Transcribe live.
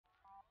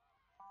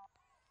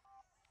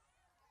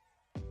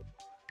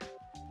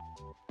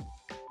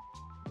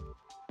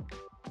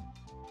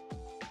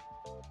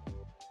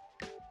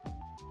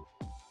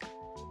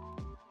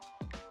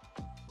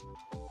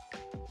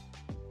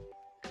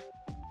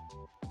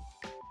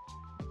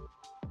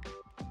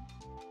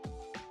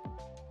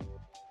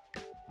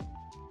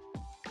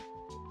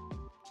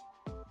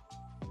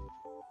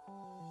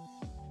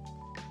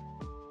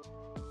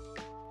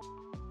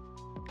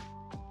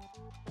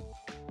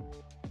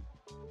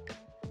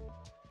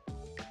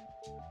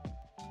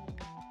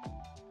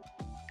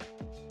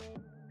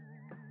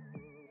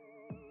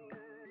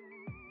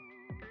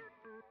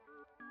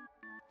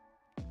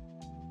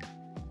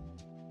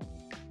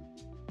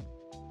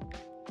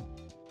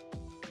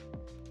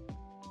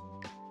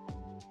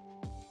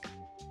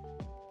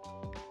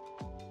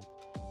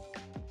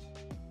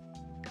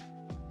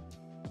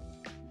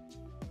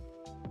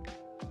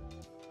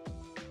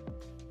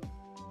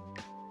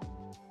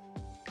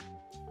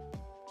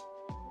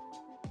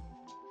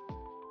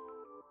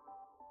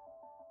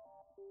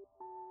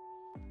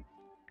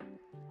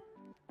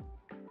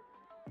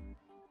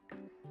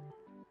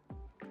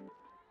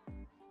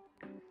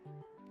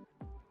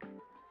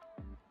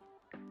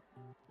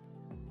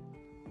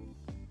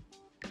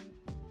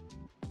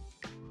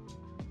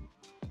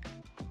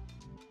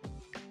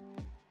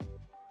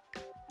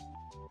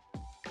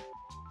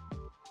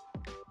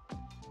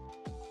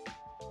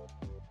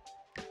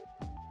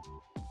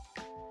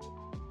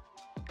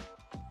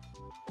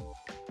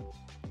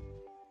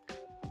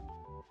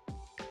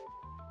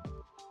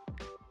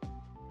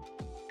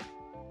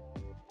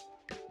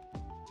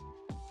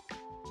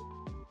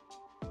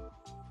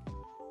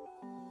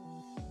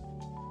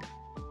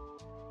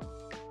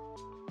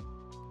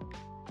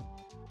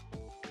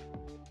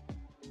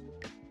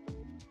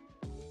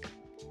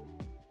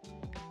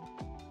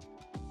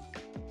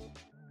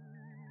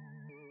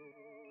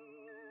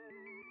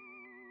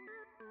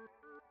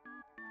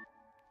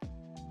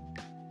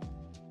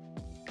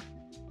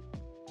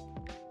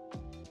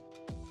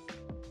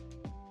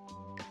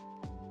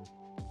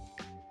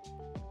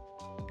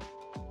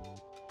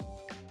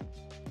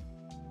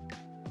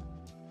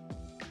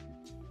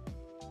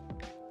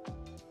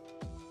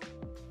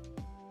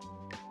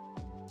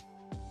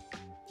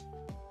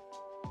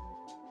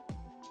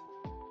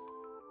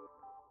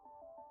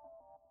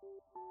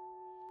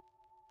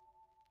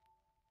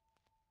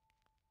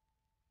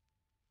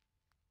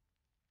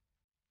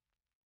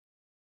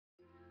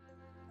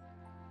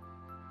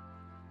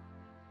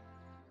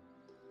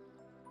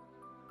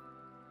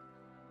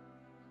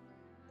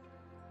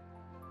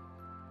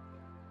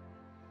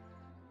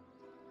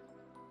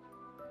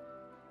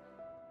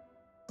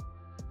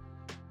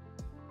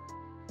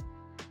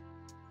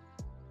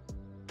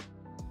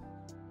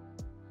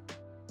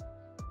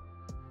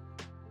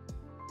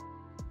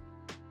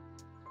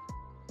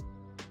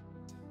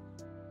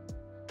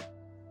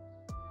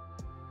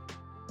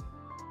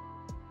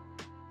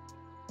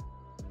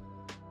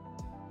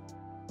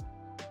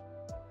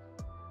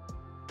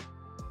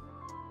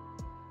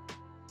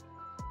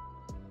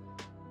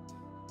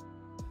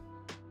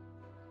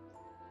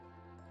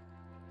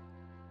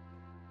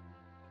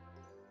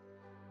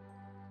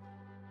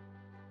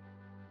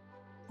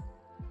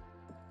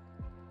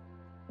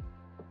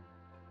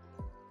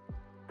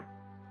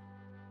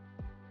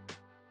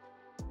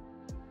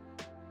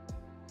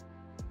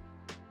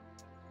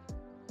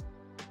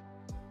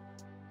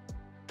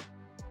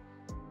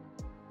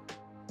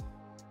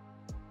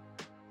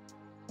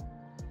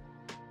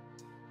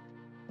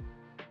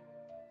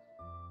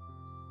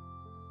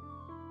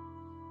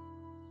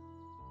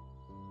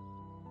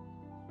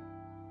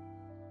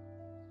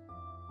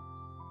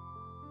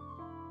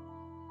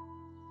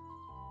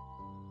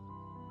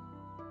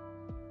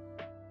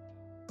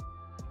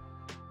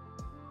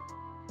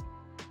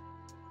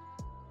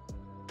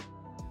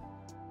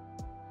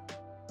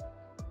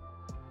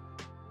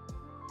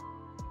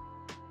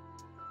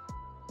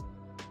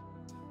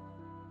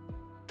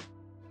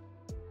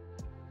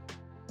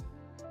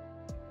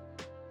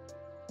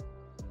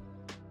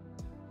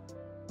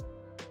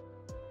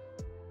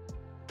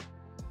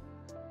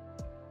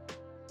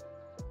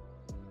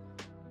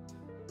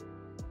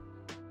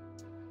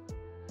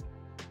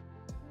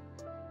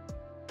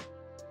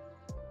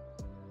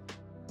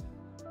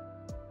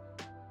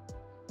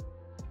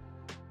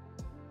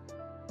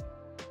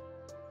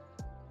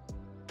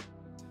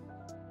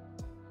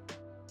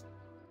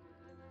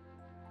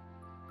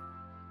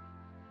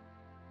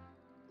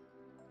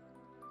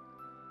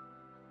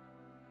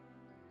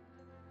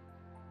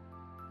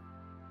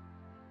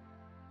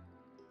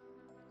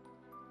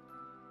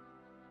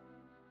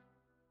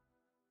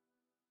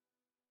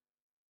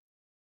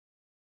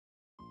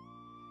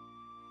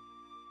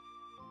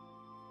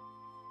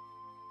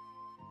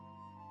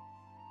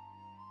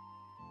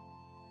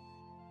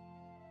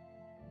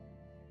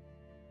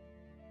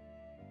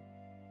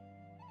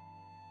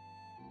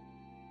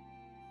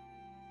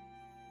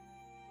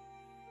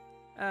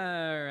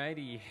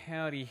Alrighty,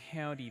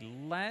 howdy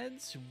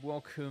lads.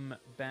 Welcome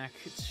back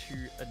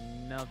to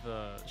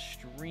another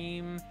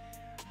stream.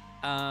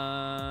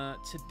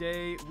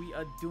 Today we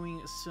are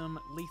doing some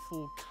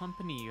Lethal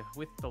Company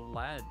with the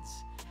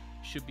lads.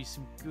 Should be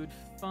some good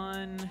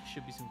fun,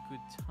 should be some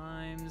good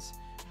times.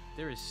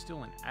 There is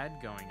still an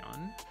ad going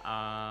on,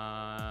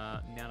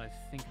 now that I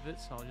think of it,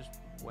 so I'll just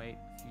wait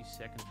a few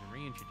seconds and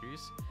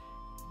reintroduce.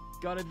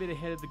 Got a bit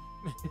ahead of the...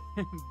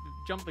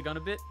 jumped the gun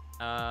a bit.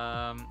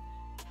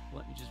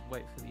 Let me just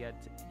wait for the ad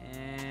to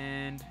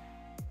end.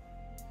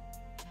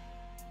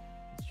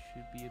 It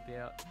should be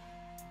about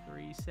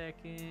 3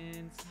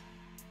 seconds.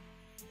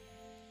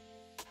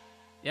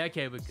 Yeah,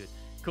 okay, we're good.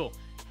 Cool.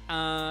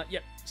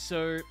 Yep,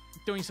 so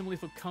doing some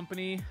Lethal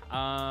Company.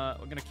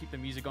 We're going to keep the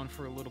music on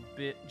for a little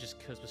bit just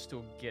because we're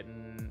still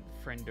getting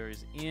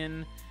friendos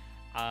in.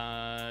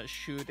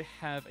 Should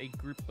have a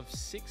group of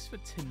 6 for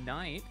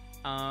tonight.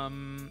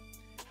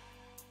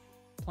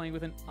 Playing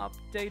with an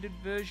updated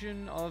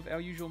version of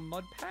our usual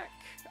mod pack.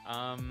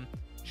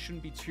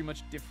 Shouldn't be too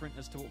much different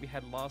as to what we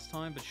had last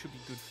time, but should be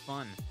good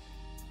fun.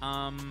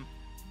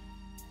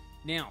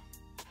 Now,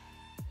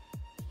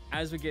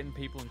 as we're getting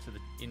people into the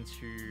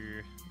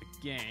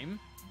game,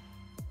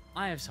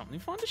 I have something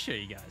fun to show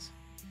you guys.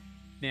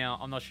 Now,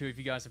 I'm not sure if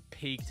you guys have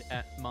peeked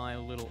at my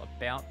little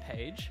about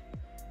page,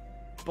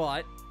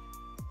 but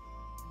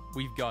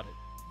we've got it.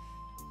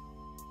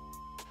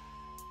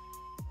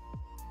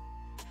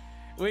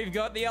 We've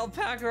got the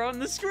alpaca on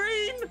the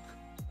screen!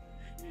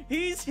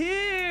 He's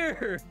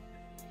here!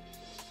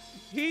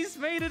 He's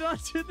made it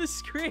onto the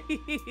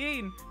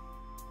screen!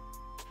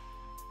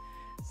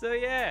 So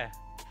yeah,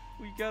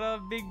 we got our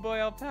big boy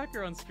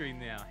alpaca on screen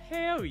now.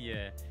 Hell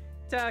yeah.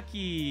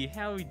 Taki,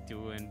 how we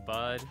doing,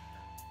 bud?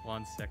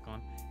 1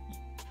 second.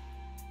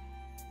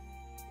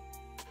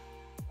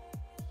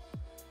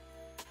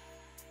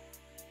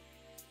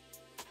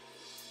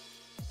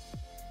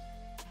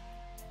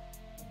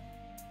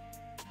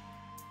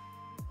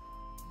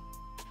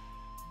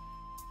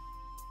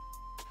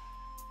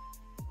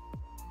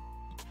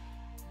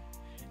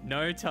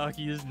 No,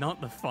 Taki is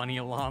not the funny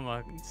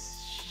llama.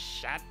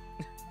 Shat.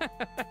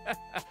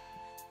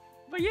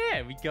 But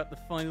yeah, we got the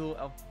fun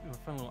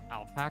little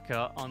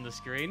alpaca on the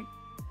screen.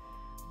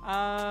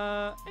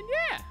 And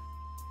yeah.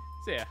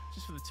 So yeah,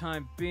 just for the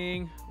time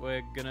being,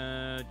 we're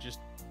gonna just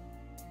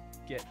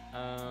get,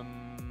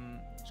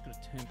 just gonna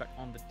turn back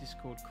on the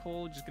Discord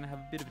call. Just gonna have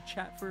a bit of a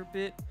chat for a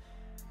bit.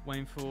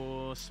 Waiting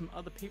for some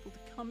other people to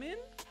come in.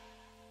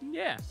 And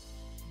yeah.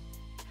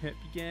 Hope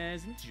you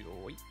guys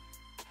enjoy.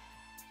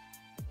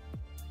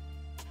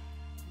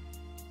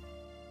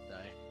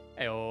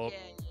 Heyo. Yeah.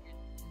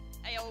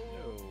 Heyo.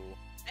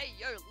 Hey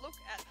yo, look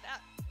at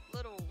that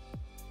little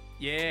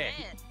Yeah,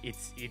 man.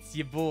 it's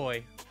your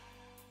boy.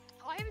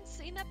 Oh, I haven't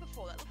seen that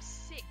before. That looks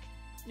sick.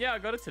 Yeah, I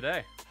got it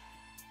today.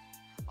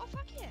 Oh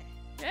fuck yeah.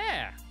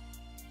 Yeah.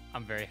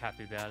 I'm very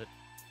happy about it.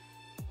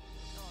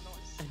 Oh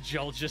nice.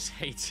 Joel just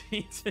hates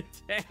me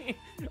today.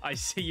 I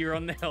see you're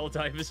on the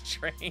Helldivers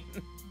train.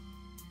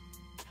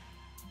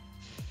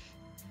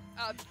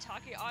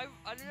 Taki, I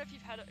don't know if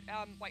you've had it.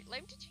 Wait,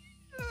 Lem, did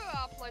you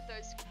upload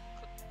those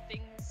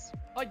things?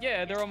 Oh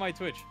yeah, they're on my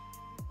Twitch.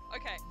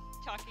 Okay,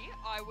 Taki,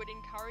 I would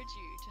encourage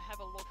you to have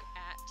a look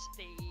at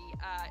the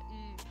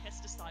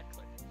pesticide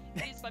clip.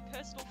 It is my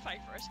personal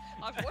favourite.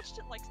 I've watched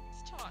it like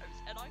 6 times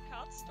and I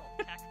can't stop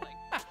cackling.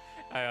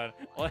 Hang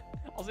on.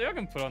 I'll see if I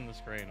can put it on the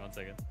screen. 1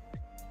 second.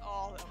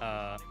 Oh, that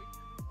would be funny.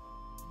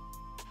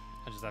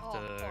 I just have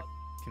to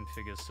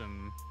configure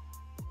some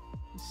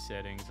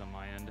settings on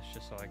my end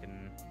just so I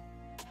can...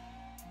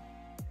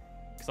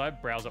 Because I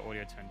have browser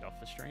audio turned off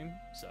for stream,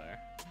 so...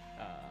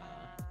 let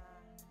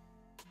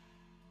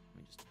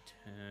me just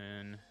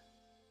turn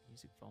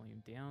music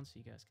volume down so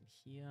you guys can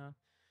hear.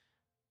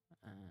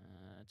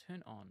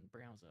 Turn on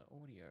browser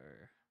audio.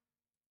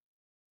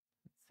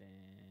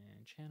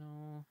 Then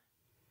channel.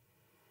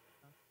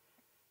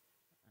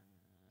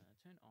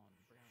 Turn on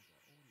browser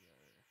audio.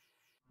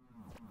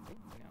 Oh,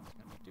 now it's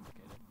going to be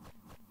duplicated.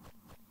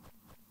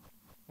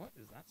 What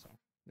is that song?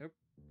 Nope.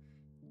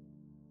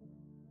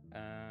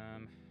 Give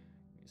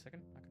me a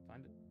second. I can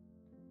find it.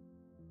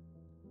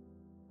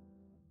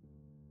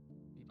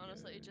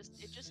 Honestly, it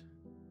just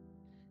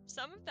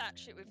some of that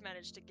shit we've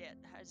managed to get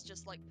has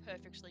just like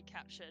perfectly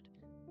captured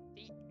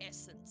the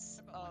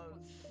essence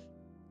of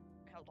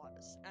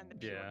Helldivers and the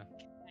pure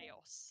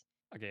chaos.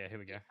 Okay, yeah, here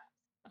we go.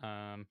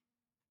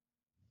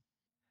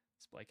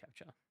 Display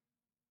capture.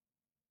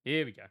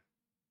 Here we go.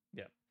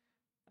 Yep.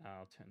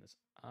 I'll turn this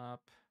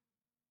up.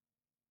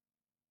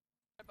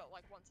 But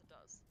like once it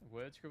does.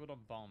 Word scribbled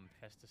on bomb,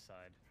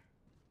 pesticide.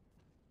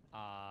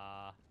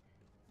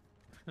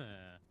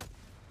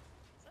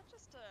 Is that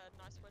just a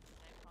nice word for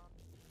napalm?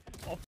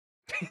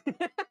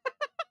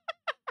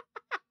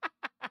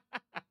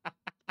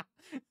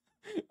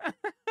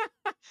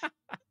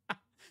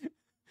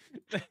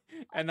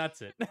 And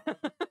that's it. And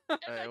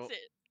that's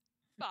it.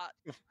 But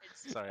it's...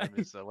 Sorry, I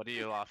missed that. What are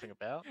you laughing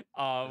about?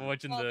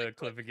 Watching the the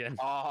clip again.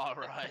 Oh,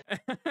 right.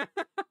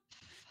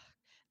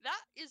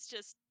 That is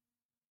just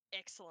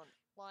excellent.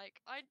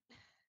 Like I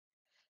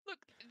look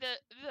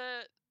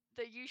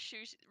the you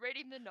shoot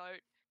reading the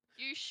note,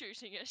 you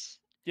shooting it,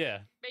 Yeah.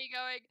 me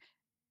going,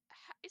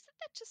 isn't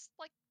that just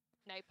like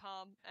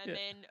napalm? And Yeah.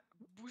 then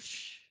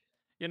whoosh.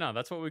 You know,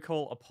 that's what we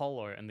call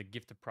Apollo and the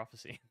gift of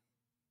prophecy.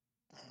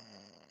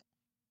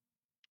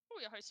 Oh,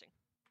 you're hosting.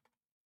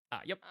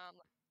 Yep.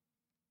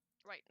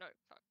 Wait, no,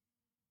 fuck.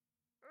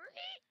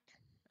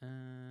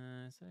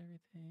 Is that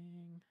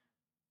everything?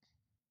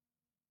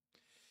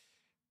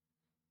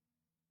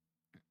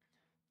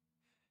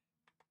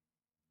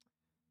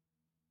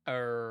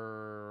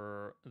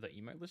 The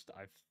email list?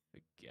 I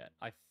forget.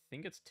 I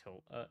think it's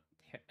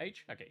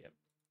H? Okay, yep.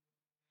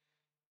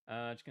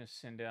 Just gonna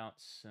send out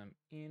some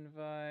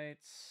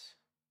invites.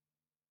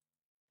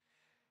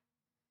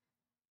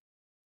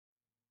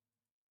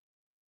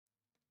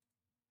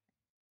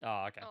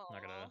 Oh, okay. I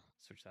gotta Aw.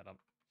 switch that up.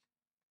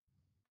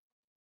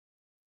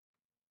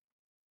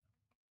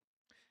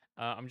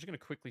 I'm just gonna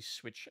quickly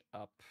switch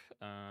up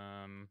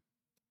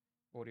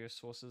audio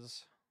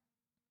sources.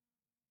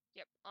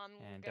 Yep, I'm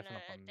And gonna definitely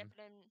up on-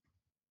 definitely.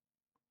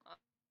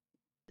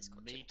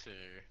 Discord Me too.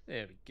 too.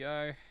 There we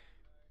go.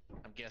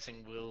 I'm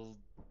guessing we'll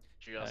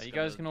just You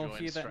guys can all join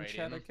hear that in straight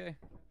chat, okay?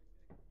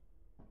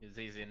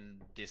 He's in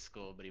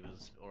Discord, but he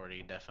was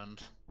already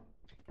deafened.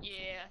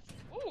 Yeah.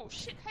 Oh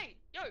shit! Hey,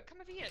 yo,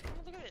 come over here. Come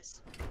and look at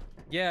this.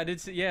 Yeah, I did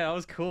see. Yeah, that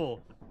was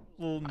cool.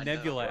 Little I know,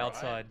 nebula right?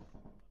 outside.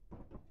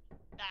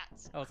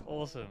 That's. That was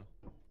cool. awesome.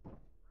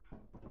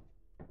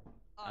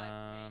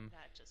 I mean,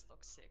 that just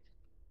looks sick.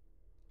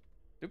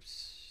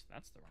 Oops,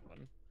 that's the wrong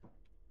button.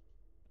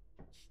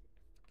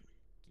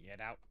 Get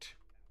out.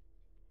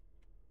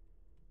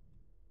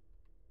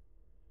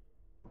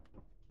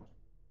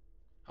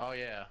 Oh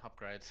yeah,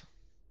 upgrades.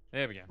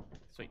 There we go.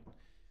 Sweet.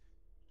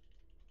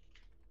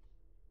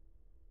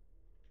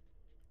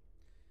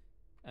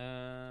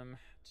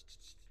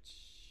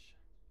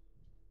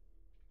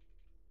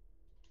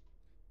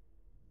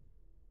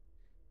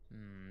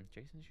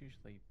 Jason's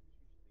usually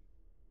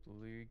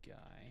blue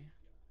guy.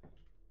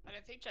 I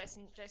don't think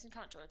Jason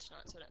can't join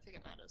tonight, so I don't think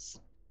it matters.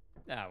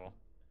 Ah, well.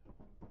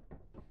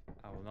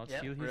 I will not Yep,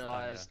 steal his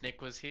realized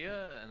Nick was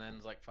here, and then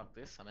was like, fuck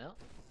this, I'm out.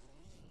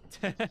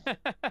 thunder.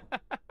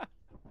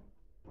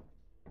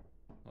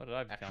 What did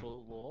I become?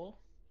 Actual law?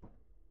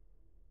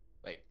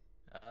 Wait,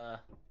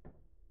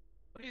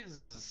 what is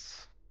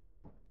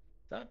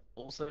that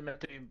also meant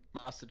to be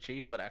Master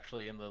Chief, but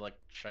actually in the like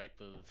shape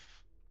of?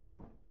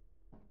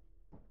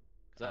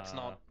 'Cause that's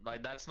not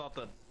like that's not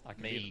the I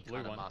can be the me blue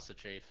kind of one. Master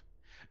Chief.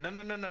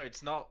 No.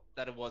 It's not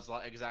that it was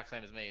like exact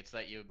same as me. It's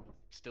that you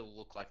still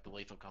look like the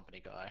Lethal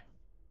Company guy.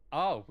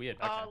 Oh, weird.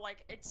 Okay. Oh,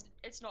 like it's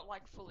not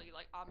like fully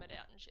like armored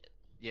out and shit.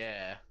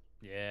 Yeah.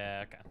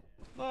 Yeah, okay.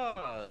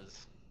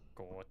 Loz.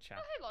 Gotcha.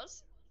 Oh, hey,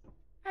 Loz.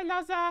 Hey,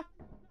 Loza!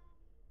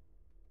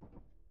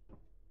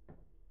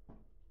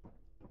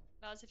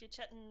 Loz, if you're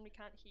chatting, we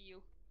can't hear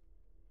you.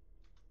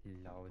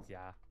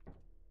 Loza.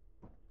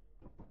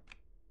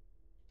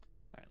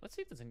 Alright, let's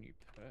see if there's any new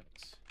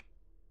perks.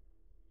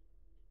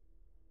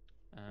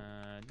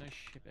 No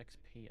ship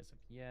XP as of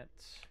yet.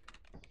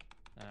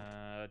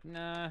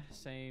 Nah,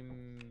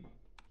 same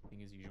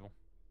thing as usual.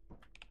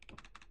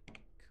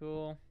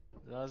 Cool.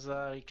 Loz,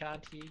 we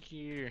can't hear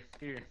you.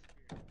 Here.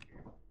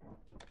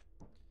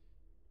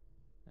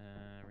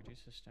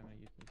 Reduces stamina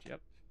usage.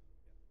 Yep.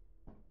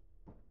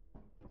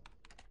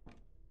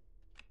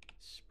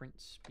 Sprint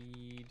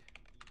speed.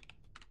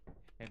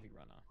 Heavy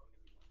runner.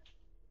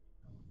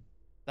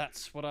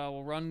 That's what I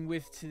will run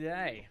with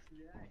today.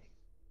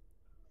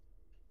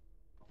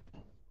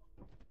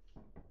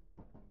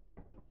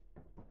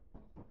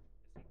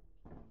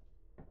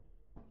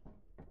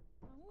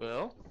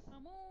 Well,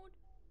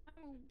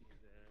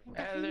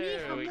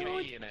 hello, we can hear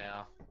you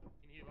now.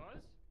 Can you hear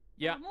Loz?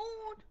 Yeah.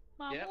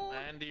 Yep,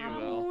 and you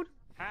will.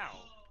 How?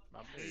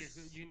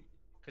 Because You,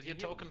 you're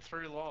talking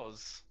through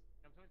Loz.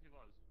 I'm talking to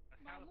Loz.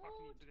 How the fuck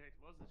can you detect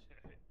Loz?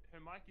 Her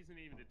mic isn't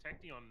even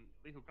detecting on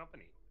Lethal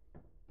Company.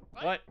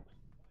 What?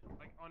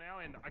 Like on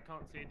our end, I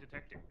can't see it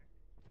detecting.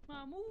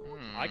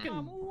 I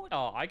can.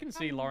 Oh, I can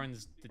see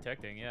Lauren's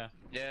detecting. Yeah.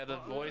 Yeah, the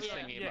voice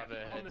thingy yeah, above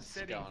her on the head's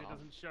settings, going it off.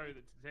 doesn't show that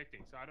it's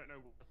detecting, so I don't know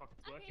what the fuck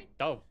it's working.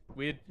 Oh,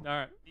 weird. All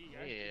right. There you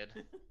go.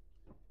 Weird.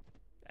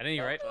 At any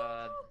rate.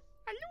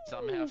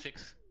 Somehow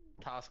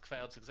task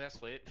failed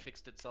successfully. It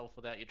fixed itself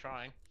without you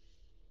trying.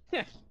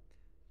 Yeah.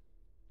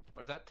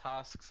 Or that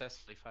task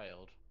successfully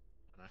failed?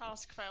 I don't know.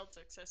 Task failed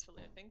successfully,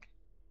 I think.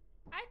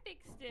 I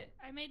fixed it.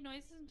 I made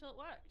noises until it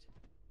worked.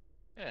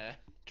 Yeah,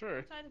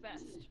 true. Try the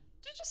best.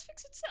 Did it just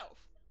fix itself?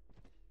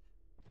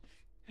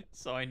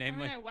 So I I named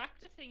mean, my. I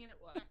whacked a thing and it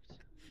worked.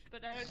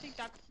 But I don't think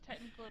that's the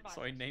technical advice.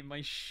 So I named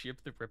my ship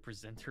the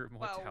Representer of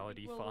Well,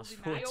 Mortality. we'll Fast be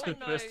forward mad. to We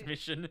the all first know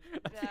mission.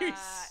 That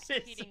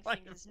Sits hitting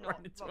like things is run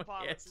not, into an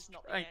violence is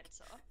not the airstrike.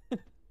 answer.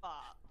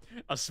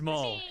 But A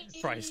small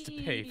price to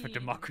pay for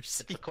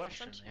democracy. It's a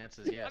question. The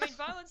answer is yes. I mean,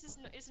 violence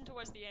isn't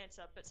always the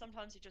answer, but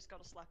sometimes you just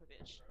gotta slap a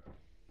bitch.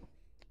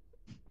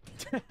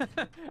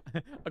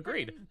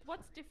 Agreed.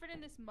 What's different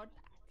in this mod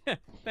pack?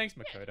 Thanks,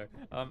 Makoto.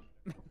 Um,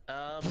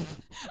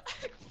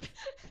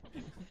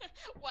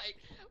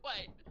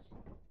 Wait.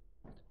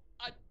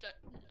 I don't.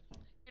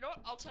 You know what?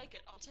 I'll take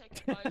it.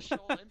 I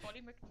shall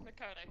embody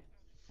Mikado.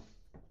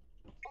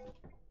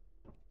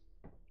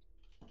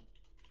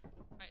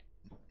 Right.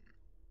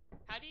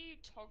 How do you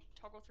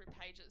toggle through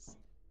pages?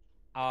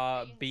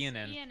 B and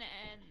N. E and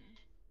N.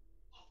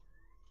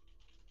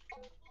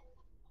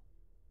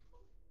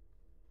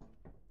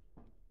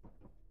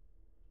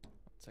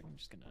 So I'm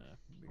just gonna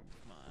move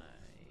my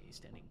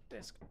standing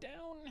desk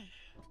down.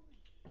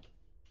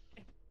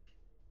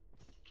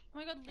 Oh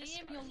my god,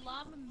 Liam, your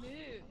llama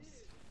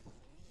moves.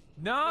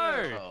 No!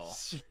 Oh.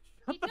 Shut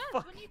He the does.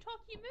 fuck- When you talk,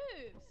 he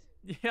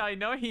moves. Yeah, I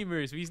know he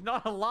moves, but he's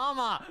not a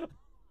llama!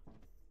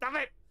 Stop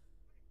it!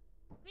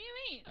 What do you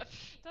mean?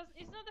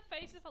 Isn't that the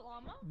face of a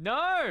llama?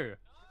 No!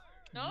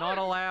 No. Not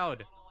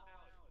allowed.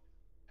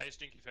 Hey,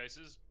 Stinky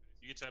Faces,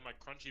 you get to have my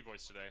crunchy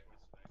voice today.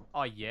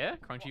 Oh yeah?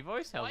 Crunchy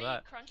voice? How's Why that? are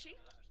you crunchy?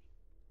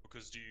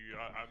 Because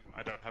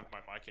I don't have my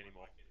mic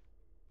anymore.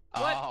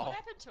 What Oh,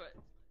 happened to it?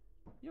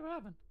 You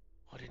haven't.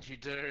 what did you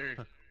do?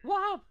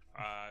 Wow!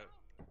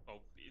 Well,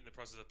 in the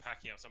process of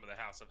packing up some of the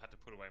house, I've had to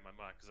put away my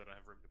mic because I don't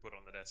have room to put it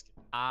on the desk.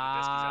 The desk is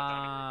our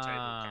dining room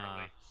table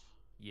currently.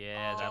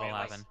 Yeah, Oh, that'll yes.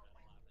 happen.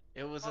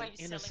 It was Oh, an you're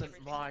selling innocent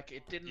everything. mic.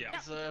 It didn't Yeah.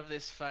 deserve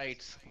this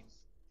fate.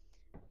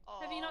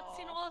 Have you not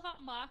seen Aw. all of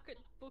that market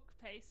book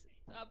pace?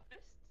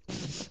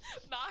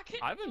 Market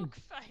I haven't- book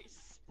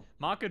face?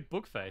 Market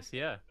book face,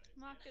 yeah.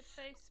 Market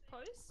face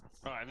posts?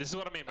 Alright, this is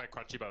what I mean by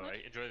crunchy, by the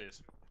way. Enjoy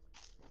this.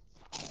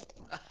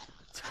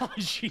 Oh,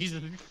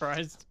 Jesus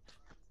Christ.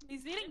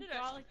 He's eating Ended up-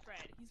 garlic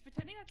bread. He's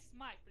pretending that's his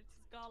mic, but it's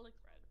his garlic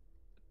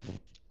bread.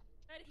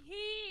 But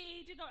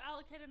he did not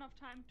allocate enough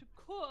time to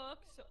cook,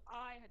 so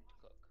I had to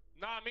cook.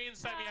 Nah, me and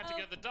Sammy had to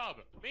get the dub.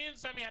 Me and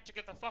Sammy had to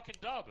get the fucking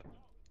dub.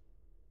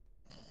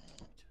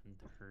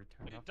 Turn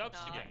What off dubs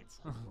the you lights.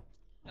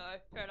 No,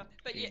 fair enough.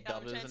 But You yeah, to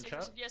dubbers answer in your chat?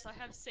 question, yes, I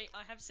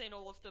have seen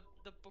all of the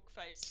book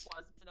face. Why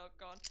is it not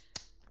gone?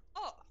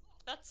 Oh,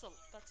 that's a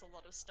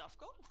lot of stuff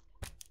gone.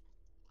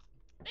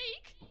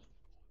 Eek!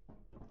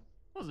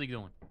 What's he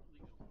doing?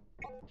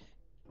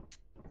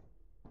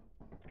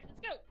 Let's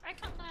go. I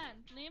can't land.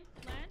 Liam,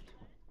 land.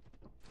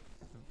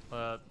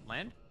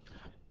 Land?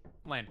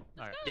 Land.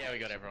 Alright. Yeah, we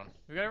got everyone.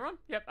 We got everyone?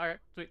 Yep, alright,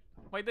 sweet.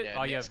 Wait, Yeah,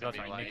 oh yeah, Nick's gonna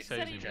that's be right. late. Nick Said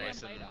says he he's would. late.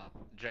 Jason, later.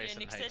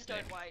 Jason Yeah, Nick hates said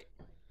Nick. don't wait.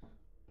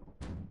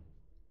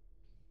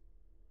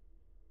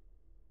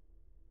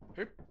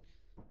 Whoop.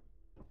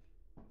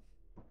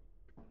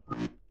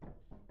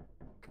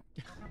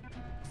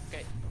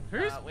 Okay.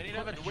 Who's we need to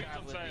have a the week chat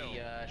on with sale?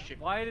 the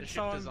shift. Why the did shift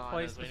someone designers.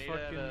 place the We need to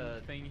have fucking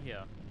a- thing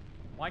here?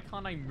 Why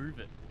can't I move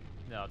it?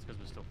 No, it's because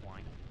we're still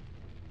flying.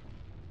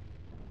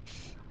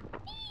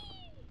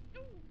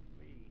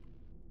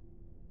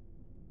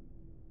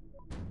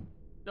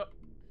 Nope.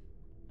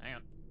 Hang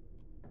on.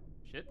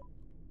 Shit.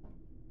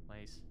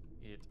 Place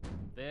it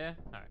there.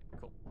 Alright,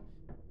 cool.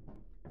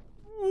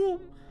 Whoom.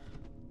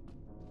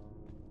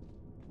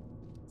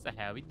 So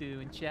how we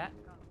doing, chat?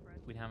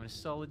 We having a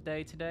solid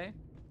day today?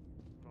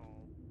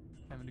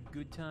 Having a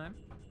good time?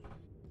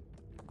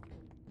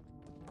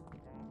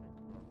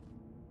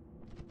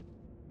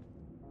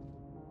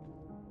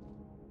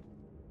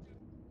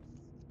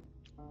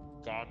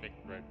 Garlic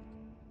bread.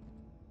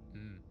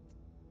 Mmm.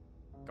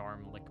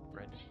 Garlic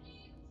bread.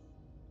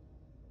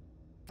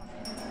 I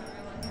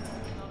realised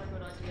it's not a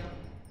good idea.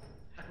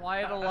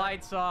 Why are the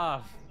lights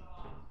off?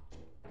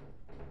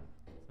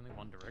 There's only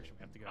one direction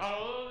we have to go.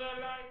 Oh,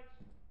 the light.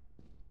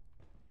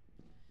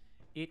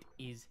 It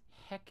is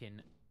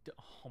heckin'.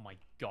 Oh my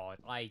god,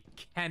 I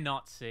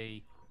cannot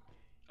see.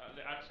 I'm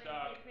stuck.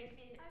 I've got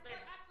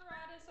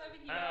apparatus over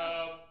here.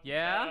 Help.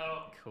 Yeah?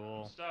 Help.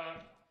 Cool. Stuck. What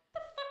the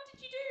fuck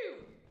did you do?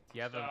 Do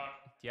you have a Stuck.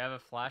 Do you have a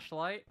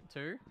flashlight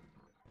too?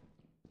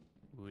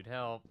 Would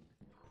help.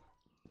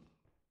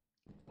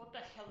 What the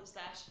hell is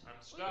that? I'm Well,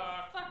 you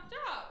stuck. fucked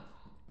up.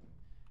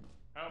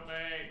 Help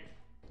me.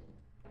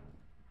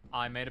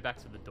 I made it back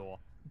to the door.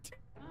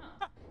 Oh.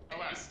 Oh, Are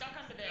wow. you stuck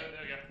under There, there?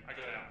 there we go. I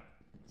got it out.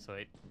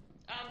 Sweet.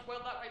 Well,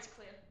 that way's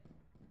clear.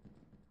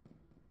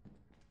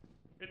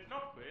 It's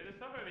not clear. There's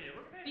stuff over here.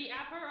 Look at The it.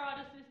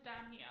 apparatus is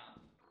down here.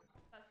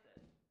 That's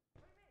it.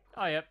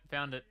 Oh yep,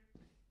 found it.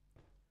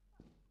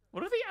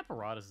 What if the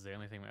apparatus is the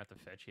only thing we have to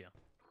fetch here?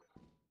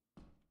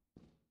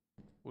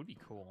 Would be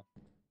cool.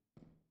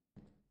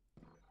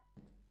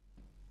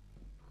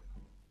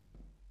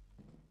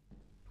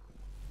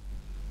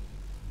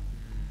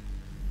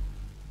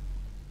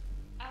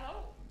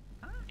 Hello?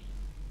 Hi.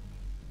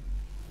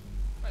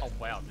 Wait, Oh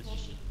wow, this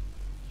bullshit. shit.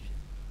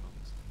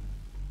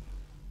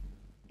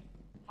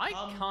 I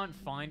Um, can't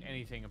find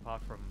anything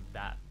apart from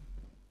that.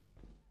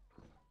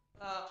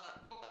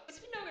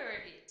 Because we know where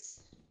it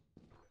is.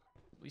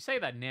 We say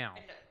that now.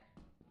 I know.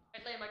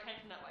 Wait, Liam, I came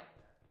from that way.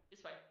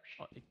 This way.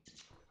 Oh,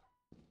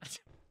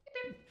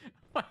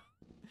 What?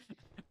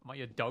 Am I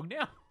your dog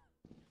now?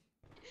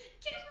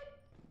 Get him!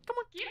 Come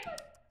on, Get him!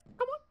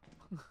 come on.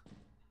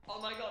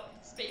 Oh my god,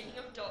 speaking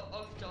of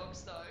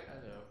dogs though.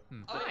 Hello.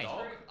 I went Hi.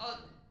 dog? through,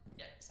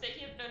 yeah,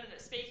 speaking of, no,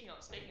 speaking of,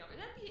 is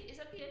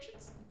that the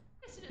entrance?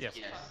 Yes, it is. Yes.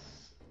 it's fine.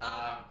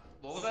 Yes.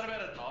 What was that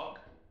about a dog?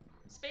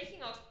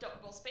 speaking of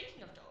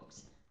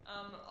dogs,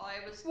 I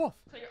was Woof.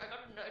 clear. I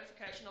got a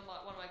notification on one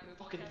of my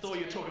Google. Fucking accounts thought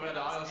you were today talking about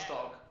that I the was Isles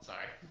out- dog.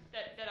 Sorry.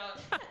 that I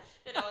was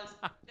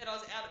that I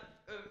was out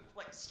of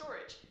like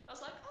storage. I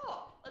was like,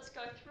 oh, let's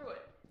go through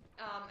it,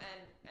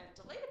 and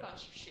delete a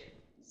bunch of shit.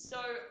 So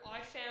I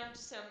found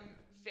some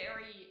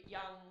very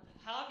young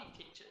Harvey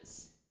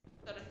pictures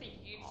that I think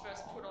you'd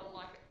first put on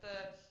like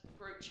the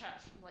group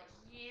chat from like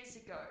years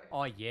ago.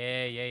 Oh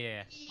yeah.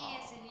 Years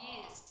and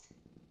years.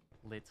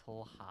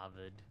 Little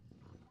Harvard.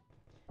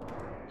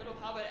 Little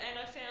Hubbard, and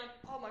I found.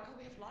 Oh my god,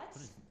 we have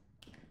lights.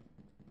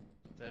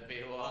 That'd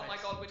be Oh lights. my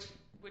god,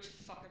 which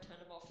fucker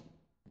turned them off?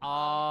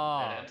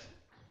 Oh. Dead end.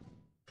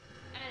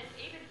 And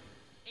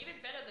even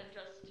better than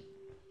just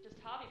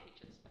Harvey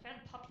pictures, I found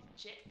puppy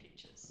jet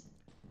pictures.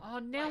 Oh,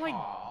 now I.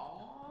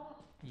 Aww.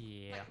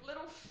 Yeah. Like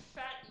little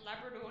fat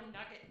Labrador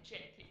nugget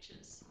jet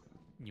pictures.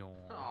 Yawn.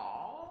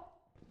 Aww.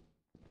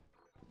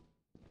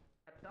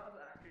 That does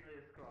actually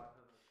describe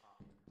as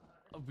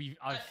a puppy.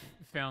 I've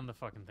found the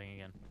fucking thing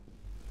again.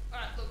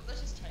 Alright, look,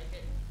 let's just take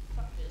it.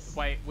 Fuck this.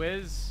 Wait,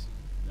 where's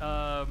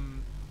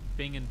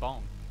Bing and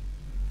Bong?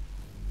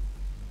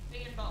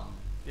 Bing and Bong.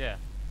 Yeah,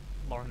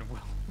 Lauren and Will.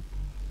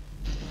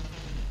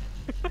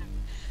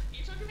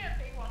 You talking about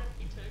B1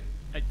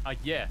 and B2?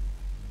 Yeah.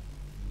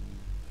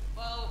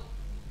 Well,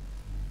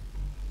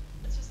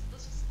 let's just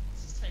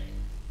take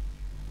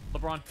it.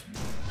 LeBron.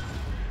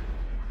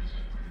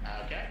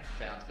 Okay,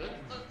 sounds good.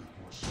 Look,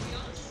 to be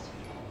honest,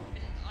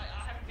 and I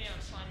haven't been able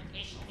to find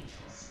anything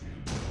else.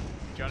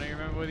 Johnny,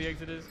 remember where the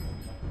exit is?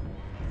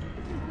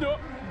 No.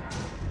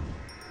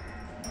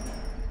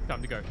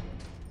 Time to go.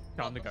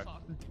 Time to What go. the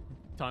fuck?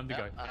 Time to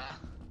go.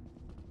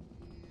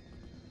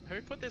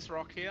 Who put this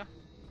rock here?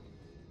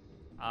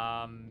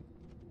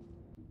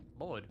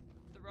 Lord.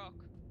 The Rock.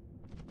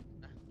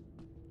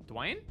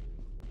 Dwayne?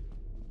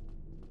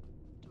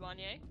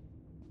 Dwayne?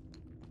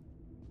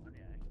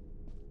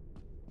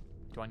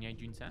 Dwayne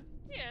Junsan?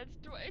 Yeah,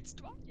 it's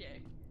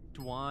Dwayne.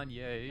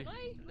 Dwayne. Can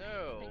I?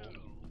 No. Thank you.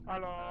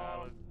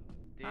 Hello.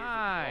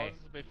 Hi.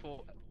 Was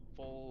before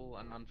fall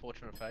an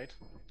unfortunate fate.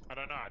 I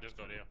don't know. I just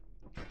got here.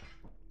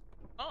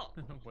 Oh,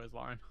 Where's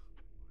Lauren?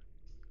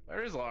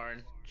 Where is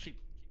Lauren? She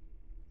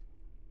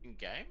in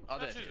game? Oh, No,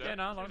 there she's she is. there. Yeah,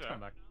 no, She's Lauren's there.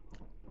 coming back.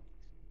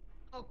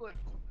 oh, good.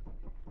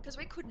 Because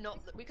we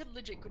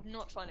legit could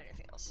not find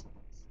anything else.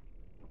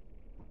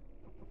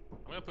 I'm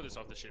gonna put this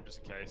off the ship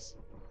just in case.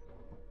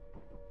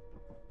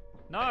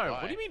 No, Wait,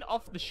 what do why? you mean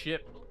off the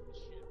ship?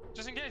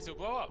 Just in case it'll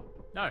blow up.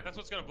 No, That's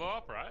what's gonna blow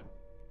up, right?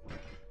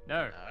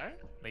 no, No.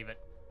 leave it.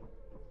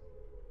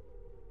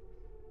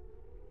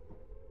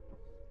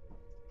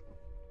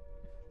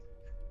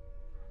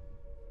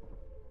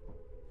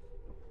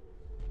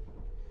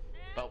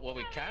 But what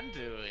we can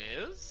do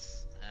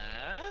is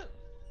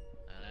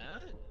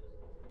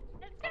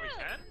Oh, we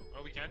can?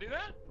 Oh, we can do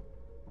that?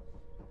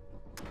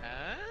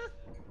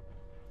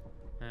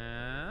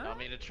 want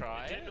me to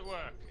try It it? didn't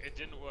work. It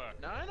didn't work.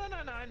 No,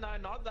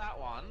 not that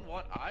one.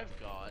 What I've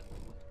got.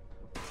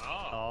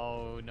 Oh.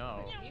 Oh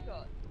no. What you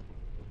got?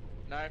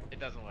 No, it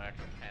doesn't work.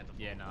 Hands are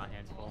Yeah, full. nah,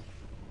 hands full.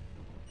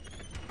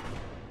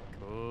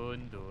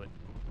 Couldn't do it.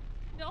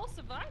 We all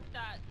survived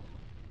that.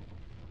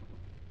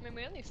 I mean,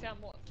 we only found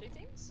what, 2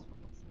 things?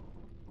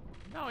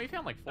 No, he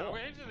found like No, 4. we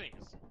heaps of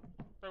things.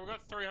 Bro, we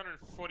got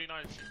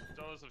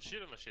 $349 of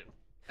shit on the ship.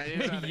 It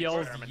is only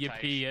Yells experimentation.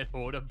 yippee at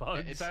hoarder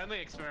bugs. It's only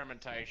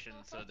experimentation,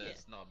 so fuck yeah.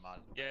 there's not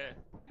much. Yeah.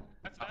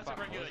 That's Oh, a fuck,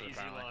 regular what was it, easy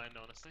apparently? line,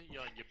 honestly.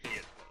 Yelling yippee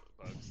at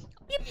bugs.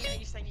 Yeah,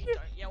 you're saying you don't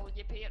yell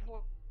yippee at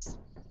horse. I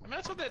mean,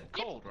 that's what they're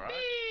called, right?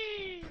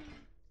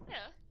 Yeah.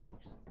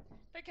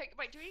 Okay,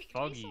 wait, do we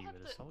Foggy still have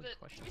with a the, solid do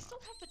question we still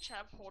have the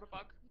Chav hoarder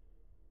bug?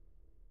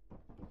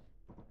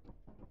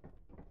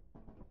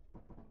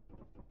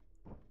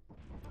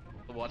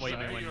 The watch Wait, you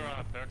zone. mean when- Your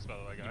perks, by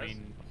the way, You guys.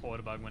 mean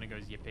hoarder bug when it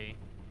goes yippee?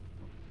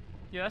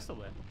 Yeah, that's still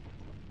there.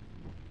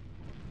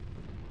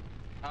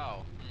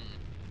 Oh.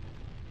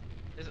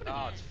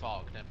 Oh, it's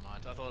fog. Never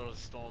mind. I thought it was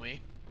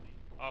stormy.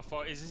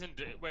 Oh, is this in?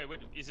 Wait,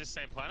 is this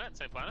same planet?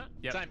 Same planet?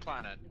 Yep. Same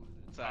planet.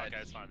 So Oh, okay,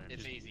 it's fine then.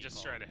 It's just, easy. Just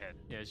fog. straight ahead.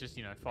 Yeah, it's just,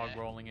 you know, fog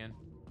Yeah. rolling in.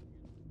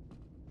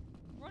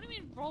 What do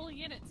you mean rolling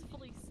in? It's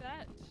fully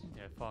set.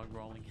 Yeah, fog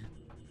rolling in.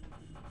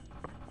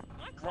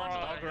 I climbed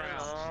Fog over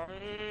round.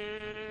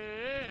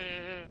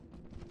 it.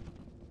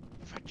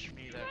 Fetch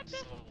me those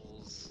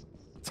souls.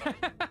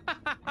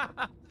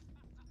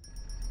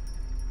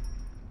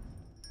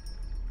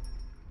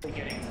 We're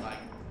getting like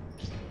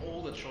just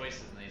all the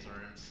choices in these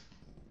rooms.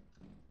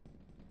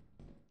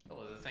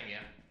 Oh, there's a thing here.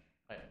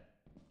 Wait.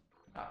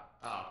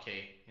 Oh,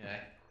 key.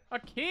 Yeah. A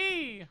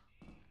key!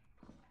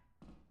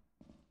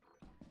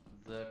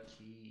 The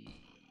key.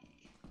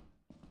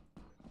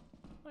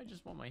 I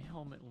just want my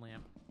helmet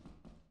lamp.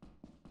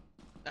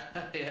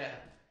 Yeah.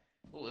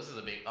 Oh, this is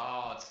a big.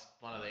 Oh, it's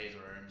one of these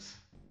rooms.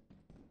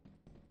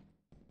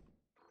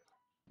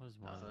 What is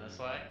one of Nothing these this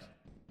way? rooms?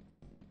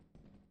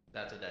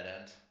 That's a dead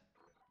end.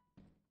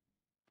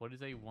 What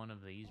is a one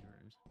of these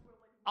rooms?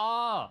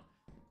 Ah!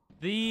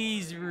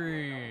 These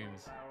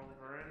rooms!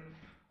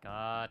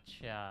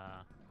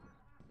 Gotcha.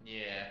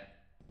 Yeah.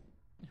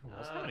 I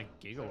was having a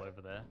giggle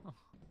over there. Oh,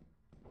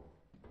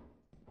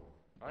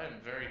 I am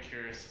very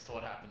curious as to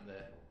what happened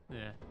there.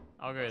 yeah,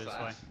 I'll go What's this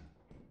that? way.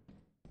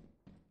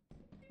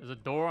 There's a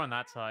door on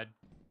that side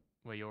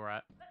where you're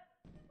at.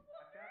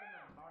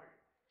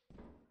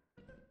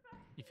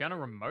 You found a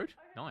remote?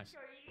 Nice.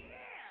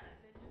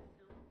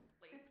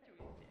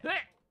 Eh!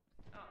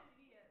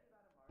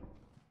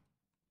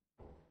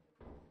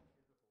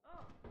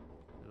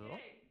 Oh.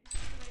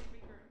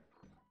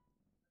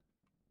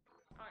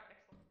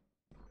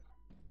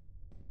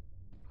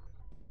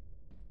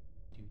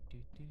 Do, do,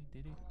 do, do,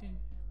 do, do.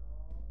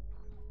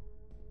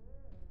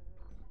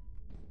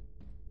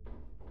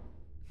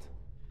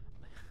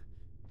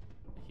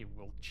 I hear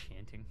Will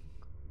chanting.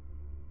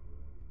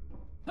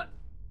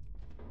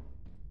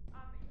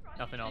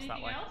 Nothing else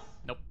that way.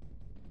 Nope.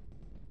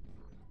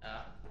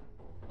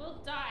 We'll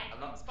die. I'm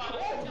not- Spider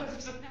Oh, jump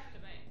there's a- after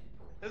me.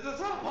 There's a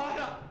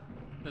spider!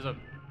 There's a.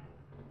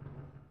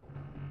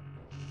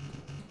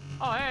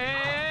 Oh,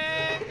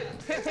 hey!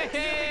 Hey! Hey!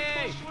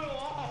 Hey! Push Will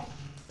off!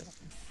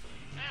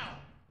 Ow.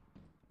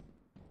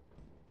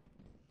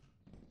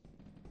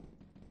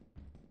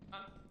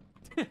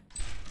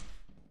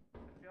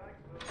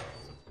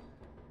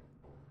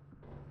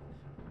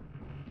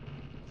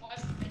 Why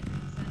is it making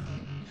a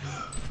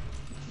sound?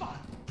 Fuck.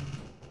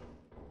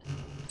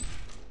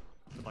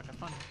 Good luck, have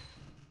fun.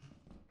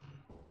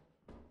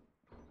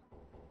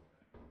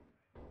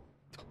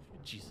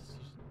 Jesus.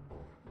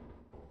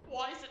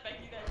 Why is it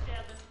making that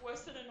sound? That's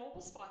worse than a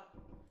normal spider.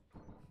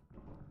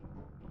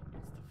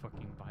 It's the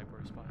fucking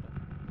vibro spider.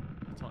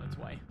 It's on its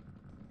way.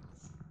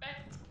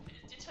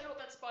 Did you tell you what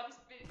that spider's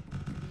been?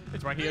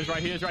 It's right here, it's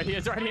right here, it's right here,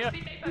 it's right here.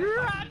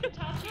 Run!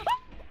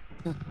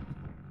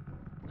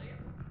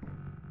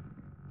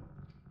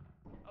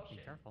 Oh Be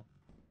shit. careful.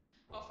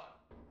 Oh fuck.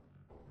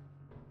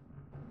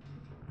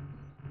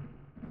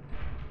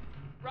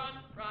 Run,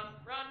 run,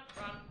 run,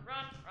 run,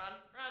 run, run,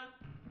 run.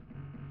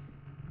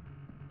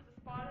 There's a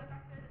spider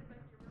back there that's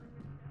making a really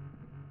weird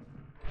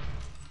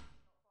sound.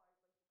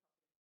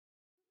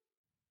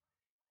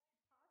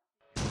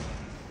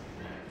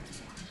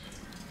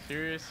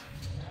 Serious?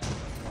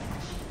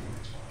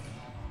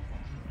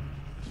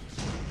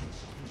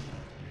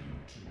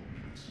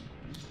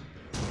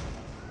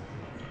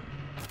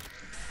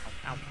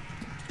 Ow.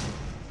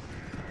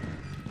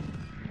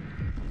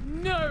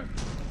 No!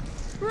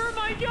 Where am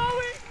I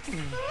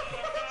going?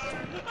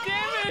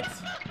 Damn it!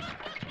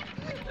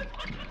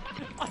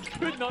 I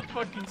could not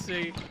fucking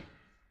see.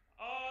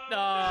 Oh, No.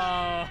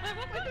 I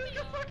think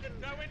you fucking.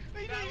 That went-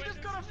 you that know, you went just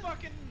to- got a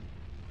fucking.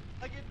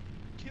 Like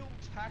a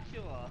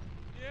kill-tacular.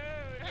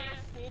 Yeah, we got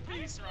a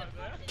four-piece right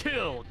there.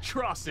 Kill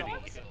Trocity. Why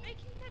was it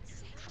making that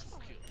sound? It's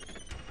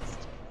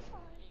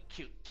terrifying.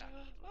 Cute.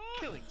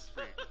 Killing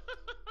spree.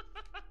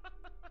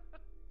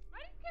 I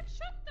didn't get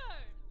shot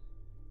though.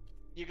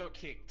 You got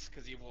kicked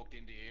because you walked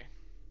into you.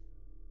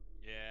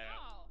 Yeah.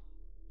 Oh.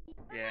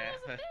 Yeah.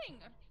 That was a thing.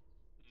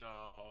 No.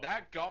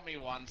 That got me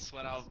once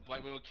when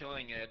we were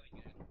killing it,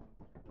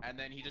 and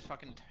then he just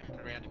fucking turned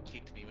around and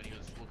kicked me when he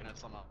was looking at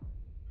someone.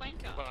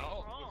 Wanker.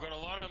 Well, we've got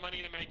a lot of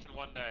money to make in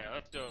one day.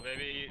 Let's do it,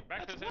 baby.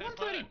 Back to the That's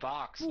planet.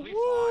 $130. We'll be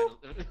Woo!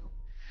 fine.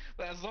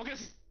 But as long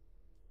as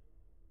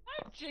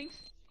Don't jinx.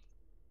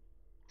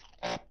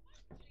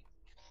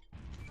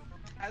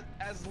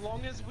 as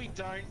long as we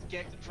don't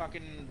get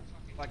fucking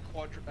like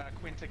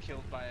Quinta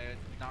killed by a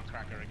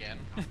nutcracker again.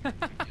 I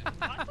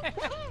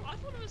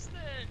thought it was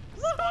the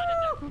spider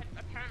that had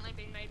apparently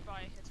been made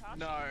by Hitachi.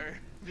 No,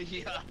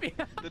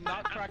 the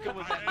nutcracker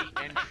was at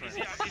the entrance.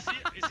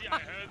 I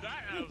heard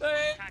that and I was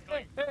Hey,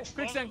 cackling. hey, hey,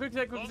 quicksand,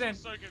 quicksand, I was quicksand.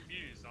 so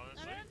confused, I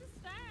honestly. don't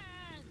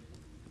understand.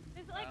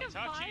 Is it like a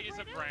Hitachi is a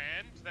vibrator?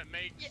 brand that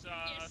makes yes,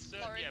 certain,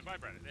 Lauren. yeah,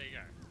 vibrator. There you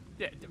go.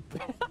 Yeah.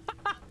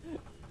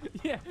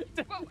 Yeah.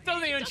 Well,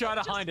 Don't it even try to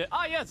doesn't hide it.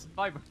 Ah, yes,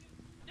 vibro.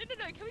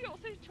 No. Can we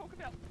also talk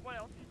about what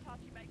else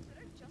Hitachi makes?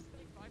 They don't just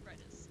make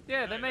vibrators.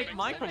 Yeah, they No, make they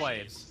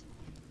microwaves.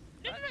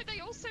 No. They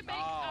also make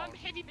Oh.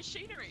 heavy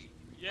machinery.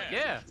 Yeah.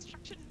 Yeah.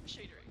 Construction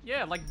machinery.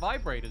 Yeah, like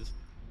vibrators.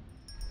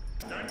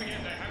 Don't forget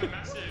they have a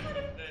massive,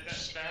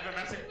 they have a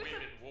massive win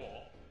in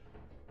war.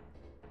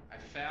 I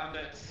found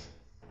it.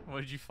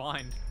 What did you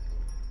find?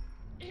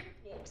 It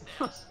walks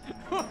out.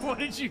 What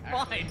did you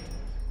Actually- find?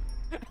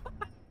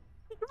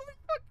 Really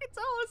fucking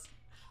tell us.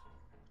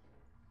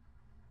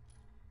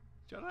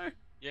 Jono?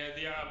 Yeah,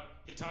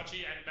 the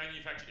Hitachi and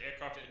manufactured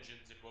aircraft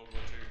engines in World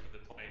War II for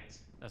the planes.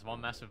 That's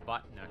one massive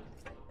butt. No.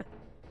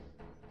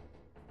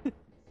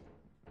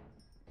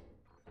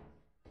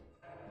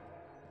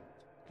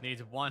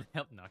 Needs one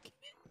help. No.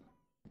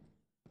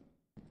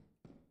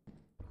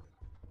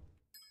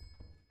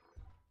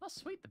 Oh,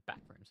 sweet, the back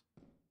rooms.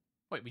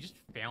 Wait, we just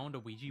found a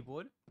Ouija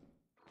board?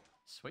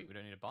 Sweet, we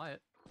don't need to buy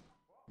it.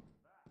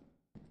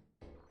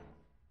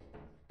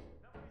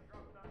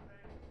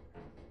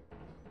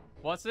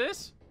 What's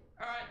this?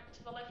 Alright,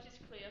 to the left is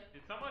clear.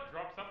 Did someone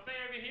drop something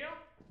over here?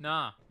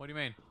 Nah, what do you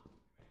mean?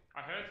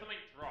 I heard something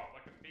drop,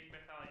 like a big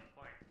metallic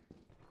plank.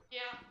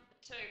 Yeah,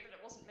 too, but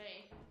it wasn't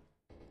me.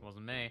 It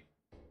wasn't me.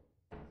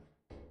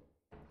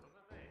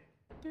 Wasn't me.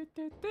 Do,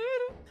 do, do,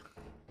 do.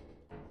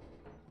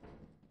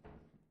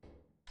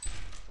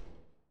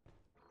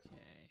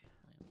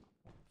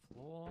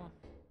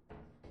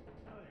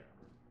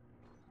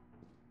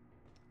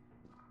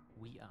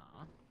 we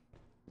are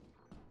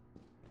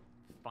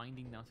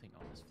finding nothing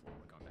on this floor.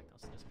 We're going back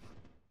downstairs.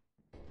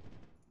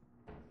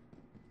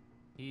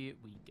 Here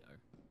we go.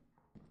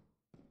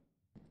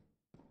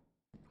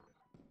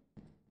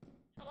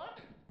 Hello.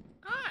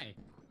 Hi!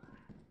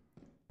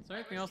 Is there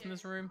anything else in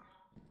this room?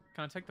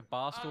 Can I take the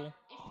bar stool?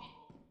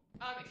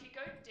 If you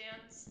go down,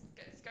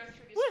 go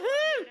through this.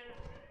 Woohoo!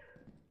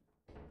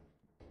 No.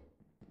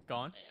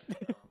 Gone?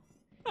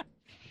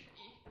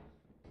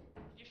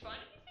 You find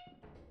anything?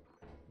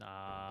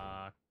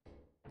 Yeah,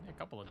 a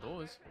couple of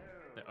doors.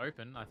 They're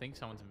open. I think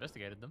someone's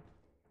investigated them.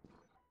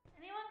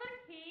 Anyone got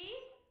a key?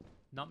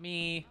 Not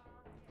me.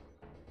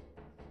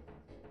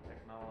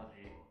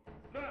 Technology.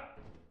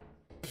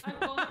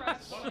 I will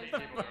crash. What are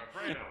people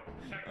afraid of?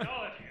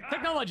 Technology. Ah!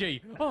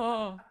 Technology!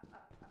 Oh!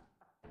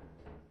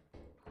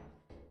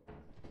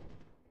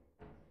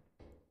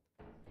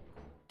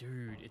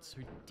 Dude, it's so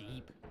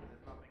deep.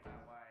 There's nothing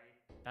that way.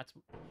 That's...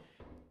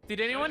 Did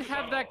anyone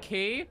have that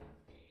key?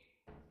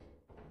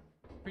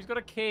 Who's got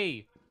a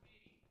key?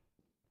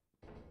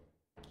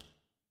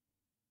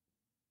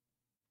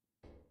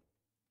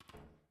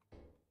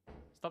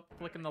 Stop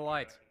flicking the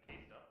lights.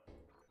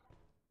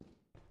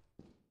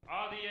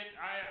 Oh,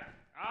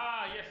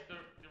 yes, the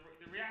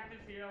reactor's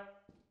here.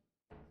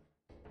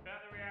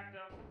 Found the reactor.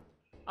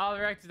 Oh, the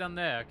reactor's down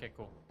there. Okay,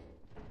 cool.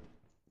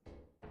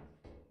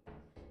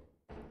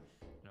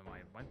 No, I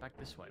went back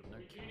this way with no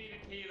We key. do need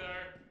a key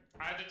though.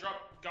 I had to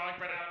drop garlic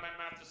bread out of my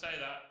mouth to say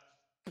that.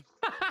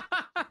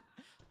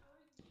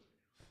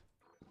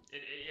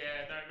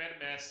 Yeah, no, it made a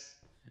mess.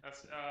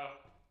 That's sorry,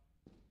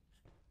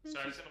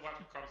 I'm just gonna wipe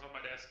the crumbs on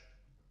my desk.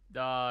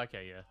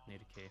 Okay, yeah,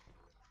 need a key.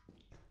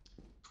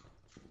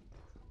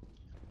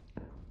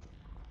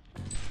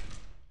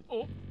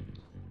 Oh!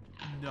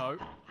 No.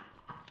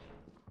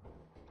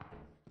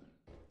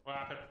 What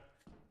happened?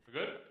 We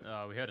good?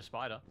 We heard a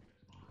spider.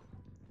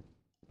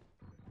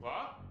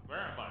 What? Where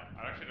am I?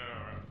 I actually don't know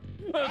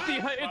where.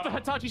 It's the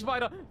Hitachi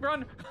spider!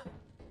 Run!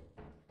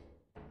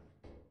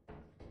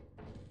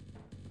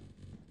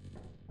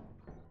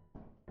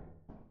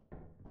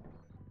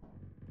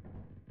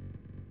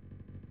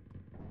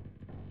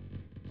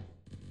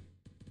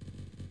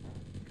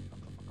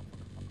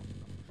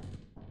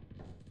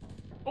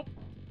 Oh!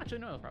 Actually,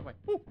 no, that's the right way.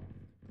 Ooh.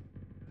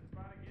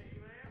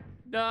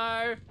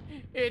 No!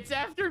 It's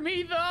after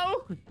me,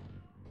 though!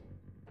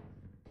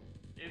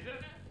 Is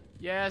it?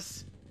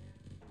 Yes.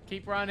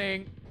 Keep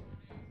running.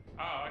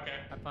 Oh, okay.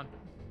 Have fun.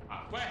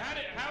 Wait,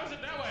 how is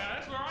it that way?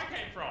 That's where I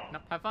came from. No,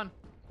 have fun.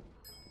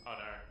 Oh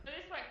no.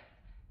 This way.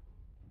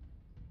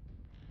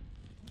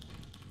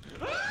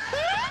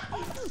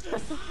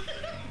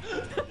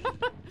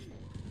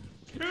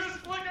 Who's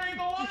flickering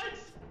the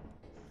lights?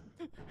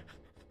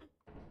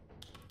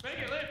 Make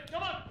it, Liam!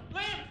 Come on!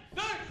 Liam!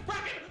 No!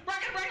 Bracken!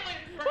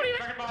 Liam! What do you-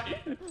 Bracken behind you!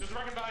 There's a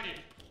Bracken behind you!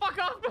 Fuck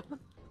off!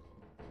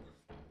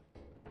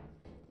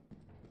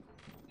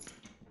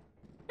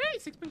 Hey,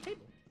 6-point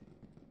table.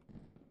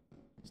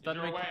 Is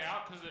Starting there a to way make...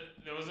 out? Because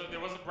there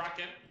was a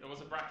Bracken. There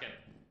was a Bracken.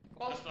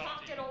 Well, That's he not can't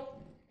up to get you.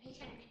 all. He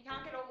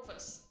can't get all of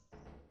us.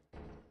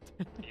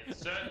 You can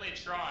certainly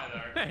try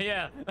though.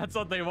 Yeah, that's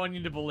what they want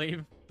you to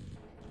believe.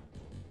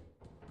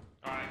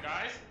 Alright,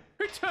 guys.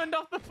 Who turned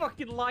off the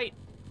fucking light?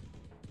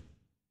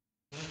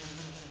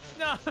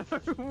 No,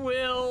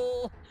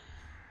 Will.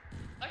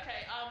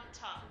 Okay,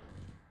 Tar.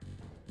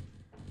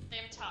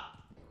 Name Tar.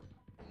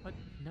 What?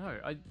 No,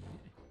 I...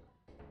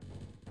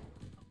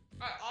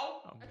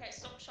 Alright, okay,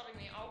 stop shoving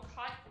me. I'll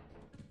kite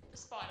the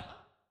spider.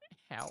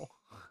 How?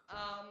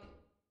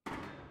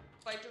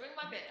 By doing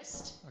my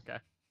best, Okay.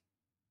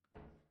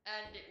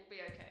 and it will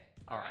be okay.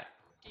 Alright.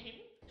 Do you hear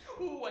me?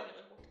 Ooh, I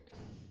nearly walked.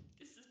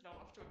 This is not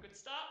off to a good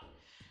start.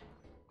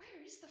 Where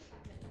is the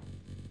fucking...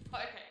 Oh,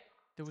 okay.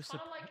 There was,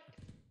 Kind of like...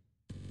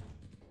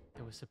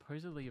 there was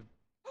supposedly a...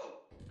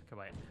 Okay,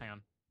 wait, hang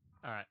on.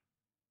 Alright.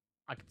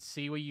 I could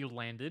see where you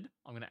landed.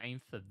 I'm gonna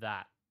aim for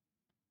that.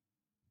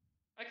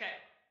 Okay,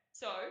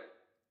 so...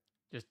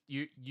 Just,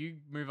 you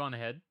move on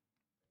ahead.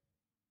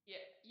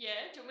 Yeah,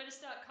 do you want me to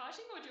start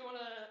kiting, or do you want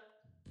to...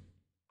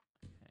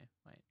 Okay,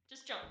 wait.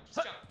 Just jump,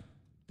 Huh. jump.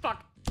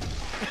 Fuck!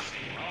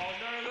 Oh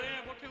no,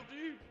 Liam, what killed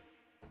you?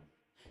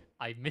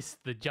 I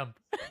missed the jump.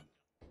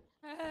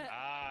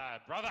 Ah,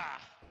 brother.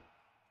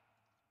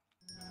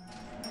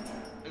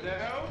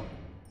 Hello?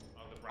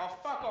 Oh, the Oh,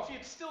 fuck off,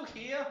 you're still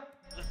here?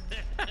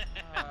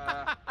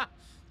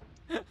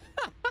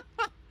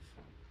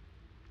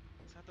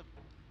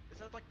 Is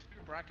that like two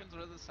Brackens or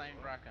are they the same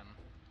Bracken?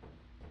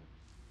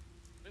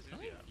 This is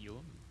Oh, yeah.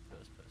 you're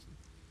first person.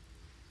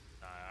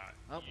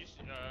 Oh. You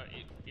should,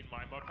 in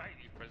my mod pack,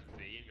 you press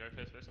V and go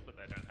first person, but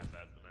they don't have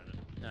that at the moment.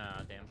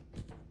 Ah, damn.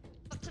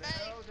 Not today!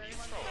 You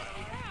control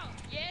that.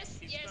 Yes,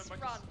 He's yes, so much-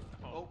 run.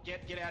 Oh,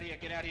 get out of here,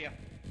 get out of here.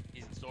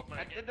 He's in stalk mode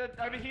again.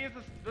 Over here's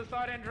the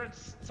side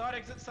entrance. Side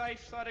exit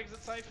safe, side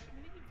exit safe.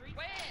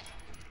 Where?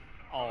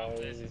 Oh.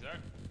 There's his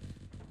own.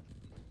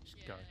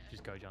 Just go,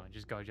 just go, Jono.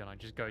 Just go, Jono.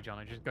 Just go,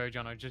 Jono. Just go,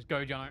 Jono. Just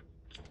go, Jono.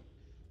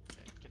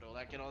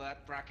 Get all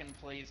that. Bracken,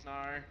 please, no.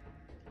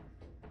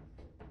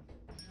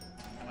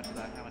 How much is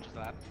that? How much is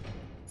that?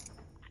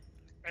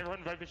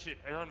 Everyone vote for shit.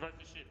 Everyone vote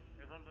for shit.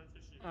 Everyone vote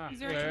for shit. Is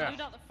there any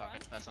loot out the Fuck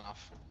front? it, that's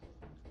enough.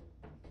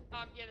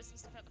 Yeah, there's some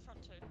stuff out the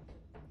front too.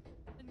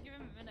 Then give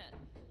him a minute.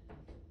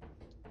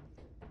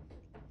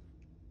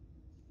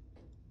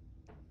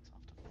 It's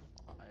after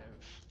 5.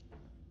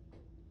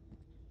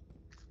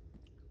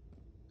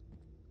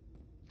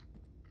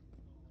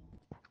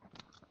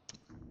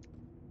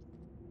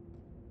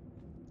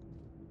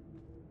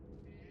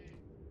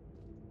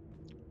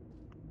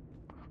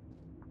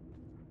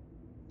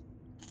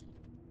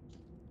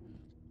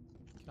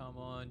 Come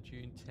on,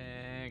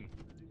 Juntang.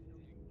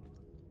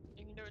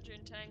 You can do it,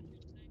 Juntang.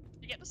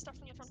 You get the stuff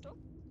from the front door?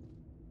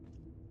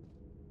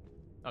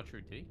 Oh,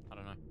 true, did he? I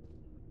don't know.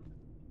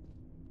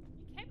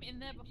 You came in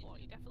there before.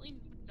 You definitely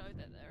would know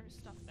that there is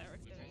stuff there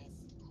if there is.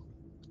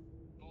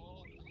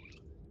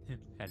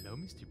 Hello,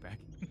 Mr. Brack.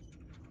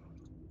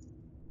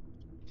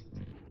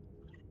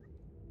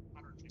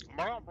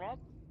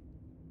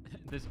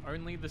 There's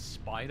only the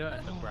spider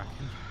and the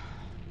bracken.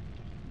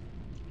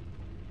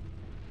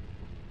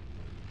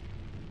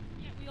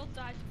 Yeah, we all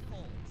died to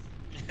falls.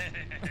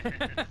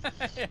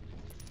 Yeah.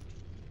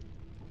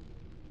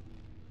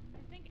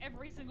 I think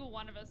every single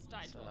one of us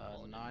died to a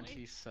fall. didn't we?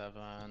 97,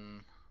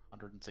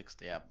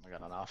 160. Yep, we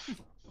got enough.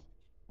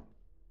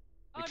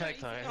 Oh, We no, take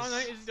you those. said- Oh no,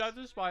 is that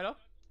the spider?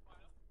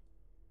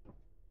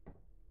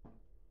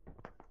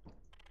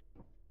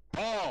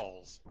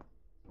 Balls.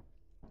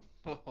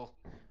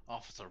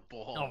 Officer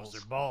Balls. Officer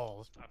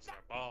Balls. Officer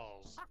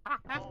balls.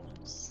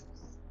 Balls.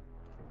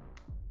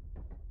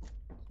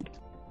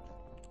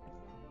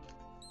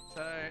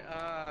 So,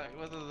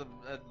 whether the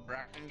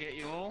bracken get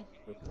you all?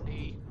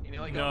 You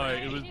nearly No, got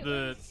me. it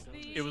was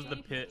it was the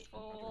pit.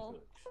 fall.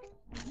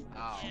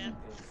 Oh. Yeah.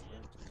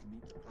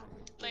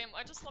 Liam,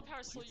 I just love how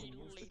I saw you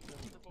leap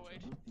into the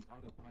void.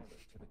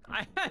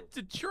 I had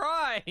to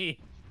try.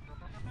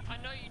 I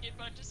know you did,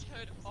 but I just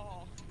heard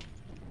oh.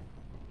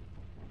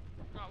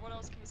 Right, what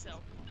else can we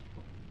sell?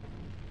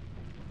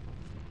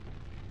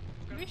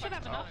 We should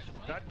have enough.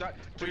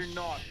 Do We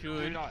not.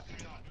 Do should. not.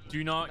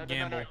 Do not No,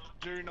 gamble. No, no,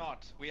 do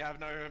not. We have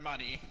no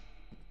money.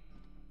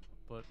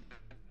 But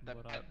The-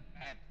 but I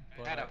add-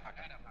 but add I- up,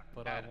 add up,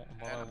 but add I up,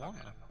 but add I up.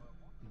 wanna.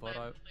 But I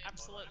Liam,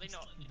 absolutely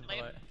not. but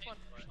Liam, I- come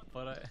on.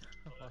 but I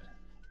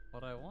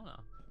but I wanna.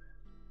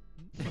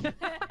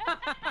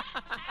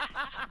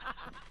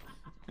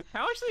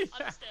 How actually?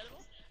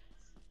 Understandable.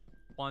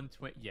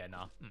 120. Yeah,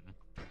 nah.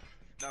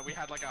 No, we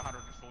had like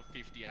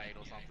 158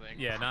 or something.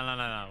 Yeah,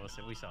 no.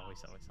 Listen, we sell.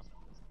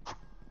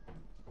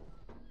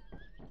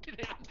 Didn't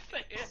even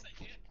say it.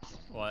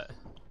 What?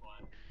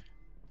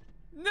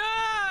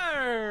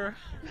 No!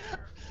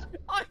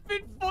 I've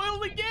been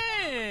foiled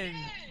again!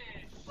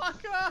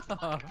 Fuck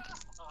off!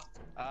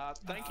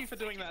 Thank you for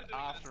doing that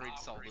after he'd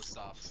sold the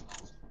stuff.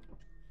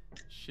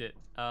 Shit.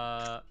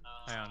 Hang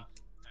on.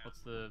 What's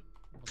the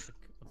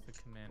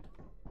command?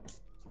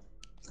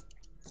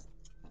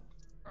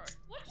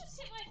 What just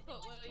hit my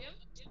foot, William?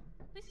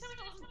 Please tell me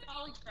that wasn't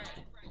garlic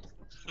bread.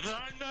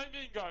 No,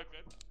 me go,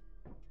 man.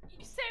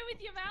 You say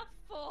with your mouth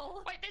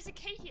full. Wait, there's a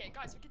key here,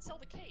 guys. We can sell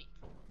the key.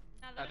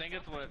 Now I that think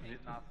it's worth nothing.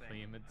 nothing.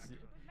 Liam, it's... We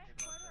met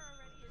quota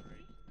already,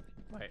 is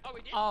he? Wait. Oh,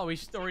 we did? Oh, we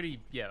already...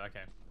 Yeah,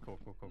 okay. Cool.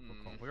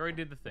 We already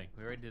did the thing.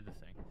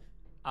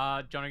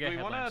 John, I get We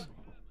wanna- headlamps.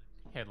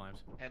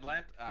 Headlamps.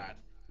 Headlamp? Alright.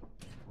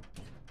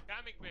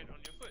 Garlic bread on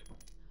your foot.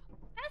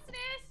 That's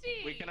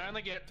nasty. We can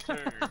only get 2. I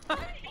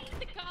eat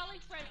the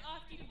garlic bread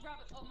after you rub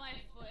it on my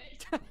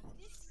foot.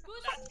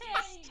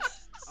 Disgusting.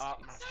 Oh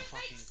my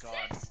fucking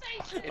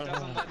god. It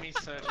doesn't let me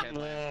search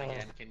headlamps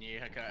again. Can you?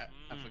 Okay,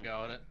 I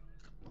forgot it.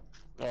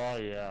 Oh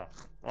yeah.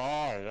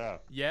 Oh yeah.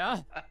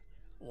 Yeah?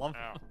 Love,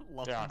 Ow.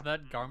 love Yeah.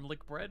 that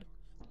garlic bread.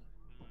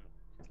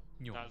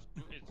 Nyum.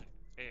 No,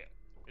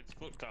 it's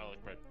foot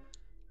garlic bread.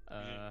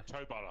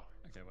 Toe butter.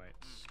 Okay, wait.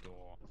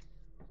 Store.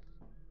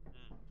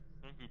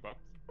 Thank you, bro.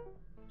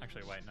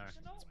 Actually, wait, no.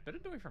 It's better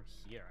doing from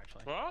here,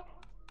 actually. What?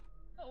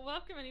 Not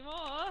welcome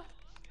anymore.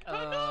 Oh, no!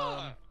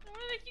 I want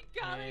to make you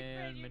garlic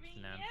bread, and you Mitch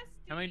mean Nam.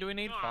 nasty. How many do we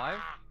need? 5?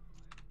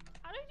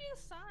 How do you do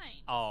the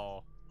sign?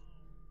 Oh.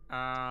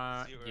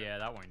 0. Yeah,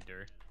 that won't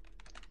do.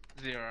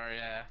 0,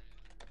 yeah.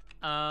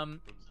 Alright,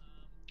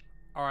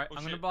 Oh, I'm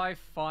gonna shit. buy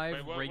 5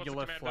 Wait, what's the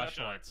regular command bar, John?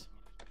 flashlights.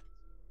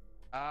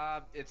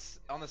 It's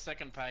on the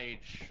second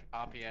page,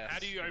 RPS. How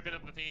do you open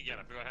up the thing again?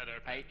 I forgot how to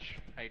open it.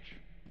 H.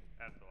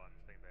 That's the one.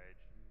 Second page.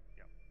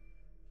 Yep.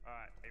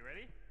 Alright, are you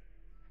ready?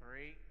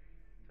 3,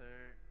 2,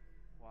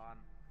 1,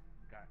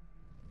 go.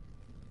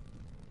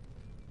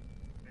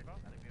 Paper?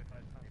 I think we have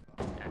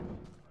paper.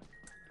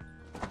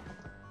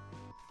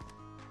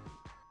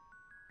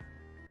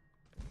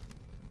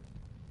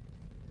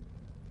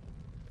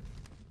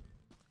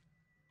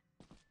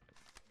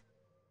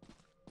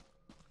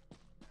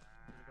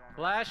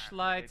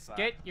 Flashlights!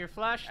 Get your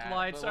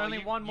flashlights! well, Only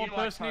you- one more you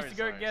like person needs to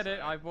go Tozo, get it.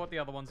 so- I bought the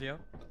other ones here.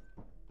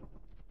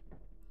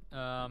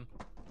 1.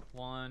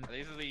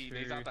 These are these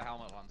Two, aren't the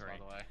helmet ones, by 3.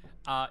 the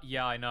way.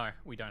 Yeah, I know.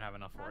 We don't have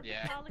enough for it.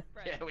 Yeah. Garlic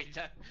bread. Yeah,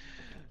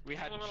 we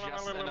had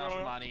just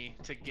enough money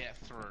to get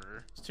through.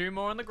 There's 2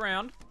 more on the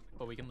ground,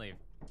 but we can leave.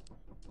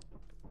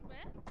 Where?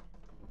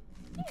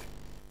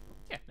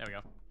 we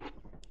go.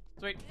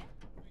 Sweet.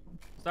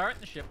 Start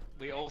the ship.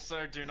 We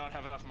also do not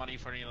have enough money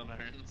for any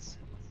loans.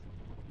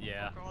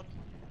 Yeah. Oh god.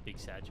 Big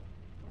Sag.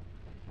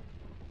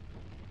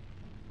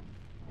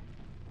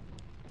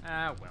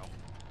 Ah, well.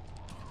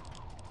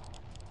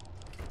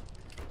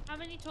 How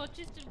many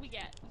torches did we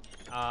get?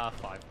 5.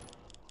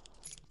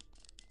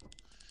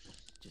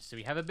 Just so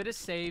we have a bit of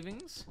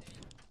savings.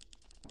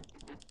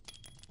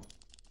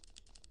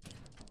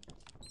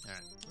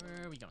 Alright,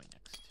 where are we going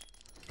next?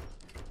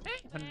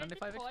 Hey, Where are the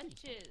 195 XP.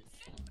 torches?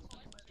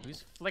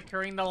 Who's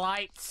flickering the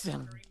lights?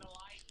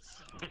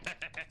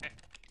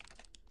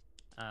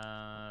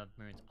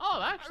 Moons. Oh,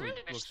 that I actually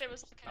really wish looks... there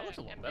was like that looks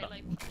a lot a better.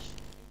 melee push.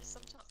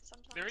 Sometimes.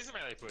 There is a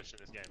melee push in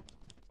this game.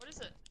 What is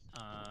it?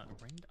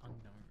 Ringed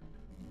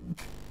unknown.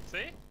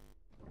 See?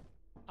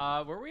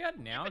 Where are we at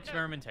now? but no.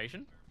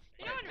 Experimentation?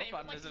 You know what I mean?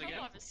 what button Like is it again?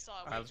 Helldivers style,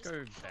 Alright, where let's you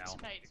go just Val.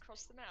 approximate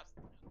across the map.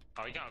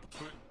 Oh, you can't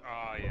put.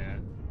 Oh, yeah.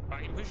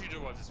 I can push you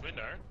towards this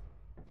window.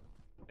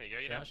 There you go.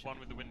 You Yeah, have sure. one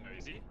with the window,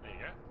 easy. There you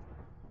go.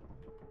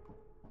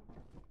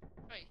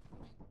 Wait,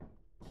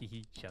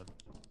 Hehe, shove.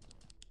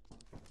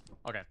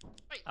 Okay.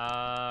 Wait.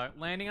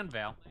 Landing on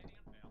Val.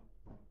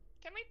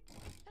 can we?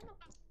 Turn the-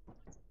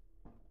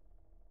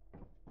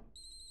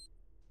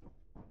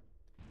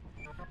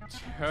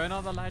 Turn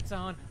all the lights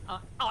on.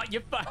 Oh, you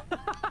fu-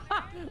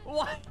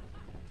 What?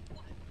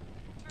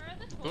 Where are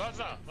the torches?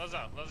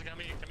 Laza, come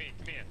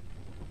here.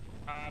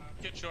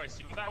 Good choice.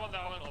 You that one,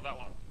 or that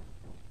one.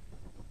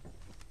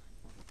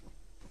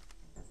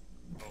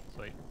 Oh,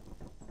 Sweet.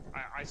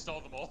 I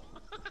stole them all.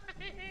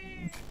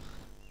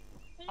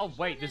 Oh,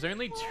 wait, there's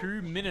only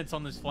 2 minutes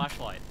on this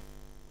flashlight.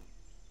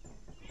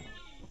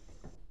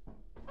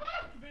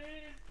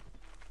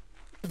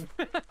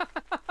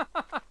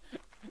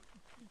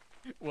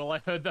 Well, I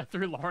heard that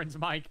through Lauren's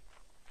mic.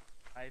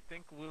 I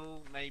think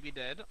Will may be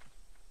dead.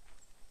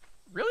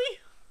 Really?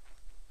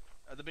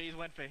 The bees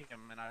went for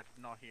him, and I'm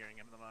not hearing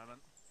him at the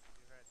moment.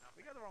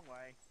 We go the wrong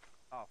way.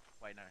 Oh,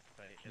 wait, no.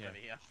 It's Yeah. over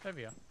here. Over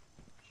here.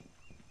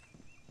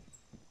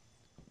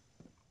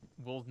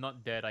 Will's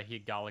not dead, I hear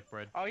garlic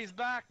bread. Oh, he's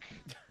back!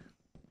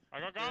 I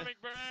got garlic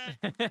bread.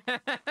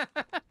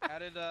 How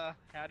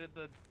did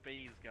the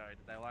bees go?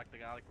 Did they like the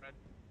garlic bread?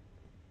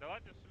 They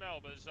like the smell,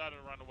 but it started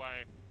to run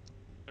away.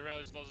 They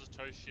realized Loz's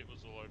toast shit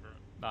was all over it.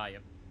 Ah,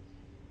 yep.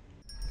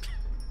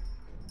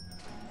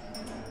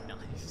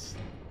 Nice.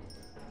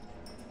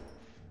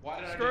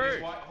 Why did Screw. I do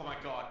this? Why? Oh my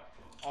god.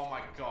 Oh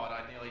my god,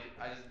 I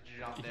just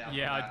jumped down.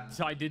 Yeah,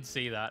 I did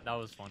see that. That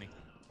was funny.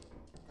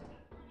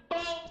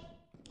 Bolt!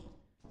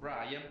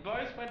 Right, you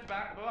both went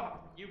back. Oh,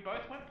 you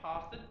both went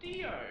past the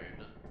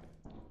diode.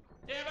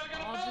 Yeah, but I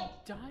got a Oh,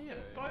 bolt. the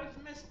diode. Both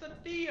missed the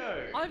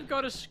diode. I've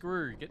got a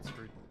screw. Get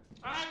screwed.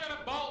 I got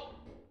a bolt.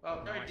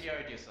 Well, go Nice.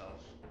 diode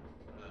yourself.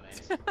 Whatever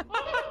that means.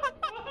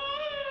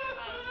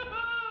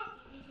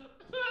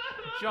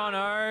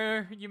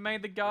 Jono, you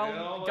made the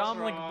Well, what's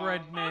garlic wrong?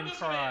 bread man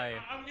cry.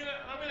 I'm gonna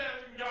have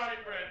some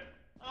garlic bread.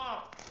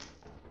 Oh.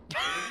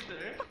 What did you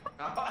do?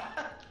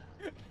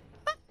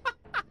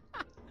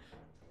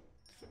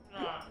 No, I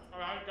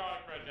have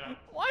garlic bread now.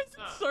 Why is it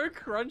so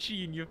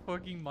crunchy in your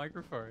fucking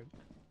microphone?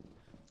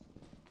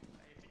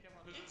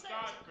 This is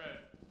garlic bread.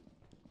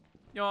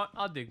 You know what?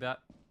 I'll dig that.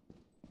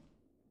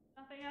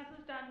 Nothing else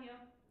is done here.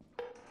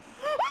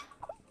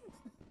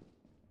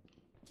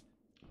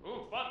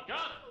 Ooh, fun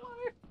gun.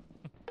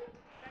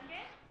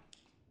 Okay?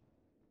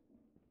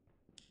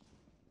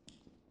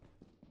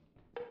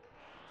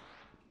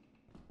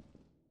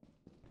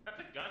 That's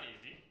a gun,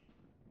 easy.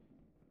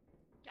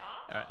 Yeah.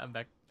 Alright, I'm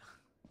back.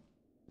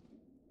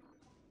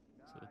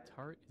 So the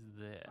turret is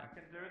there. I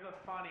can do the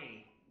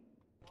funny.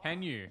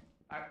 Can you?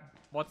 I,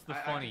 What's the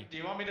funny? do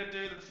you want me to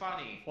do the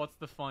funny? What's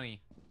the funny?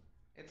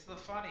 It's the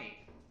funny.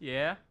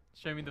 Yeah?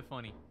 Show me the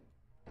funny.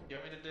 You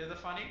want me to do the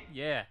funny?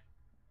 Yeah.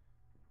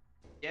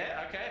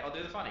 Yeah, okay, I'll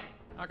do the funny.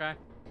 Okay.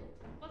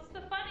 What's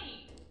the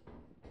funny?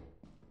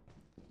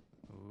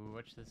 Ooh,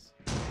 watch this.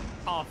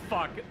 Oh,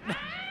 fuck.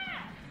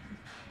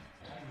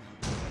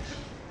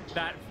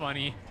 That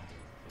funny.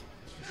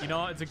 You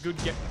know, it's a good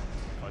gag.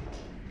 God.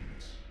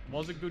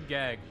 Was a good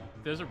gag.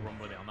 There's a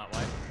rumble down that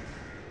way.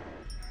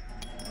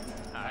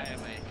 I am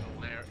a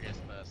hilarious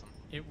person.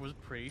 It was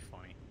pretty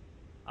funny.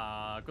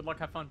 Good luck,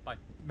 have fun, bye.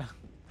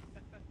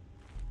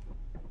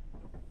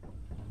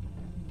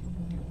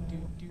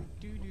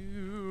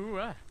 do.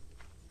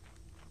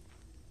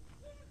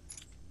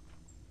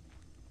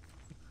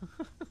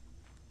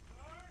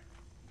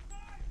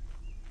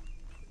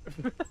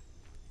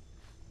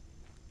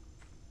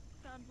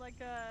 Sounds like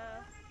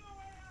a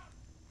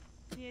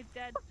near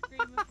dead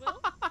scream of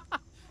Will.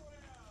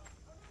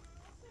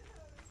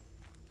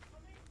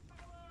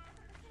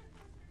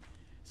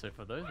 So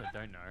for those that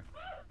don't know,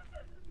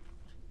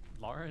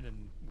 Lauren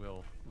and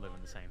Will live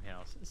in the same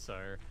house. So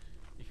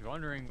if you're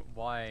wondering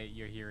why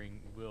you're hearing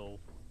Will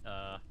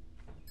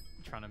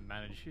trying to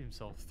manage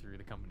himself through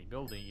the company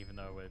building, even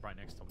though we're right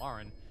next to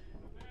Lauren,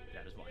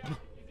 that is why.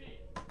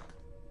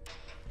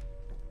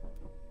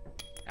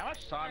 How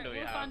much time do we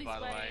Will have, found his by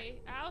the way? way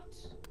out.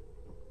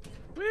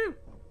 Woo!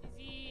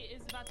 Izzy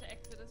is about to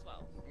exit as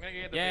well. I'm gonna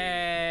Gonna get the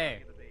Yay!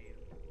 bees. Gonna get the bees.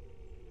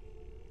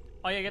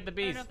 Oh yeah, get the I don't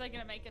bees. know if they're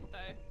gonna make it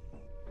though.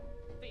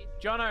 Bees.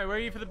 Jono, where are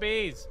you for the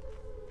bees?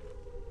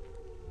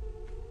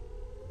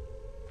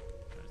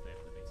 Jono's there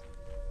for the bees.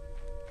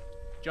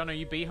 Jono,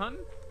 you bee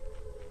hunting?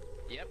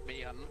 Yep,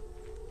 bee hunting.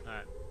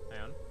 Alright,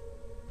 hang on.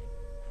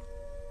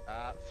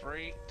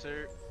 3,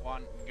 2,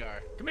 1, go.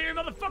 Come here,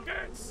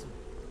 motherfuckers!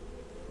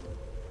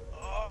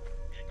 Oh,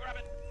 yeah, grab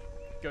it.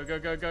 Go, go,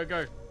 go, go,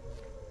 go.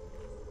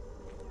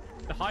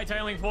 The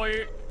hightailing for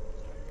you.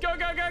 Go,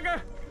 go, go, go!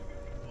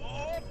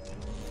 Oh.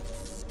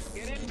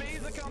 Get in,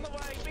 bees are on the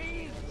way,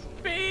 bees!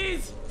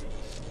 Bees!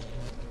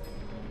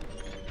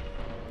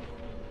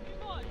 Do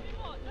more.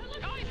 No,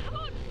 look, guys, come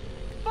on.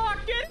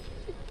 Fuck it!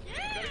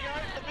 Gotta go,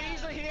 the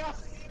bees are here!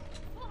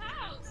 Full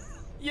house.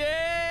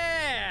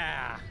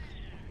 Yeah!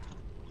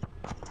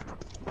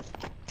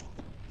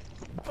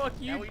 Fuck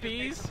Now you, we just need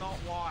bees. to not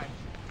wives.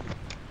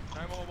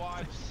 No more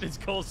wives. It's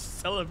called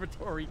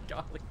celebratory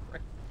garlic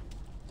bread.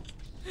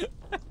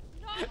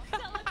 Not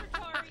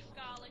celebratory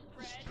garlic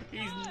bread.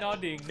 He's no.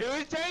 nodding. It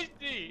was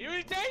tasty! It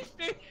was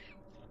tasty!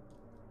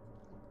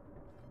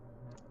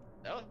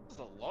 There was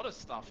a lot of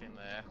stuff in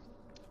there.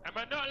 Am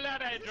I not allowed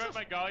to enjoy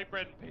my garlic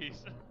bread in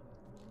peace?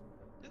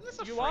 Isn't this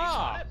a You free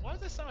are. planet? Why is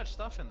there so much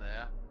stuff in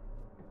there?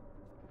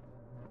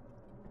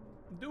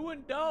 Do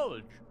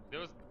indulge. There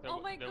was.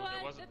 Oh my there, god.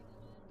 There was,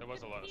 there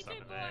was a lot of PJ stuff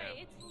in Boy, there.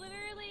 it's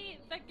literally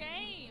the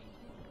game.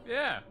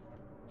 Yeah.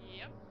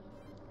 Yep.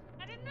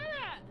 I didn't know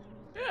that.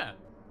 Yeah.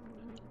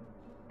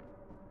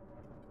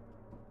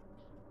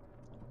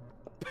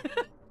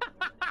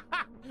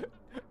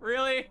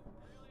 Really?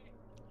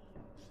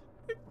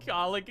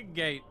 Garlic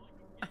gate.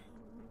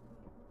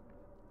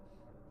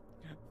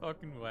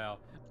 Fucking wow.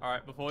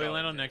 Alright, before we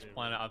land on Garlic next gate,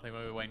 planet, I think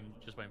we're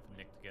just waiting for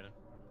Nick to get it.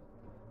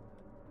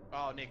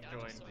 Oh, Nick Yeah,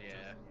 joined, just saw it.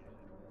 yeah.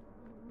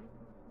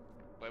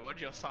 Wait, what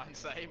did your sign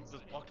say? It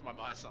was blocked by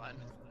my sign.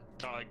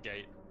 Garlic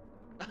gate.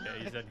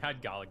 Yeah, he said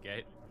had garlic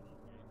gate.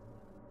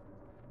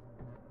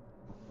 Oh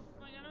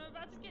my god, I'm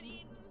about to get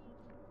eaten.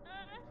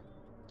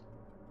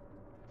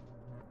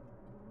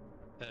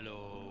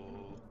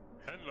 Hello.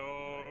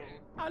 Hello.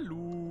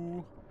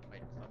 Hello.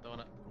 Wait, it's not doing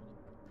it.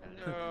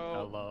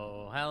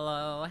 Hello. Hello,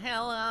 hello,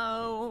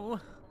 hello.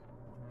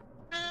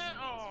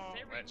 Oh,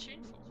 Very wait.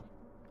 tuneful.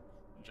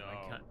 No, I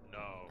can't-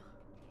 no,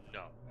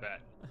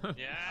 bad.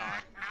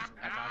 Yeah.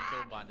 I can't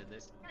kill blinded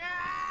this.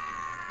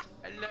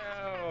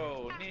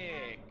 Hello,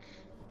 Nick.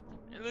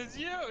 It's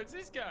you. It's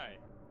this guy.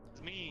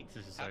 It's me.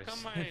 This is How so,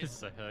 come my this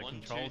is a 1, 2,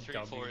 controlled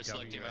 3, 4 is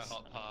selecting my WWS.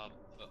 hot pop,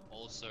 but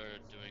also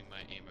doing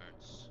my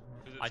emotes?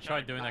 'Cause I it's tried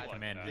kinda doing that cool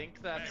command. I that.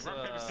 think that's Hey,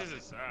 rock, paper,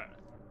 scissors.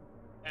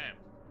 Damn.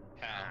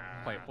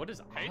 How? Wait, what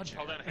is H? odd?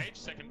 Hold on, H.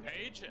 Second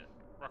page.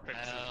 Rock, paper,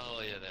 scissors.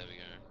 Hell yeah, there we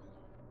go.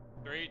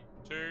 3,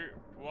 2,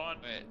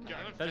 1. Wait, go. I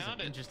haven't That is an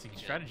found it. interesting yet.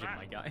 strategy,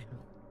 my guy.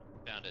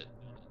 Found it.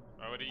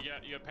 Oh, what do you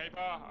got? You got paper?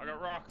 I got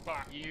rock.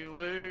 Fuck. You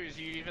lose,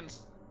 you even...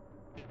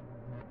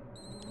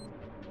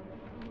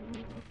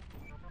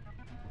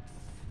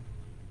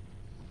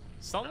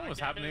 Something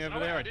was I didn't happening even-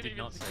 over oh, there. wait, I didn't did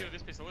even not see. secure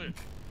this piece of loot.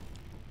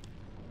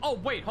 Oh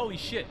wait, holy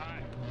shit.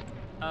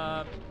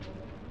 Hi.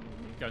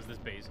 Goes this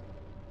bees.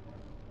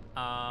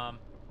 How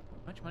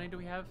much money do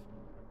we have?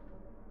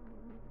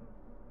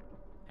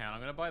 Hang on, I'm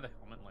gonna buy the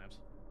helmet lamps.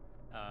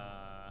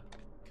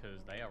 Because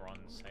they are on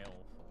sale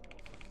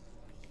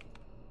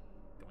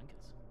for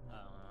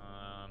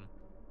Doinkers.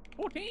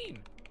 14!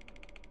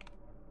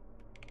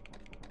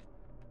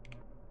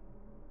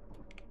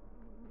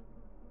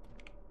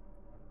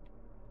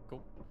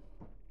 Cool.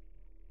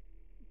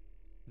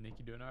 Nick,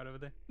 you doing alright over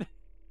there?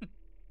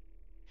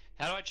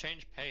 How do I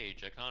change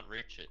page? I can't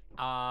reach it.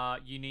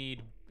 You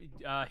need,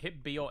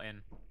 hit B or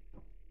N.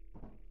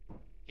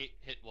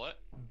 Hit what?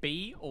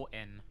 B or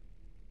N.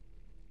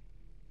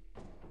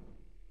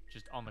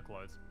 Just on the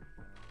clothes.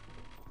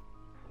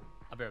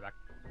 I'll be right back.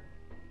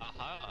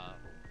 Aha.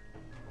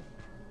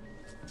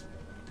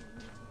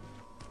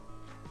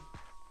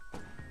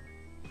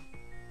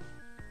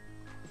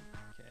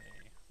 Okay,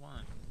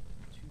 1,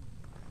 2,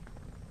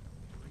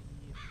 3,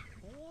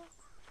 4.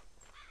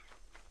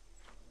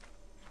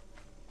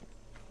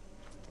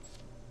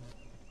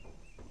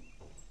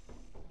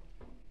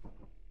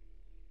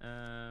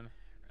 I'm gonna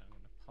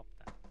pop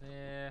that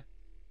there.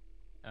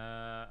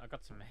 I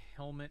got some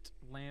helmet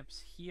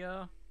lamps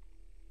here.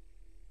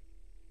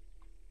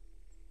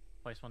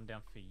 Place one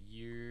down for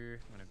you.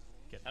 I'm gonna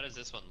get. How does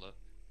this one look?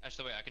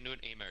 Actually, wait, I can do an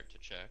emote to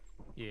check.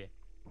 Yeah.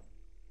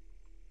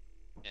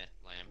 Yeah,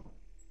 lamb.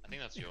 I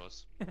think that's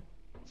yours. Oh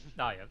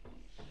yeah.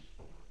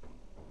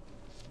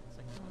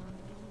 Second one.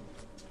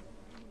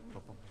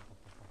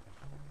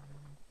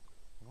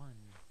 1,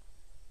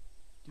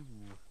 2.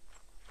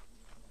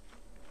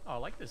 Oh, I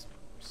like this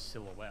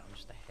silhouette. I'm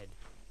just a head.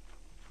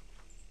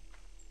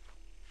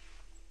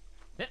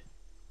 Yeah.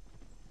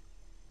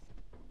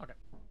 Okay.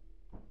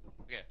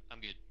 Okay,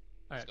 I'm good.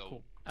 Let's Alright, go.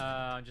 cool.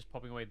 I'm just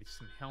popping away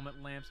some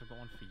helmet lamps. I've got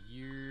one for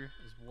you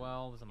as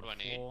well. There's on What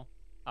the do I need? floor.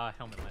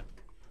 Helmet lamp.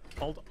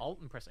 Hold Alt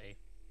and press A.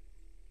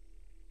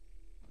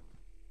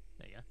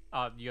 There you go.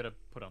 You gotta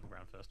put it on the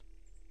ground first.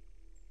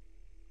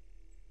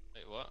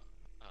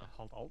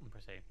 hold Alt and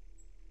press A.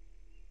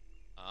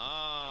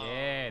 Ah.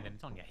 Yeah, then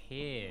it's on your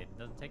head. It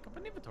doesn't take up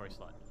an inventory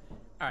slot.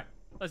 Alright,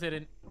 let's head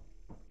in.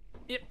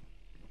 Yep.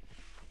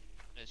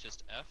 It's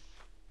just F.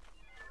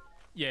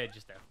 Yeah,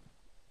 just F.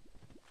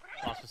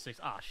 Last for 6.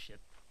 Ah, shit.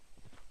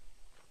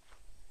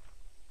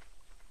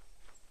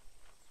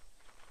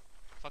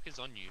 Fuck is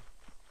on you?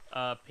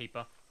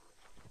 Peeper.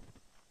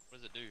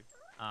 What does it do?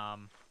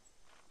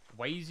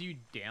 Weighs you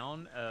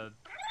down a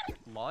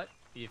lot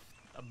if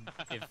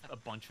a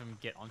bunch of them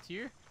get onto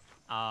you.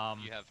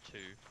 You have 2.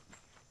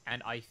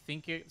 And I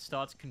think it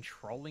starts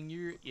controlling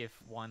you if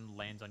one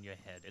lands on your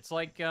head. It's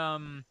like,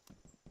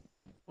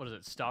 what is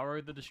it,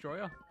 Starro the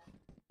Destroyer?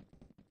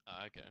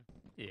 Ah, okay.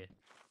 Yeah.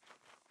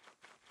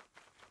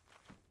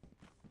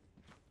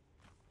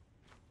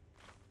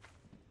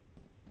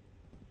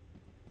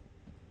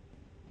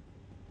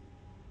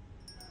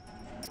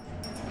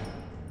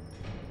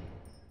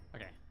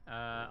 Okay,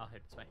 I'll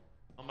head this way.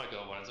 Oh my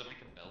god, why does it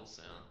make a bell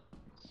sound?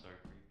 So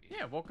creepy.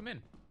 Yeah, welcome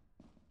in.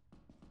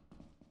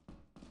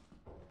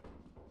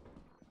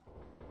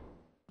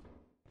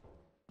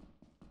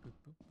 Boop,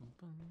 boop, boop,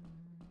 boom.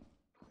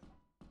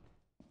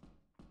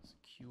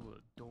 Secure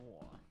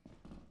door.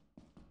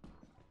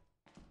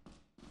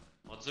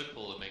 What's so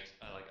cool? It makes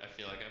I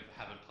feel like I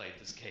haven't played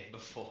this game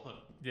before,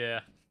 Yeah,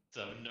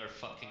 so I have no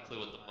fucking clue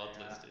what the mod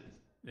list is.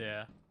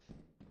 yeah.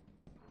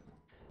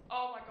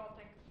 Oh my god,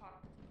 thank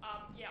fuck.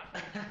 Yeah.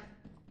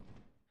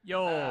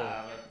 Yo,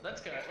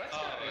 Let's go. Let's Oh,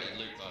 go. wait,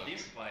 loot bug.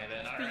 This way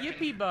then. I the reckon.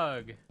 Yippee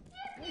bug.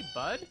 Hey,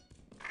 bud.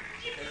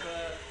 There's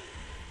a-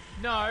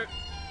 No.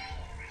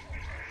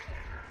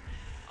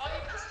 Oh,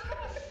 you pissed him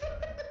off.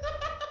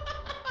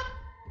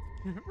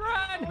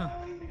 Run! Oh,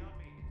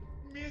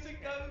 music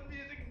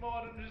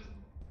mod and just.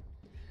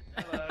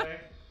 Hello.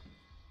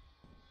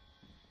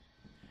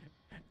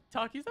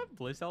 Tark, is that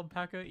Bliss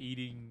Alpaca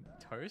eating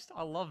toast?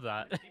 I love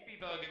that. Hippie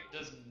Bug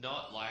does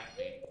not like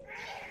me.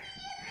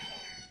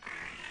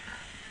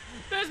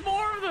 There's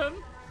more of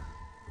them!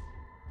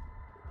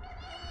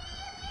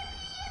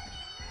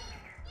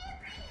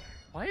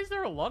 Why is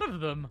there a lot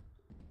of them?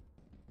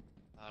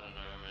 I don't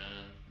know,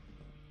 man.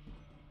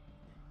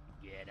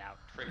 Get out.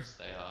 Pricks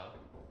they are.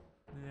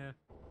 Yeah.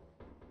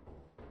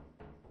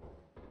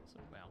 So,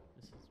 wow,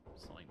 this is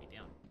slowing me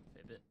down a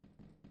fair bit.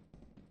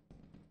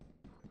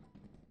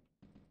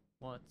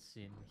 What's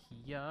in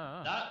here?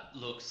 That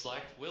looks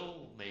like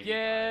Will, maybe.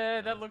 Yeah,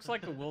 died, that looks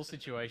like a Will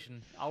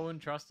situation. I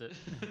wouldn't trust it.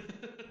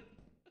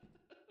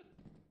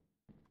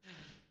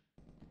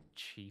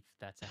 Chief,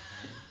 that's a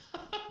hand.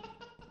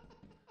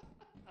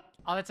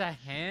 Oh, that's a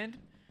hand?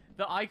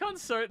 The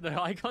icon's so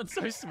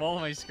small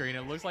on my screen,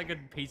 it looks like a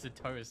piece of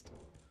toast.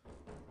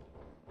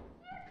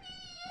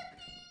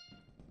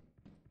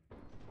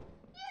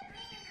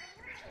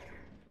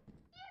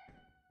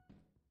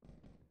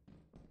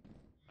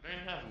 I don't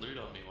even have loot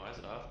on me. Why is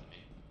it after me?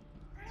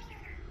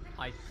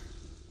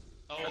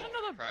 Oh, There's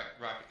another- Bracken.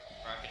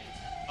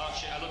 Oh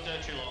shit! I looked at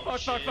it too long. Fuck,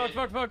 fuck, fuck, Shit.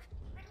 fuck, fuck.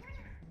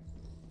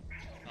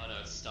 Oh no,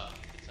 it's stuck.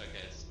 It's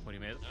okay. What do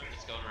you mean? No,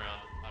 it's going around.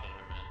 I don't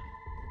know, man.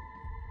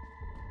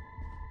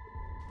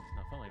 It's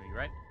not following me,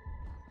 right?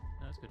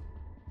 No, it's good.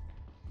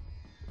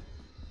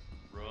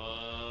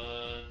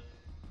 Run.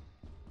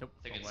 Nope.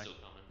 I think wrong it's way. still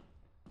coming.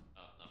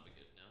 Oh, no, we're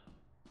good now.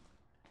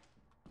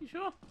 You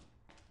sure?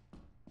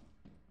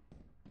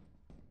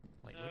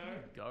 Wait, where No.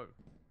 did we go?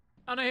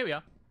 Oh no, here we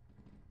are.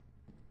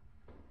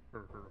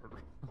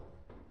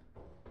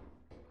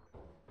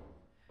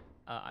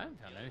 I haven't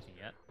found anything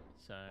yet,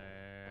 so...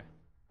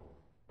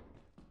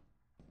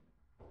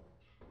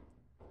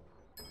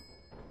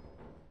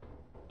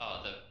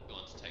 Oh, they're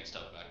going to take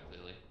stuff back,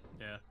 clearly.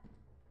 Yeah.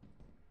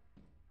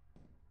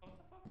 What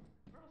the fuck?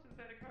 Where else is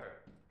there to go?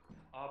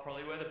 Oh,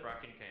 probably where the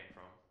Bracken came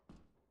from.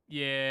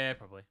 Yeah,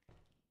 probably.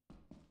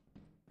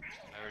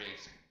 I already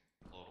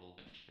explored all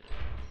that shit.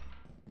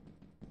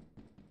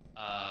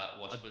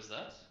 What was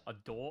that? A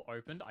door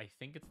opened. I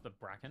think it's the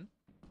Bracken.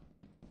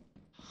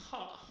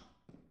 Huh.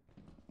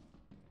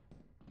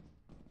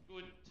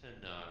 Good to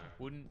know.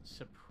 Wouldn't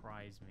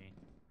surprise me.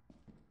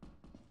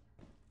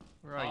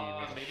 Where are you?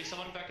 little- Maybe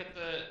someone back at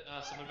the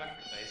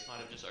base might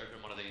have just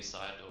opened one of these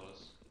side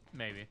doors.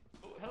 Maybe.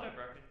 Oh, hello,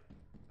 Bracken.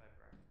 Bye,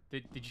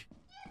 Bracken. Did you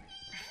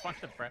find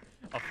the Bracken?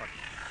 Oh fuck.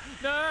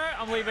 No,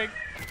 I'm leaving.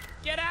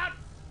 Get out!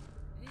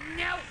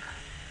 No!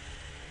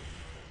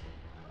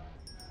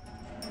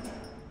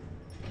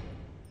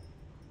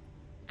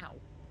 Ow.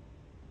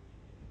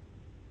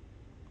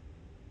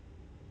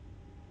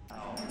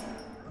 Ow.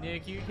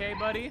 Nick, you okay,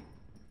 buddy?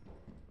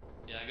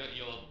 Yeah, I got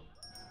your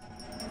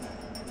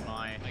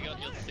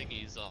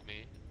thingies on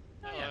me.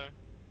 Oh, Hello. yeah.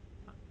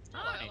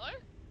 Hello, Hi.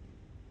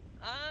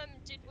 hello.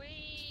 Did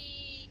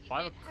we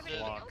 5 have anything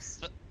o'clock. else?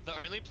 The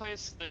only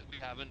place that we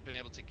haven't been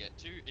able to get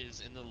to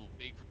is in the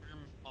big room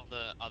on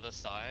the other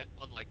side,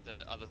 on like the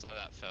other side of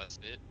that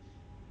first bit.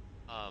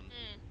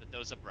 But there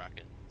was a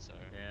Bracken, so.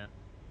 Yeah.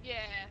 Yeah.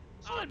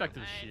 Let's go back to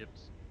the and ship.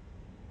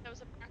 There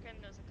was a Bracken,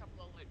 there was a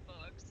couple of loot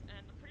bugs, and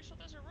I'm pretty sure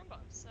there's a Roomba,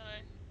 so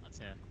let's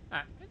Yeah. go.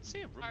 Alright. I didn't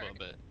see a Roomba, Alright.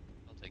 but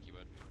I'll take your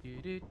word.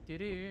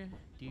 Do-do-do-do,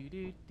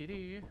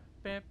 do-do-do-do,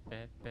 ba, ba,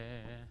 ba.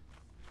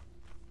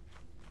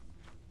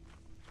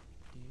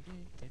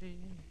 Do-do-do-do,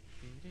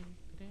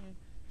 do-do-do-do,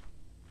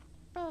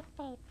 ba,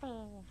 ba, ba.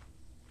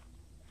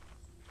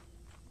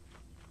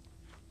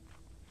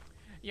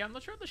 Yeah, I'm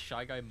not sure if the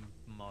Shy Guy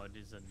mod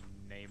is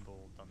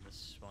enabled on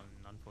this one,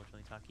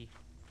 unfortunately, Taki.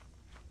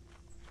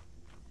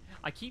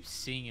 I keep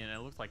seeing it and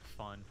it looks like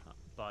fun,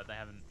 but they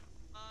haven't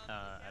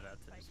added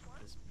to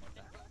this mod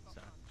pack,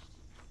 so.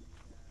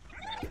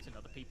 No, it's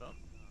another peep up.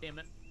 Damn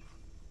it.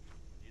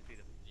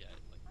 Yeah,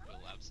 like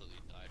Will absolutely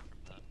died from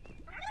that.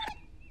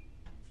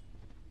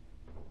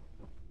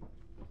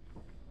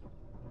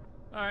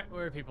 Alright,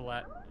 where are people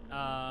at?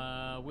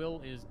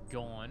 Will is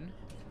gone.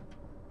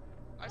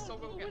 I saw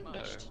Will get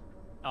munched.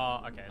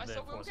 Oh, okay, I they're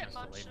saw Will forcing get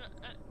us to leave.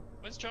 munched.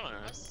 Where's John?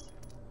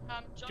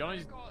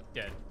 Johnny's Jono got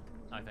dead,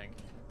 I think.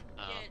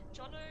 yeah,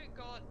 Jono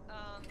got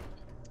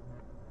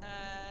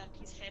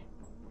his head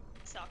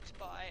sucked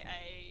by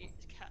a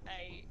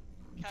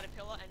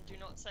caterpillar, and do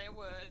not say a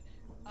word.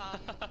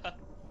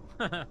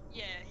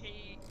 Yeah,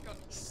 he got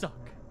Suck.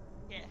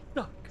 yeah.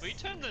 Suck. Can we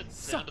turn the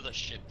sound of the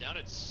ship down?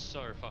 It's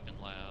so fucking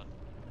loud.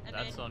 And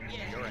That's then, on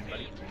yeah, your end,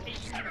 buddy. he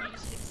used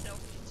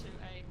himself into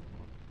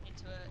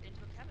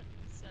a cabin.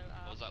 So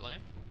What was that, Liam?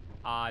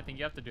 I think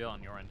you have to do it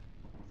on your end.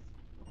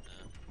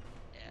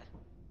 yeah.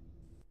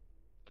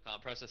 I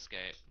can't press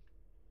escape.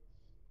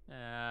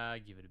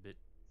 Give it a bit.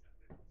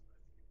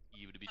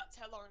 You would be. That's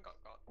how Lauren got.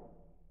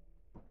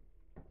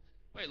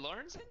 Wait,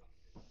 Lauren's in?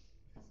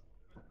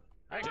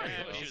 Damn,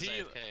 She is was he?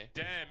 AFK.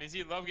 Damn, is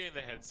he love getting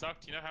the head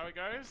sucked? You know how it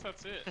goes.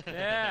 That's it.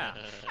 Yeah.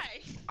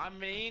 Hey. I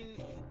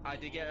mean, I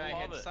did get my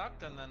Love head it.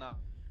 sucked and then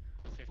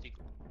 50.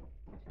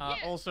 Yeah,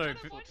 Also,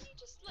 Jono, why didn't you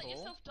just let Cool.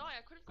 yourself die?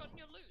 I could have gotten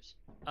your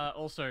loot.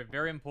 Also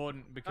very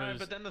important No, because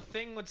but then the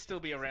thing would still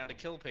be around to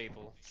kill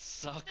people.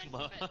 Suck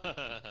my.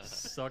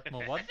 suck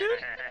my what, dude?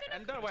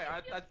 And don't wait,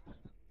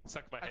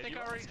 Suck my I head. think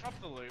you I already want?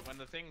 got the loot when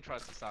the thing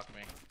tries to suck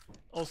me.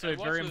 Also Hey,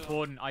 what's very with-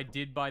 important. I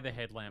did buy the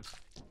headlamps,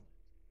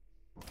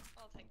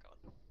 Oh, thank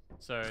God.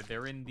 so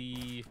they're in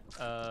the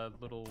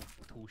little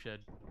tool shed,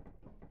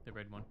 the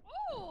red one.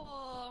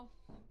 Oh.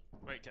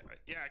 Wait,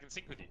 yeah, I can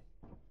sync with you.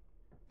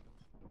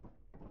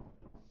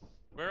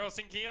 We're all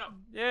syncing up.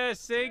 Yeah,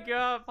 sync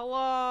up.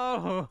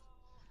 Hello.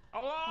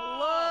 Hello.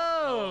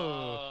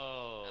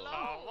 Hello.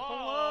 Oh.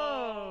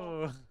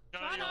 Hello.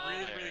 Jono, you're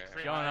really, really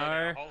creepy.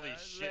 Jono. Holy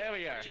shit. There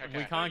we go. We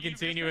Okay. can't you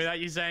continue missed without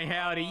you saying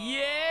howdy.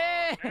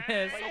 Yes.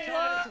 Hey, Wait, you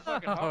told me to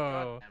fucking hop,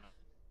 Hello.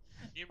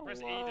 goddammit. You can press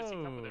E to sync up with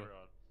Hello. everyone.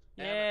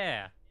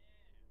 Yeah.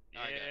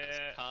 Alright, guys,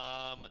 Yeah.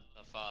 calm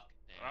the fuck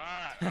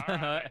Alright, down.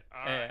 alright, Yeah.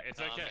 alright. It's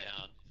Calm okay.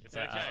 down. It's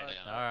Yeah, okay. Calm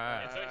down.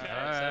 Alright. It's okay.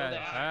 Alright. Settle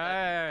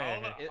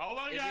Alright. Hold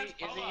on, guys.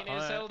 Izzy, Hold you on. need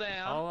to settle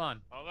down. Hold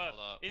on. Hold on. Hold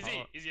up. Izzy,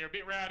 Hold on. Izzy, you're a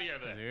bit rowdy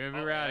over there. You're a bit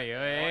Hold rowdy.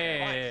 on. Oh,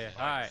 yeah, yeah,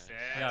 Fine. Alright.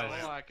 Yeah, Guys. I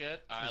well, like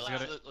it. Alright, Just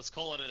gotta- let's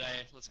call it a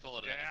day. Let's call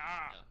it a day.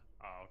 Yeah.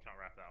 Oh, I can't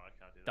rap that one. I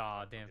can't do that. Aw, I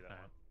can't damn do that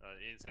fine. one.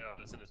 Instead,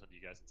 I'll send this one to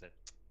you guys instead.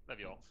 Love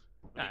you all.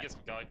 Let Alright. me get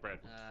some garlic bread.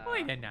 Oh,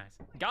 yeah, nice.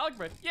 Garlic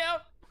bread.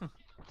 Yep.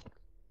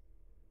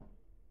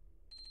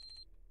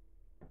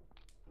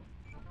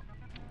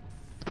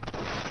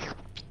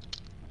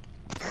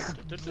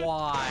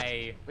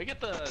 Why? We get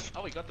the.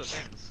 Oh, we got the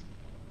things.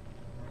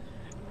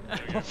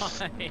 we go.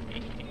 Why?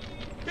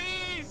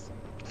 Peace!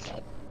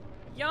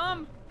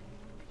 Yum.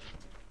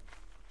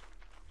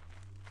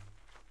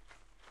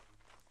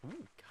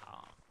 Ooh,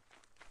 calm.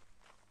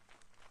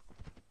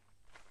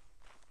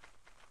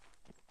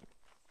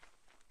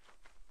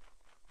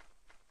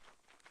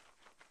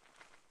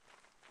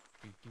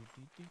 Do, do,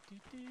 do, do, do,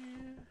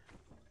 do.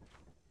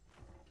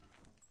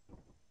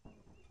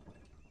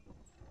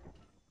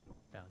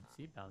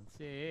 Bouncy,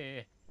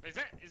 bouncy.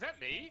 Is that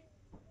me?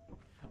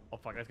 Oh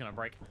fuck, that's gonna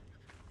break.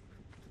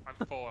 I'm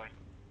falling.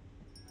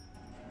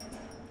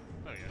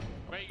 Oh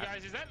yeah. Wait,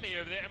 guys, is that me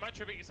over there? Am I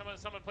tripping? Someone,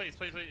 please,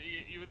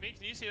 you with me?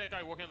 Can you see that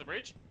guy walking on the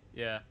bridge?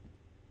 Yeah.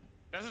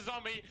 That's a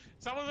zombie.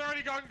 Someone's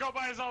already gone and got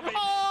by a zombie.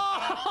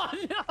 Oh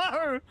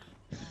no!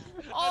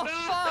 Oh No!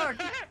 fuck!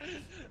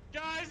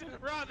 Guys,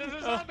 run! There's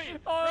a zombie.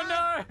 Oh Run!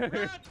 no!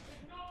 Run!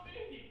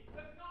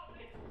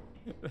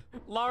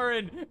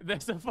 Lauren,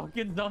 there's a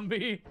fucking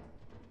zombie.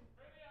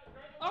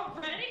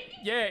 Already?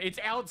 Yeah, it's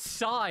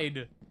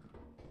outside.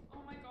 Oh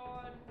my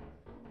god.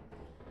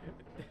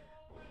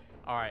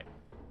 Alright,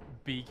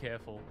 be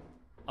careful.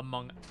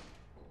 Among.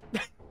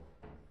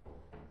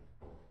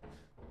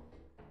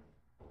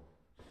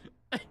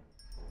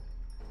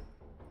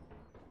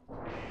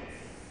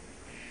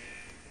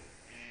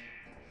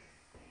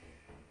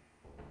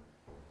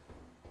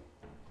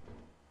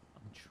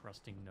 I'm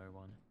trusting no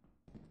one.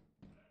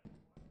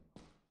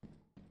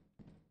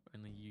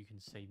 Only you can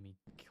save me,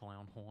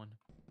 clown horn.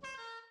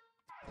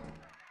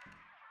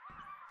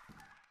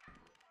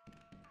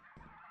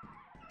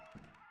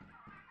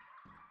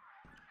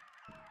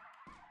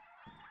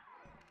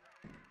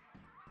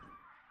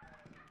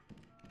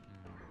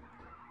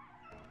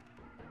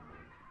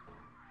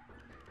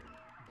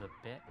 The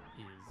bet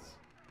is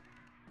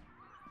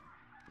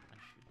I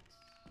should keep it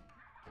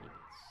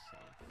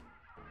safe.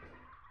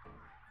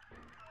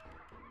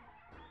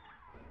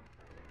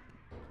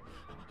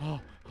 Oh,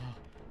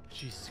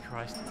 Jesus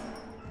Christ.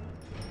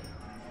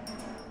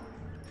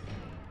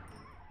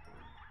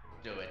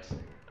 Do it.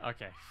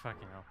 Okay,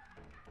 fucking hell.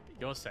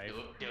 You're safe.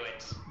 Do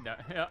it. No.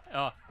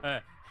 Oh, yeah.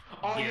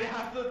 you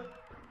have the.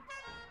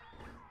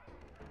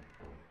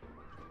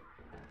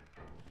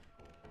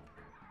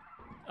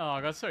 Oh,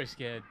 I got so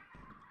scared.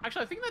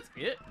 Actually, I think that's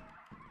it.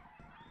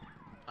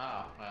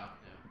 Oh, well,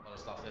 yeah. A lot of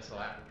stuff this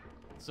way.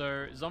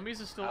 So,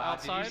 zombies are still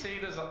outside. Did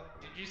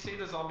you see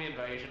the zombie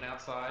invasion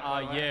outside?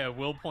 by the way? Yeah,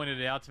 Will pointed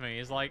it out to me.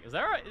 He's like, is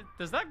that right?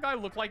 Does that guy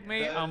look like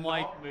me? They're I'm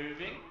like, not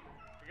moving.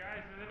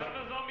 Guys, there's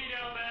another zombie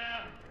down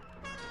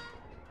there.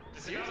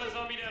 There's another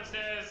zombie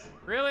downstairs.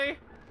 really?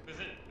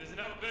 There's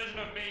another version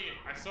of me.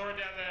 I saw it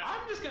down there.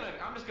 I'm just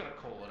gonna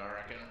call it, I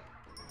reckon.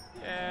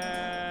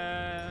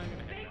 Yeah.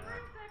 Big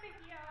room's over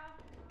here.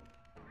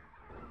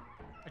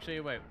 Actually,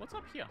 wait, what's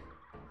up here?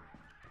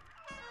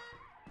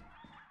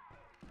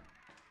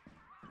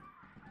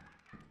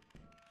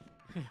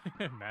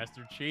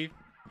 Master Chief,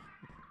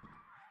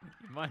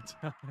 you mind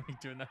telling me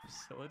doing that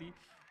facility?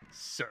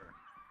 Sir,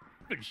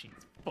 the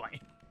machine's fine.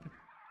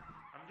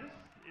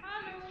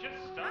 It's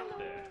just stuck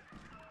there.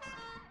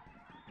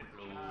 It's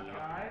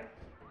Guys,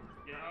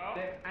 You know?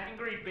 there's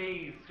angry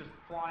bees just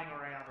flying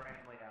around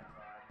randomly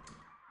outside.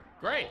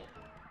 Great.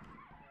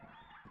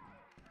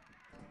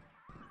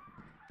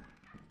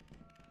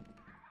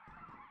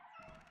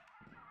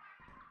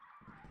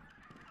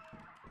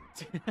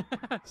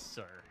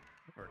 Sir,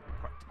 we're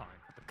part-time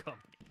for the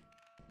company.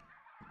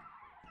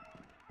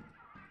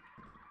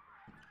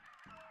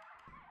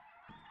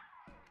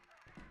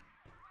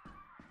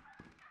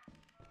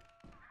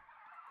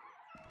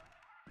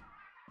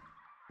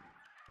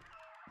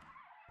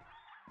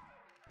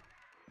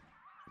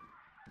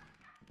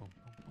 Boom,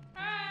 boom, boom.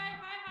 Hi.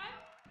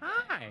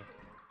 Hi.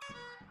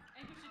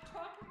 And you should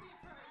talk with me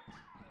first.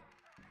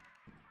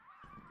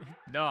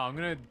 No, I'm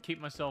gonna keep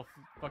myself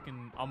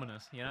fucking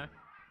ominous, you know?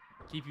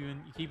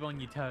 Keep on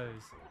your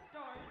toes.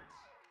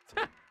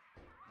 Don't.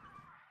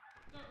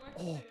 Don't work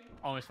Oh, soon.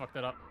 almost fucked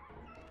that up.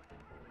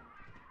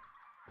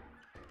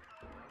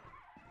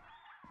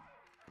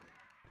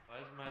 Why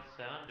is my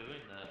sound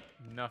doing that?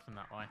 Nothing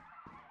that way.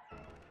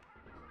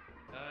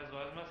 Guys,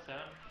 why is my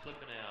sound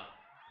flipping out?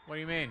 What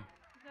do you mean?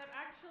 Is that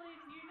actually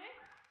you, Nick?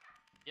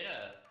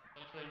 Yeah,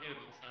 actually new,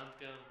 but the sound's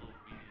going a little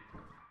weird.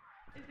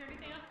 Is there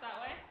anything else that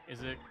way?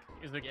 Is it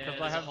Yeah, because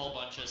there's I have a whole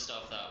bunch of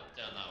stuff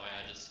down that way.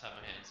 I just have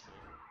my hands full.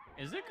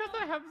 Is it because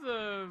I have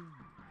the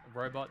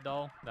robot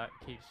doll that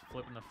keeps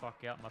flipping the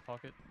fuck out in my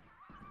pocket?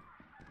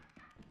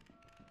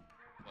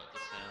 What the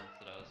sounds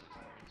that I was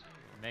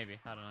experiencing? Maybe,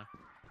 I don't know.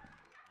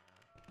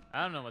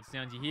 I don't know what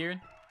sounds you're hearing.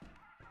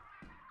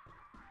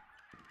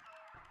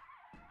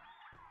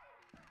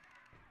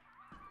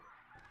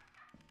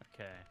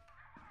 Okay.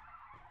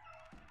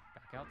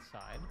 Back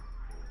outside.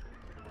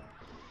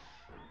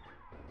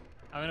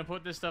 I'm gonna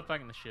put this stuff back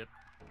in the ship.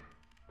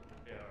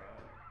 Yeah, alright.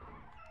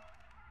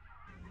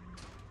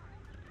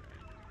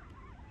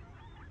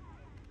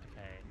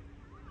 Okay.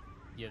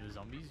 Yeah, the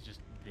zombie's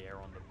just there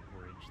on the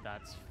bridge.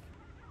 That's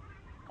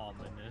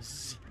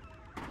ominous.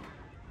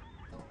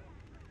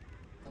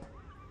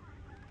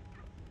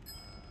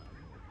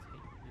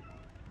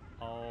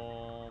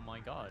 Oh my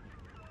god.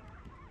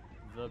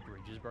 The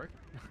bridge is broken.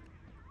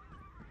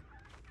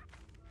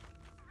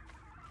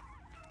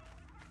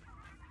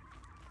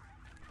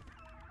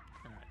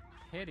 Alright,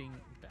 heading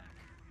back.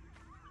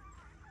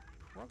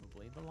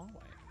 Probably the long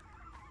way.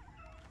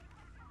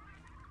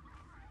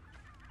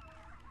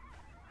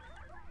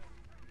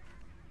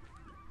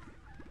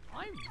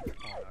 Oh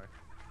no.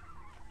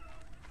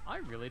 I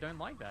really don't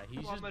like that.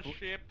 He's On just the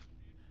ship.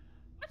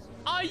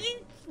 Are you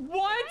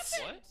what?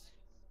 What?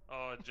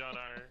 Oh, Jono.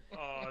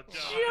 Oh,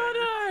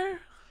 Jono!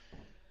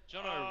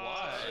 Jono,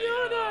 why?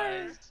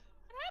 Jono!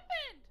 What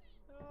happened?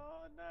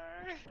 Oh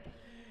no.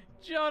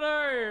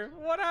 Jono!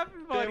 What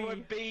happened, buddy? There were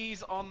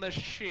bees on the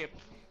ship,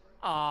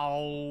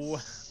 Oh.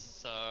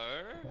 So?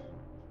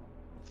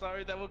 so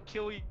they will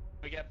kill you.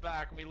 We get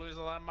back and we lose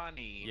all our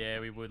money. Yeah,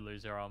 we would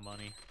lose our own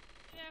money.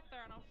 Yeah,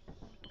 fair enough.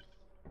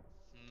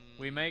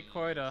 We make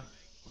quota.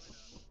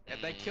 Yeah,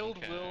 they killed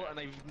okay. Will and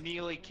they've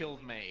nearly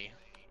killed me.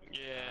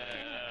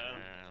 Yeah.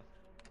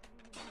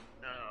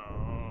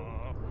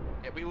 No.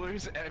 Yeah, we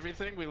lose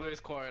everything, we lose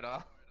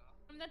quota.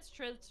 That's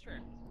true, that's true.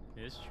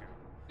 It's true.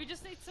 We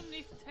just need some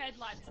new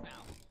headlights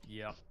now.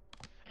 Yep.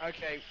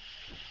 Okay.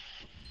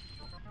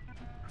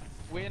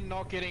 We're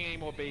not getting any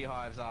more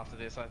beehives after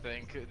this, I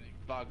think.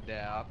 Bugged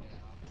out.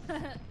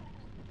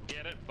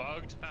 Get it?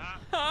 Bugged?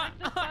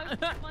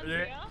 One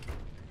here.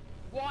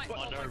 What?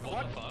 Oh no,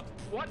 what the fuck?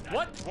 What?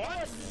 What?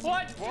 What?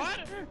 What? What?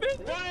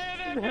 Why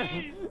are there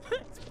bees?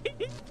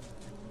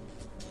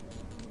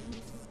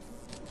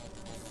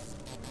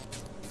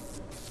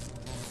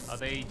 Are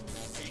they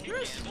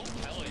dangerous?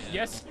 Hell yeah.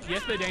 Yes,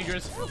 yes, they're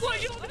dangerous. What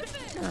is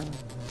it?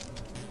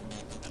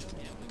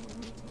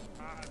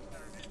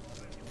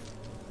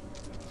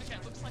 Okay,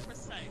 looks like we're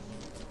safe.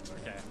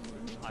 Okay,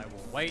 I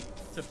will wait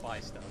to buy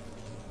stuff.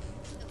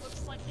 It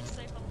looks like you're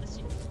safe on this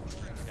unit.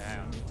 Okay, hang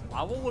on.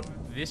 I will look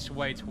this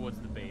way towards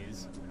the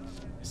bees.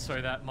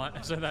 so that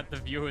the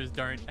viewers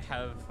don't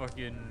have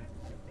fucking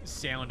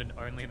sound in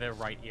only their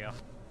right ear.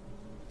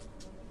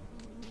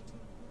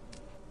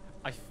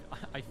 I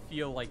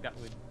feel like that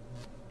would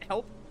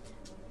help.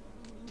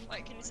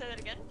 Wait, can you say that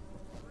again?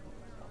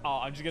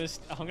 Oh, I'm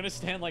gonna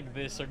stand like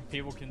this so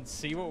people can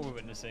see what we're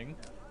witnessing,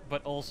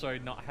 but also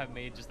not have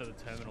me just at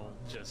the terminal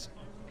just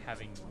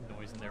having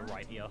noise in their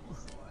right ear.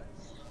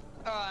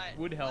 Alright.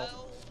 Would help.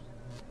 Well...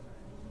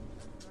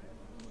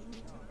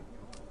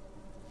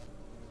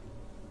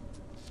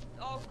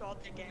 Oh god,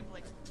 they're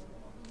gambling.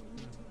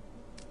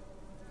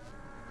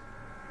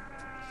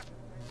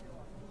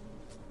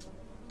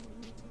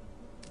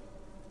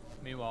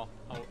 Meanwhile,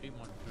 I'll eat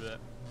my food.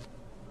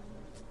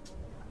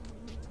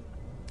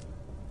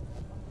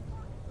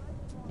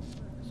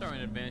 Sorry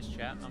in advance,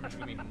 chat. I'm just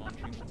gonna be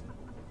munching.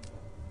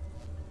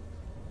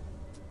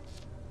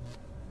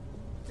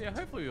 Yeah,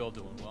 hopefully we're all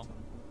doing well.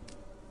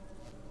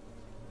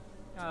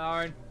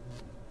 Aaron.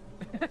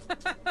 Just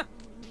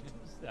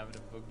having a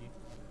boogie.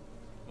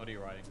 What are you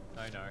writing?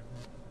 Oh no.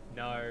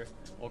 No.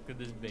 What could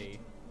this be?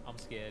 I'm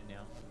scared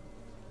now.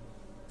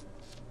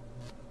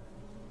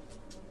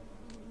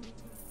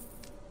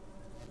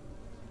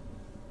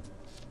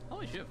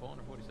 Holy shit,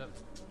 447.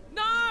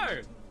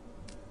 No!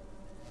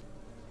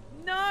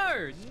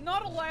 No!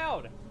 Not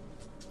allowed!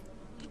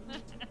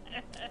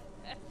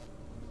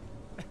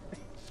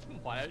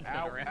 Why don't you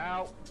Ow, turn around?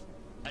 ow.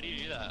 How do you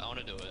do that? I want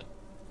to do it.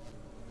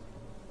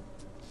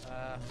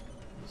 The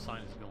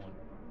sign is going.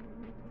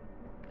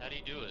 How do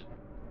you do it?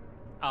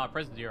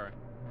 Press 0.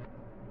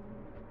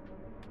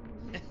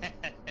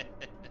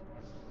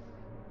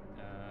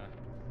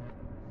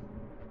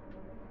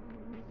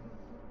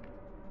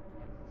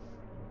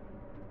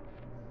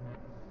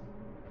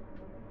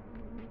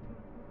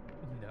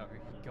 No,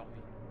 you got me.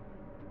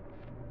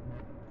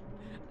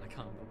 I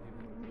can't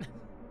believe it.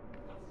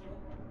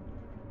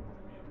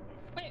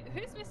 Wait,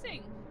 who's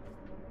missing?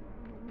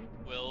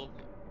 Will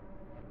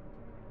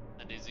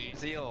and Izzy.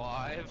 Is he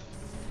alive?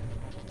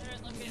 I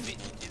don't look Izzy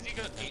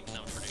got eaten,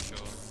 I'm pretty sure.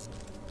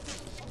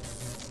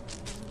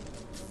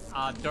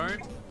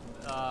 Don't.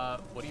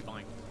 What are you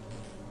buying?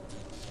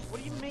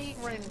 What do you mean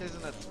rend,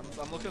 isn't it?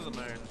 I'm looking at the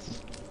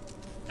moons.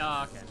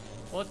 Okay.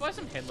 Well, let's buy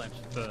some headlamps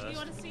Do first. you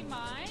want to see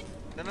mine?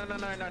 No,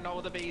 not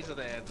all the bees are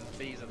there. The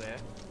bees are there.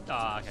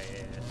 Okay,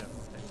 yeah,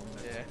 definitely.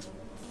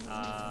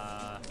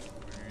 Yeah.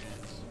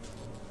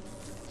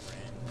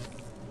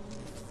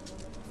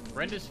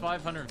 Rend is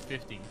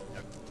 550.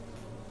 Nope.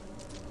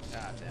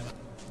 Ah, damn it.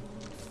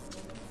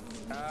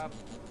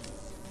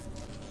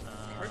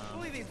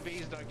 Hopefully these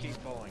bees don't keep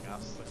following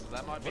us.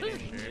 That might be What an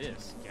is issue.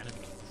 this?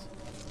 Ganymedes.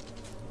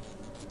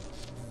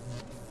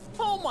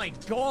 Oh my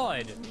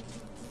god!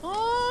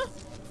 Huh?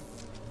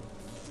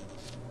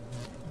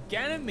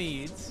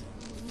 Ganymedes,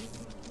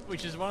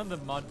 which is one of the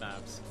mud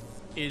maps,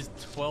 is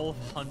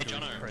 1200 Hey,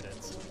 Jono.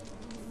 credits.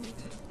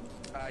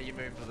 You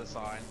moved to the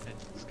sign.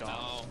 It's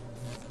gone.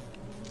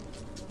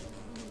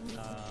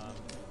 No.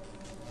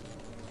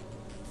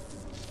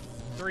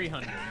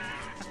 300.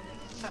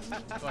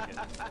 Fuck it.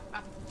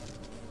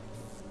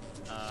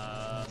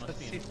 Must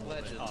be in Sith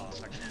Legends. Oh,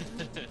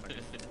 okay.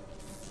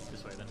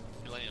 This way then.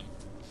 Liam.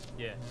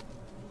 Yeah.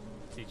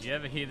 Did you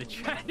ever hear the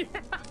chat?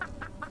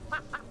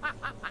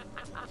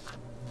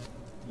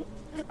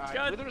 Alright,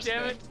 God with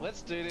damn respect, it.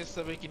 let's do this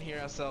so we can hear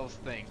ourselves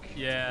think.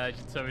 Yeah,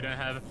 so we don't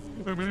have.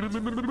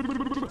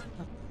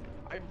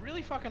 I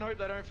really fucking hope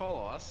they don't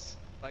follow us.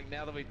 Like,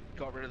 now that we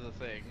got rid of the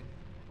thing.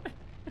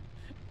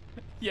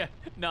 Yeah,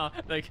 no,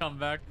 they come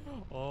back.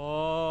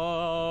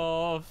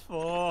 Oh,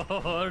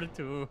 Fortuna.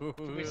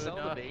 Can we sell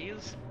the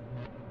bees?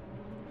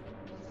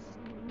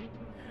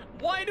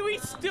 Why do we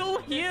still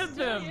hear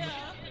them? Yeah.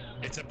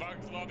 It's a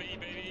bugged lobby,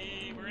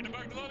 baby. We're in a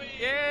bugged lobby.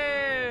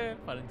 Yeah.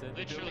 Pun intended.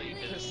 Literally,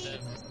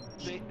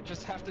 They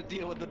just have to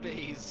deal with the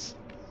bees.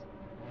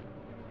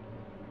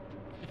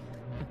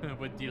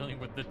 We're dealing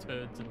with the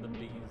turds and the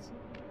bees.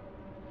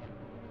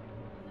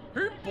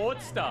 Who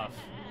bought stuff?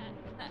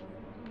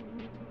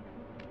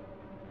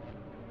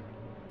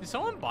 Did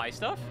someone buy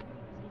stuff?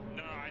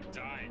 No, I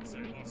died, so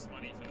I lost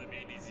money for the me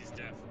and Izzy's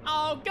death.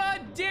 Oh,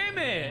 god damn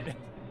it!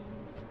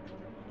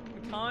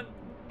 We can't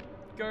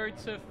go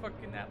to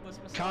fucking Atlas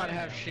Messiah. Can't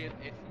have shit.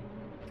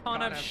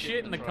 Can't have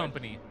shit in the Detroit.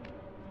 company.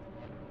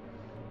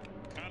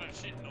 Can't have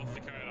shit in North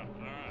Dakota.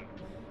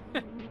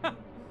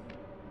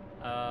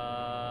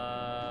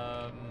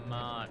 Alright.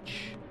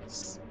 March.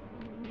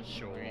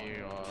 Sure.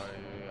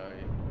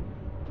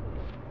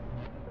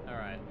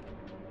 Alright.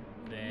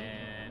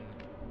 Then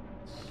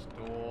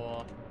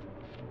store.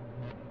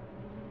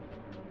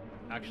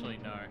 Actually,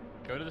 no.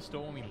 Go to the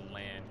store when we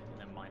land,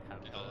 and it might have.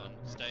 Hold on.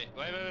 Stay.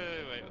 Wait.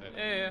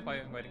 Yeah, I'm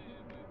waiting.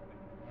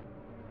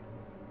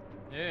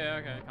 Yeah,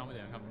 okay. Calm me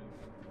down.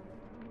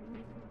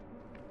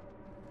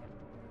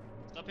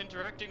 Stop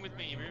interacting with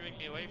me. You're moving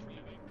me away from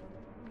you.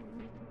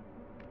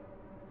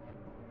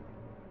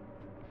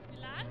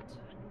 Land.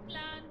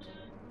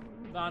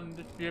 Land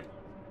the ship.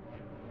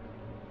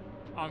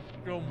 I'm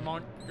still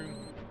munching.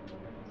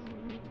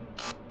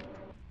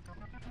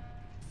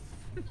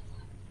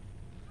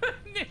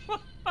 Never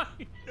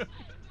mind.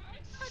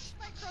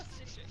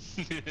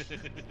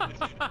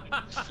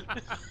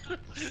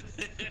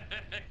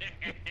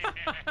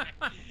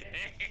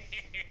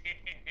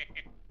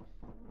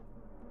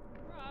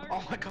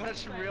 Oh my god, I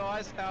just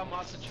realised how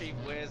Master Chief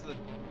wears the...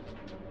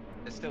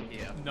 They're still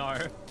here. No.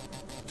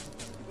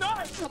 No!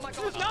 Oh my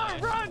god. No,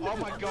 run! Oh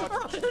my god.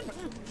 Run!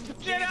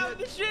 Get out of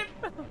the ship!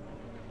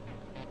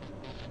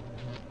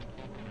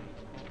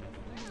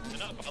 They're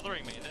not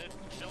bothering me, they're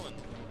chilling.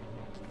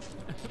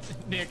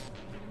 Nick,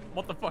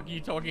 what the fuck are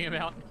you talking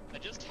about? I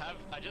just have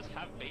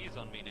bees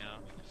on me now.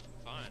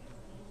 Fine.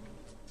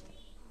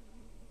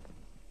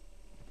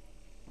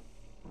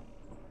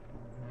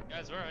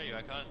 Guys, where are you?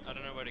 I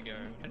don't know where to go.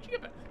 How did you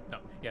get back? No,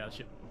 get out of the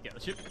ship. Get out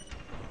of the ship.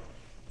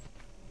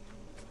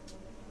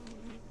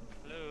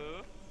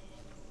 Hello?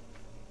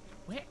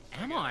 Where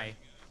am I?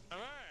 Alright, how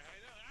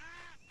you doing?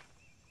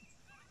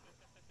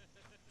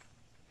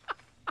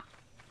 Ah!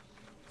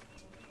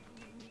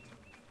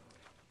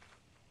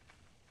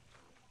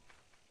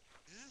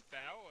 Is this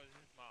Bow or is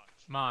this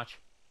March? March.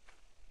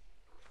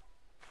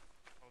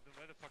 Oh, then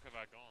where the fuck have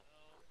I gone?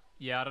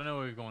 Yeah, I don't know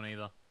where we're going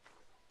either.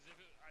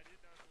 I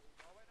didn't know if it was...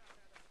 Oh, wait, no.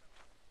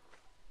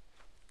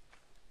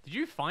 Did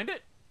you find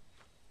it?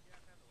 Yeah, I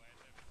found the way.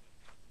 It's over here.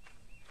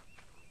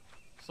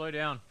 Slow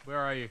down. Where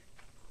are you?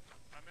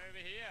 I'm over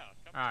here.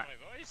 Come Alright. to my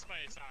voice,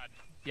 my son.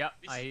 Yep,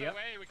 This I is hear. the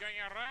way we're going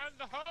around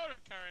the hole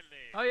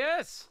currently. Oh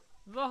yes,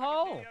 the I can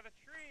hole. see the other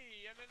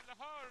tree, and then the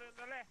hole on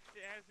the left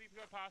as we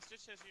go past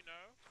it, as you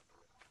know.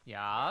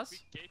 Yes.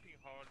 Big gaping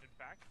hole, in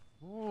fact.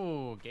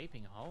 Ooh,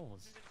 gaping This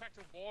holes. is in fact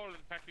a wall.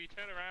 In fact, we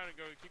turn around and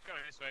go, keep going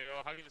this way,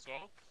 or hugging this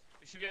wall.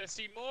 We should be able to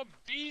see more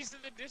bees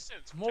in the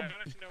distance. Which More I don't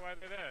actually know why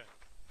they're there.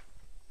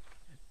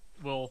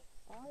 Well.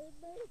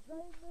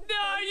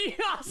 No, you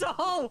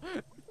asshole!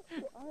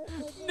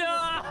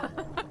 No!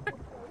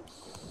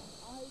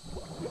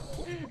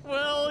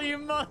 Will, you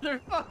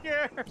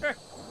motherfucker!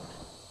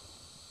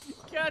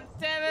 God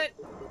damn it!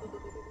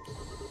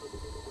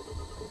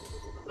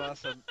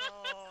 Listen.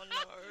 Oh no.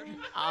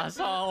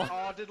 Asshole!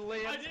 Oh, did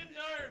Liam... I didn't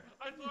know!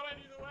 I thought I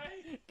knew the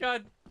way!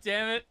 God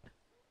damn it!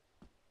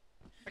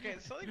 Okay,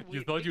 it's something You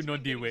weird. thought you Nick's know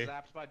been the getting way.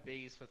 zapped by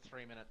bees for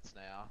 3 minutes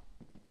now.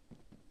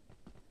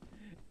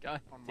 God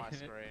On my damn it.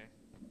 screen.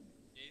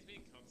 Yeah, he's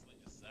being constantly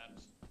just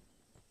zapped.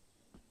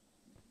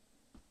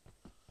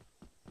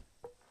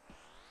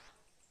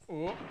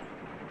 Oh.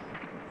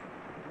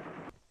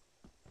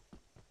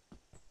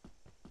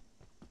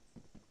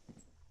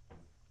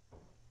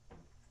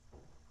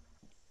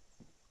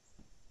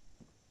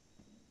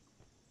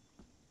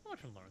 Watch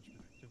from Lauren's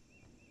perspective.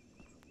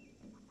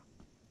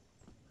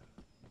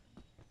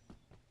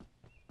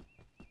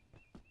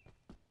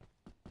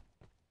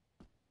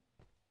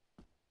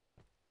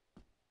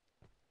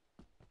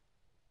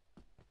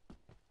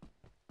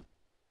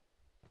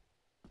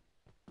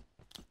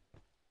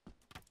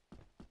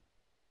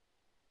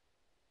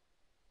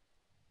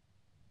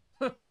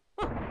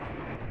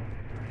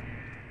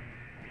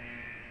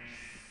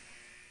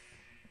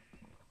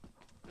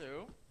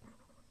 Hello.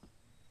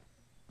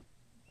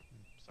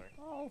 Sorry.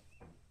 Oh.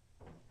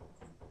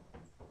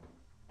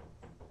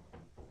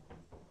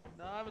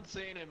 No, I haven't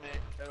seen him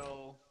at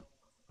all.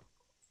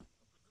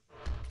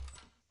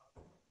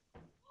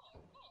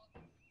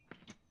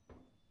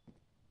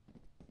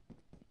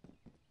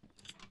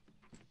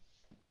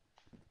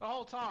 The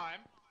whole time?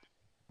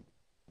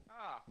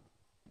 Ah,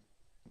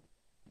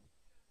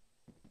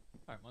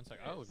 Alright, one sec.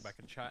 I'll look back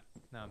at chat.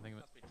 Now I'm thinking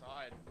about. must be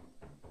tired.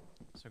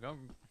 So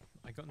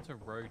I got into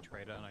Rogue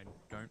Trader and I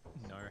don't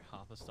know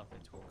half the stuff they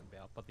talk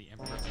about, but the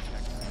Emperor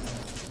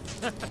protects.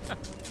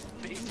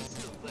 Bees are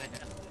still there.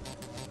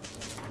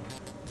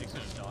 Nick's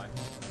gonna die.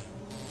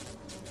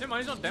 Never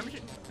mind, he's not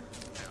damaging.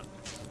 Hang on.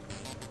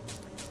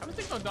 I don't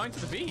think I'm dying to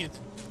the bees.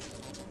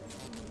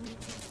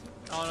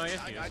 Oh no,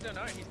 yes he I is. don't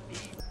know, he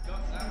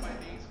got zapped by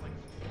bees for like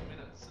 4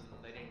 minutes and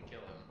they didn't kill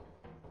him.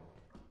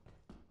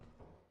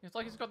 It's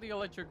like he's got the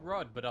electric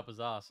rod, but up his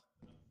ass.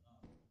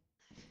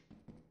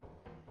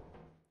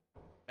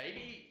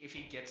 Maybe if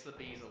he gets the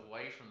bees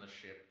away from the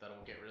ship, that'll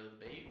get rid of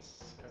the bees.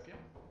 Copium?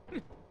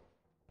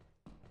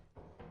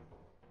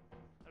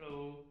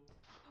 Hello.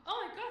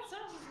 Oh my god,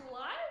 someone's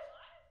alive?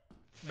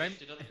 Maybe,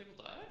 Did other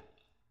people die?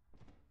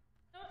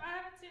 No, I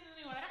haven't seen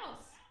anyone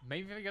else.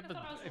 maybe they got I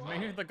thought I was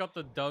maybe alive. they got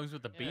the dogs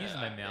with the bees in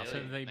their mouth, so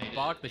really if they made it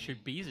bark, they and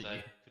shoot bees at I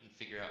you. couldn't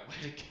figure out where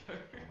to go.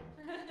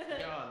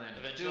 Go on then.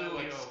 Eventually, do I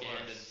like your scanned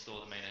and worst. saw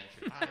the main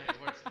entrance. Ah, yeah,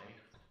 where's he?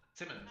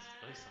 Simmons.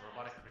 At least the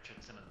robotic Richard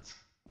Simmons.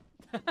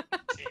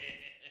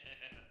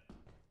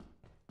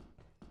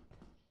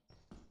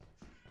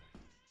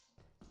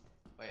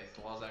 Wait, is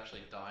Loz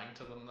actually dying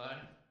to them though?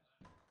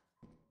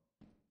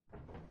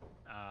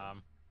 I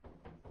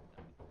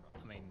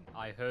mean,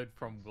 I heard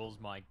from Will's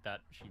mic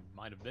that she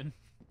might have been.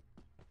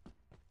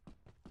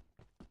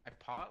 I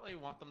partly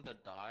want them to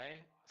die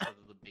so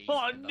that the bees.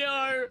 Oh end up no!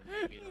 there and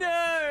maybe they'll-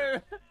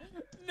 No!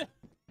 No!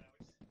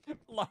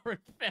 Lauren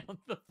found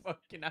the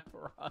fucking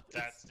apparatus.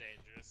 That's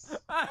dangerous.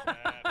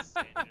 That's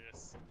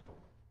dangerous.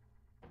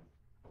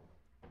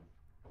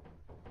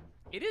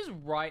 It is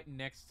right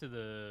next to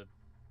the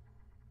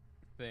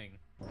thing.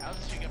 How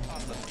does she get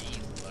past the bees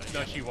though?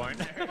 No, she won't.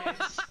 Well,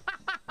 that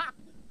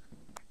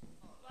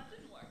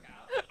didn't work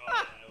out.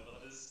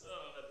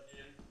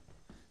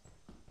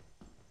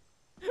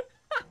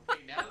 Hey,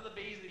 now that the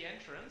bees are the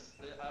entrance,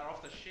 they are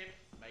off the ship,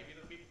 maybe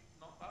they'll be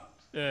not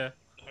bugged. Yeah.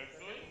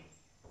 Hopefully.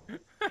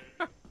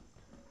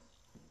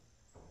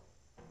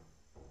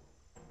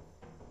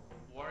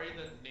 Worry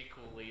that Nick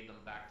will lead them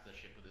back to the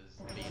ship with his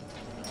bees.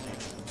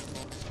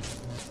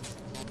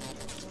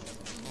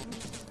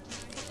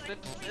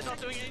 They're not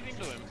doing anything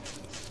to him.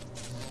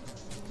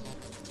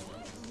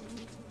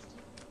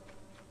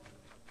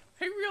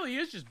 He really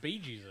is just Bee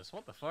Jesus.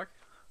 What the fuck?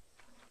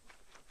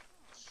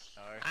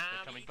 No, they're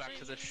coming back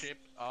to the ship.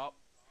 Oh,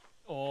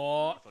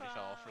 Oh. I thought he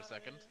fell off for a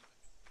second.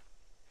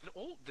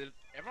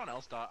 Everyone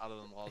else died other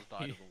than Loz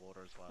died of the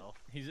water as well.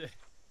 He's a...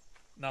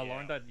 No, Yeah.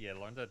 Lauren died. Yeah,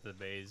 Lauren died to the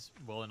bees.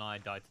 Will and I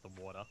died to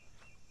the water.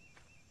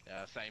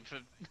 Yeah, same for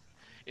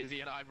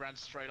Izzy and I ran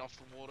straight off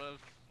the water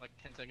like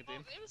 10 seconds Oh,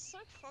 in. it was so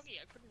foggy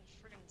I couldn't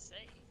friggin'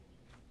 see.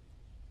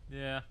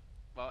 Yeah.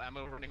 Well, and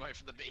we were running away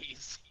from the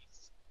bees.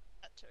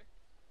 That too.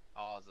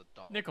 Oh, there's a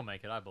dog. Nick will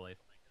make it, I believe.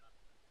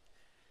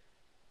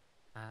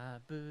 I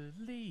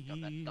believe.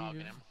 Got that dog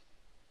in him.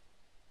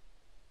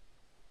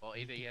 Well,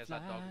 either he has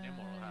that dog in him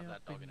or he'll have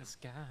that dog in him.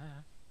 Sky.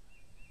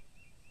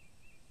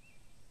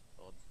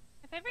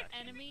 My favorite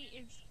enemy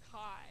is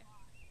Kai.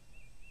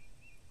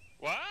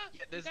 What?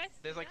 Yeah, there's guys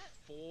see like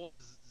that? 4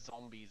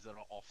 zombies that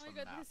are off Oh my the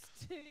god, map.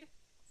 there's two.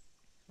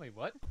 Wait,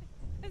 what?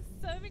 There's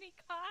so many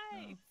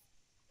Kais.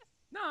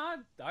 No,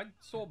 I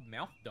saw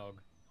Mouth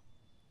Dog.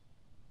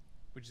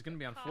 Which is gonna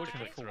be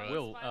unfortunate Kai, for right.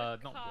 Will. Spider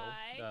Not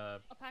Kai, Will.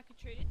 Alpaca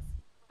Treats,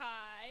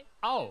 Kai,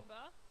 Oh!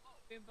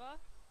 Boomba,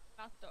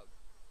 Mouth Dog.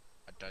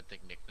 I don't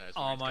think Nick knows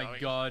where Oh he's my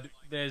going. god.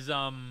 There's,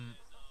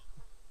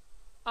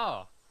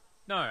 Oh.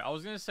 No, I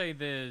was gonna say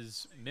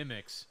there's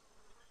mimics.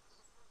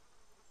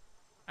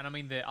 And I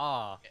mean, there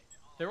are.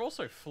 They're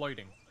also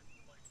floating.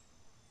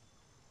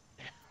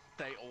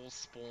 They all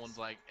spawned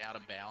like out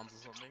of bounds or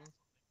something.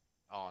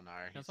 Oh no.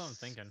 That's what I'm he's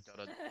thinking.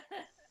 got a-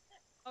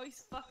 Oh,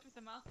 he's fucked with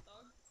the Mouth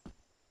Dog.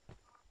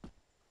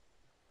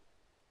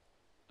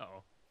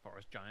 Uh-oh.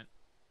 Forest giant.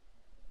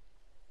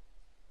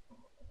 I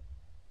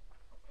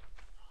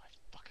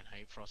fucking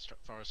hate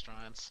forest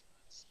giants.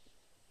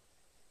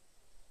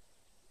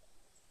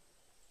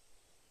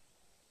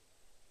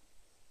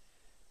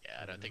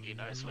 Yeah, I don't think he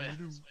knows where.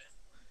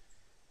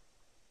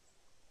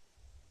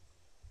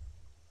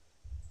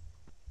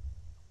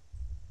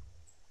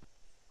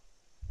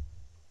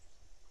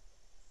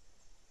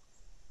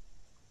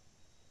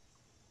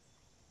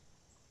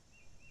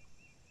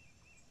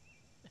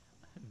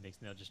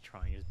 Nick's now just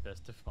trying his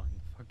best to find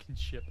the fucking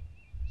ship.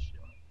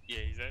 Yeah,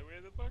 is that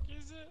where the fuck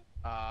is it?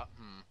 A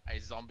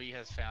zombie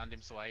has found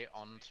his way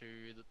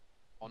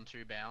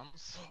onto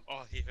bounds.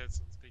 Oh, he heard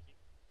someone speaking.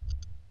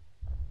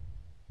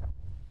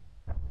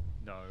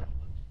 No.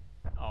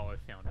 Oh, I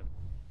found him.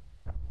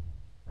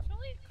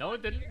 Surely No, it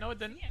can't didn't. hear No, it him.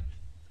 didn't. See him.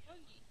 It's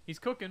foggy. He's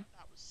cooking.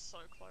 That was so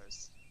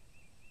close.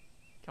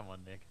 Come on,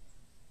 Nick.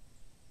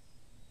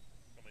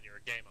 Come on, you're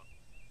a gamer.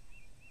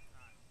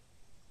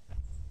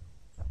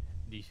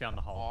 He found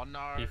the hole. Oh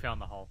no. He found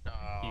the hole.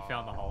 He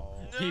found the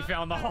hole. No. He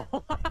found the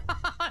hole.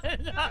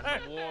 And No.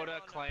 the water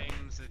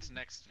claims its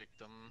next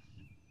victim.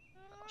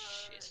 Oh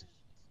shit.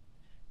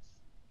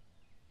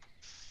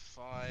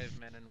 5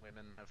 men and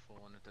women have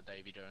fallen into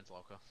Davy Jones'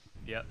 locker.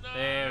 Yep.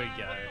 There we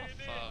go.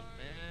 Fuck,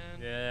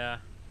 man. Yeah.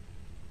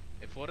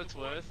 If what it's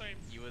worth,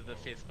 you were the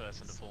 5th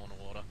person to fall in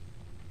the water.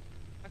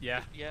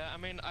 Yeah. Yeah, I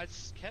mean, I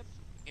kept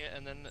it,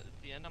 and then at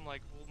the end, I'm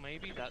like, well,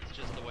 maybe that's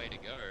just the way to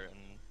go. And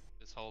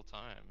this whole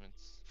time,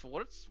 it's For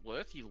what it's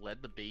worth, you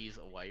led the bees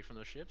away from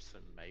the ships,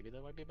 and maybe they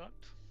won't be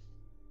bugged.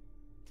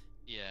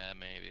 yeah,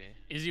 maybe.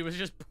 Izzy was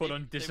just put They- on they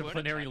weren't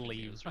disciplinary attacking me,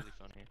 leave. It was really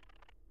funny.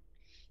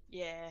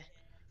 Yeah.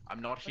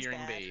 I'm not Was hearing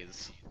bad.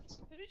 bees.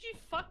 Who did you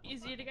fuck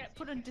Izzy to get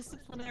put on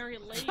disciplinary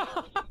leave?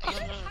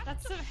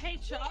 That's some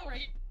HR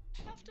right?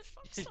 You have to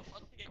fuck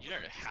someone to get You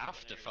don't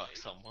have to fuck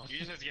someone. You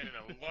just have to get in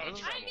a lot of I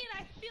trouble. mean,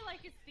 I feel like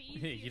it's the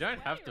easiest You don't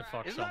have way, to right?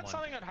 fuck Isn't someone. that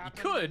something that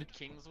happened could. in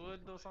Kingswood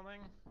or something?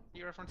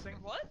 You referencing?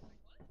 What?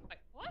 Wait,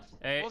 what?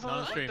 Hey, Wasn't not on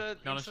it like stream. the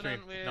Not on stream.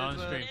 incident with, Not on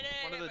uh, stream.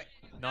 One of the- wait.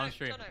 Non No,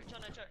 stream.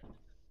 Jono.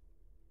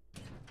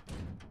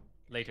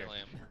 Later. Kill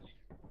him.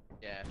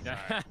 Yeah, You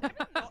sorry.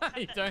 don't-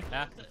 you don't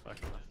have to fuck.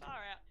 Far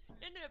out.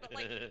 No, but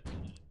like,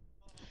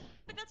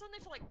 but that's only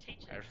for like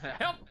teachers.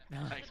 Help!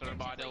 Thanks for the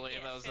reminder,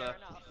 Liam. That was fair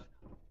enough.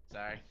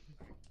 sorry.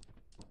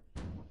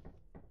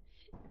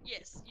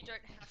 Yes, you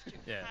don't have to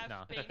Yeah, have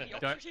no. been the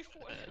Don't- operative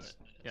word.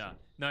 Yeah.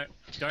 No.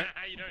 Don't.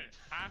 You don't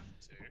have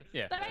to.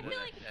 Yeah. But I feel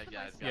like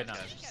Yeah, it's the guys, most Yeah, no.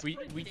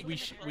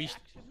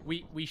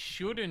 guys. We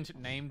shouldn't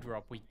name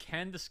drop. We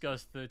can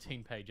discuss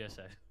 13-page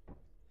essay.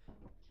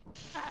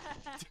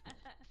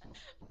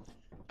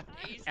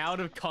 Jesus. Out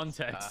of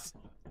context.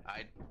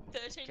 I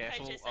 13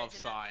 careful pages of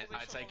signs.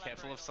 I'd say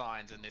careful of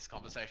signs in this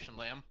conversation,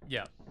 Liam.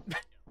 Yeah.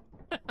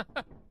 Wait.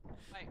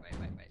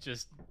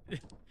 Just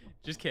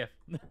careful.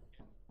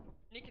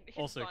 Nick,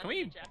 Also, find can me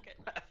we- a jacket?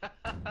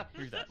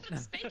 Move that.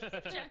 Speaking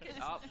of jackets,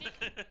 Up. Nick,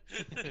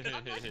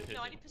 I'm like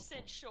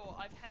 90% sure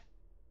I've had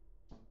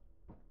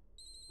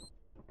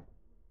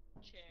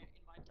chair in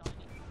my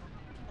dining room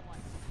for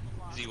like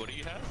the last Z, what do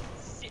you have?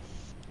 Sith.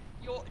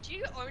 Do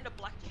you own a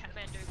black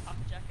Kathmandu puff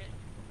jacket?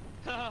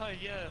 Ah,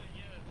 yeah.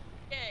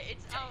 Yeah,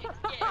 it's yeah.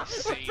 I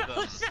see them.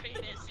 It's been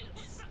there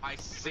since. I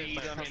see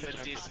them in the I'm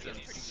pretty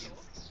distance.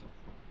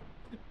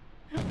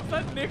 sure. Was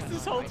that Nick's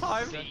this whole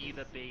time? I see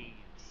the bees.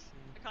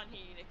 I can't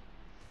hear you, Nick.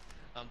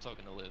 I'm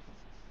talking to Liv.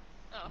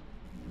 Oh.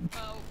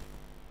 Well,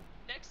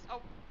 next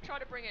I'll try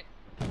to bring it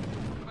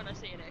when I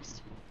see you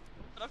next.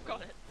 But I've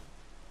got it.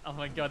 Oh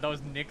my god, that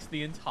was Nick's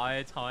the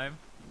entire time.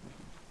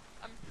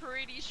 I'm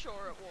pretty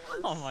sure it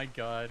was. Oh my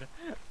god.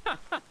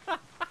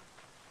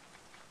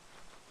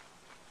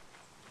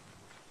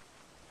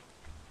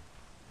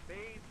 Bees,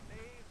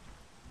 bees.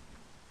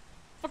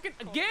 Fucking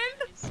Cool, again?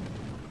 please.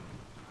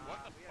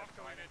 What the we fuck have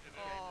do I someone need to do?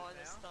 Oh, now.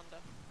 there's thunder.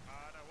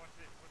 No, watch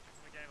this. Watch this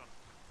in the game on.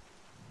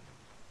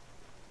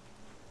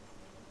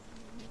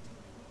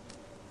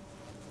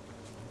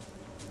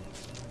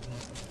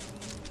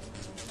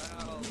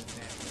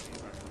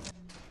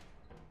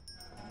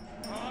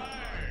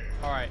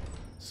 Alright,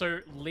 so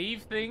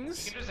leave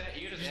things. You can just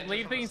Just enter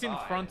leave from the things in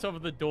side. front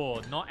of the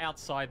door, not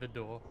outside the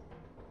door.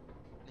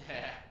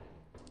 Yeah.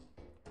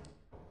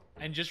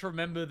 And just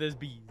remember there's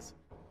bees.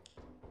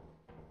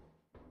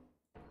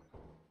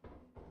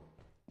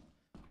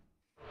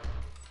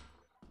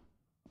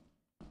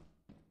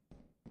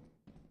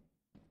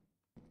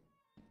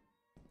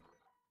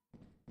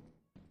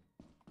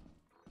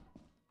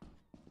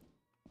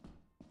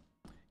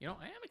 You know,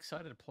 I am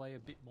excited to play a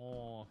bit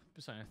more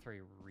Persona 3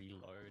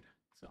 Reload.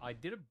 So I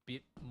did a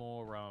bit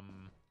more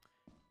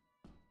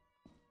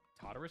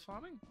Tartarus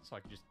farming, so I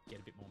could just get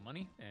a bit more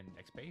money and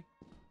XP.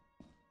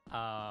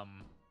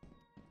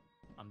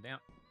 I'm down.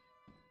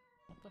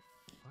 What the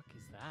fuck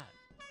is that?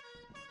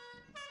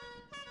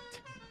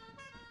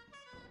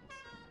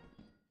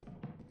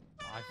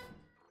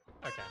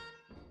 Okay.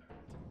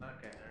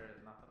 Okay, there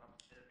is nothing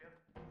upstairs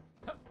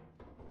here.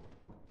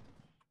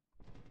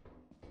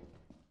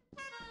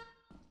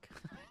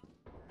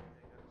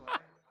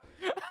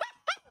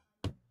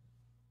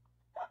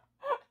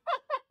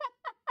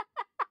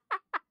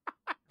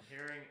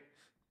 Hearing.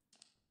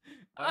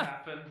 What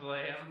happened,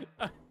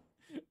 Liam?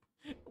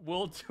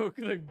 Will took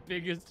the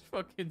biggest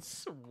fucking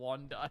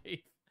swan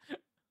dive.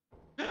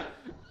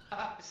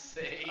 I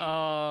see.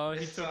 Oh,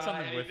 he Is, took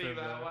something with anything him.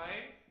 that though.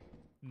 way?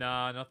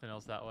 Nah, nothing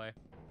else that way.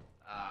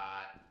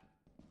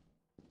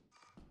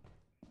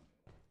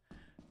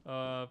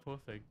 Poor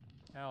thing.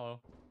 Hello.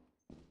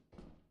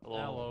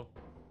 Hello.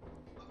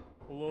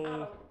 Hello.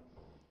 Hello.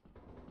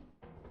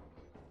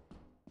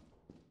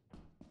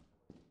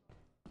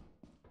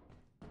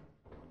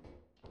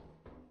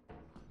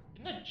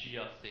 Didn't I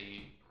just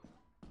see?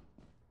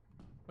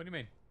 What do you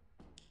mean?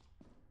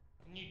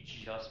 Can you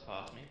just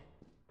pass me?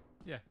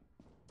 Yeah.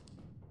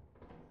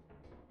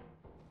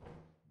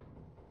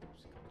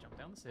 Just gotta jump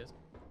down the stairs.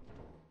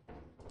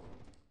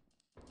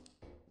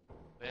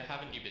 Where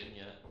haven't you been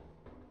yet?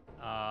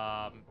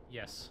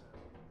 Yes.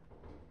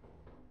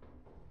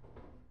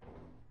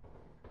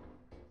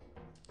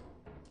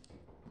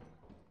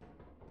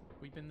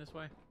 We've been this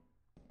way.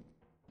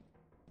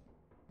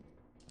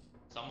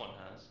 Someone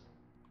has.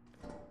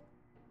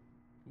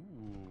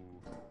 Ooh.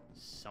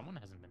 Someone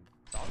hasn't been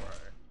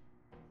thorough.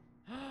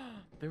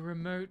 The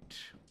remote.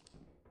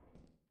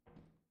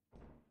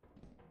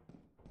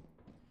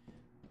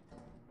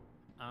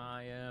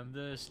 I am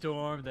the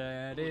storm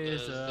that Ooh,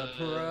 is there's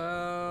the-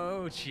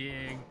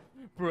 approaching.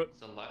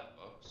 It's a light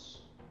box.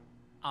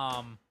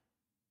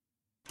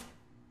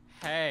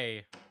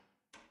 Hey.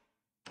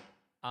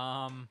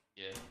 Yeah.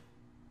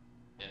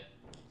 Yeah.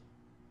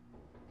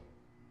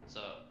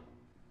 So,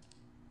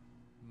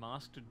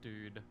 Master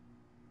Dude.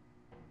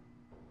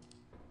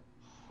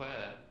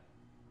 where?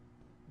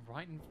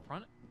 Right in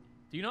front.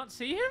 Do you not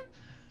see him?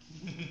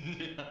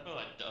 No,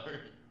 I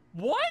don't.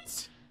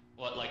 What?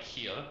 What, like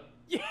here?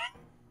 Yeah.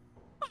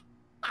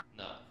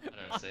 No,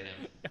 I don't see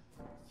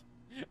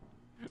him.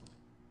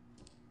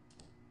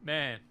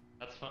 Man.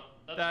 That's fun.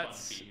 That's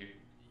That's- fun for you.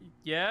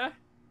 Yeah?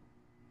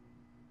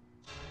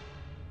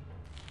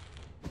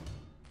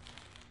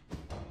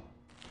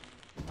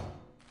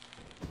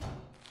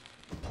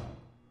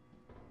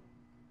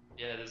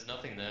 Yeah, there's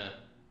nothing there.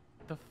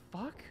 The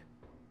fuck?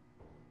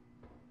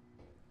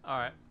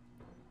 Alright.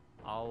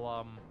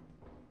 I'll,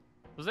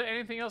 Was there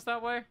anything else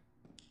that way?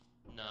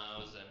 No,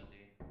 it was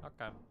empty.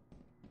 Okay.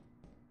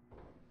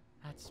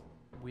 That's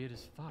weird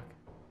as fuck.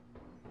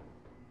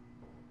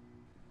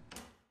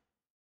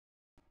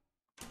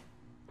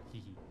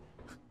 Hehe.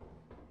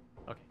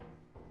 Okay.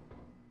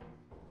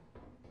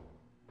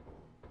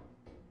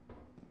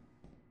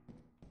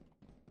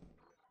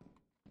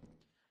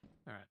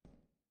 Alright.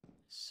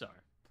 So,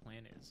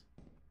 plan is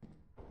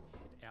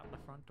head out the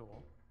front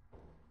door,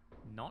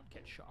 not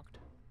get shocked,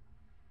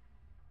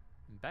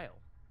 and bail.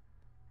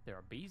 There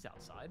are bees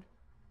outside.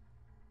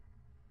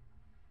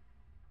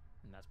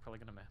 And that's probably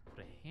going to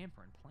put a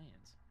hamper in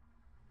plans.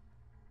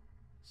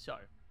 So,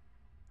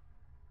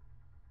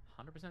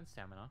 100%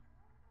 stamina,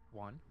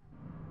 1,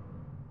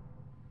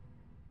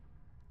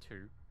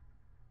 2,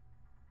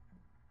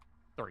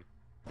 3.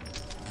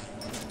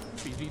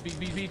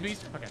 Bees.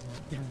 Okay.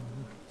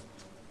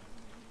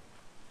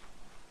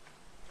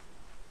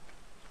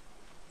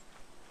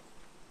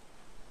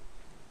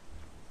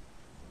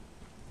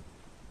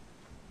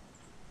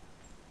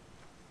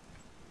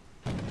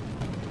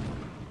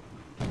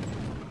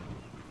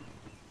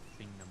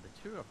 Thing number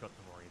 2 I've got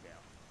to worry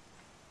about.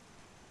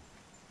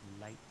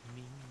 Lightning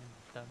and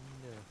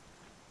thunder.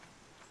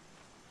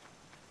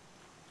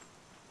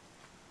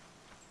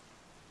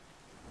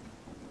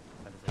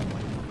 That is a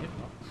lightning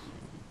hitbox.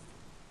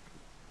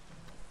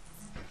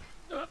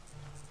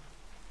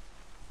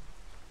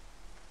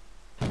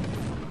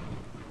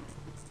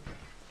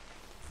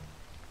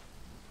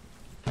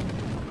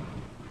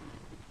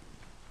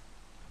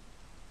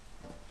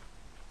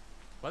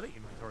 Well, the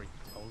inventory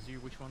tells you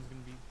which one's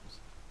going to be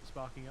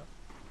sparking up.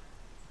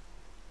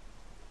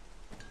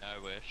 I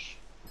wish.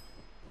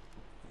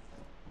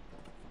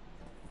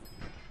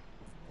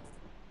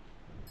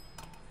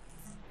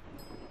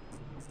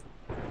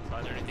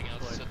 Is there anything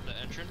else at the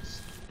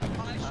entrance?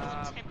 I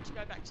shall attempt to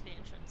go back to the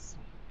entrance.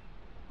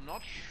 I'm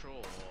not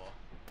sure.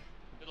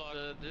 Good luck.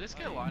 Did this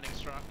get lightning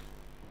struck?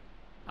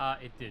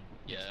 It did.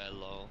 Yeah,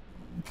 lol.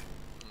 It's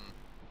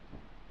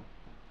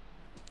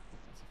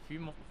a few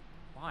more.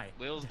 Why?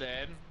 Will's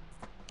dead.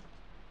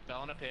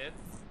 Fell in a pit.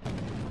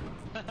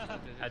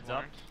 Heads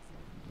up.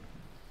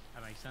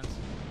 That makes sense.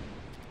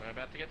 We're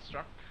about to get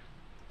struck.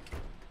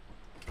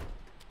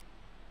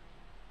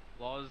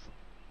 Loz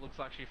looks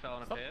like she fell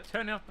in a Stop pit.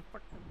 turning off the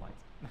fucking lights.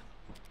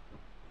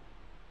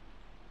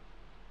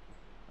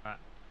 Alright,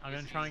 I'm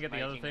gonna This try and is get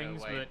the other making her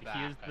things, way but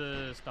here's back, I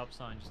the stop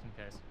sign just in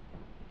case.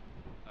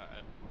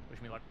 Alright.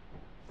 Wish me luck.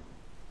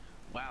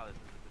 Wow, this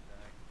is a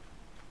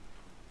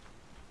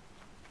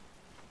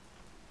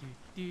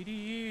good day.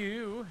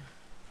 Do.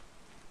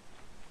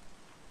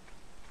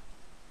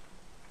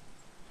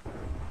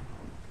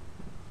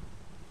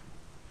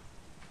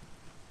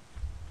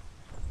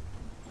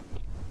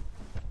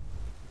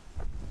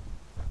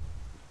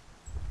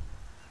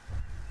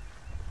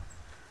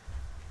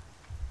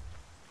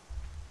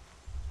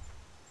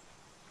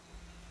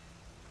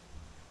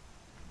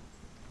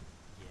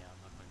 Yeah, I'm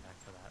not going back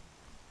for that.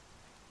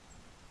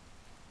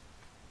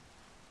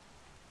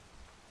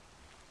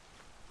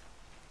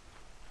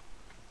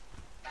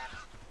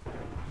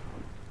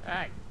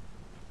 Hey!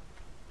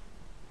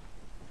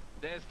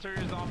 There's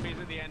 2 zombies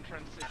in the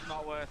entrance. It's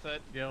not worth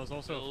it. Yeah, there was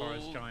also a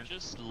forest Will giant.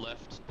 just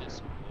left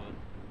Discord.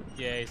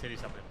 Yeah, he said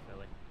he's up there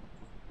early.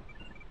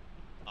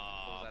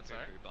 Ah, that, sorry?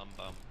 bum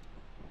bum.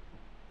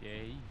 Yeah,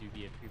 you do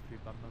be a poo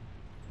bum bum.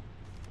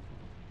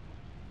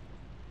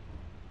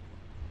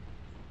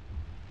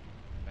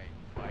 Wait,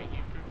 why are you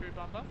poo-poo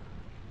bumper?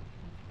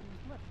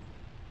 He's left.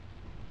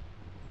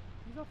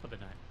 He's off for the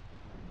night.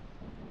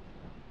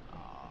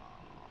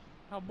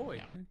 Oh boy,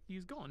 Yeah.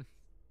 he's gone.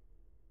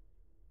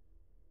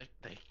 This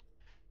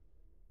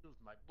was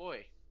my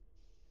boy.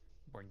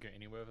 Won't go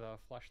anywhere with our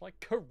flashlight.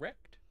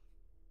 Correct.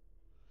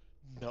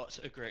 Not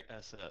a great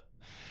asset.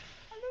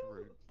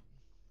 Rude.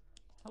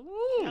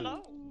 Hello.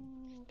 Hello.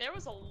 There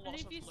was a lot And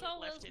of if you loot saw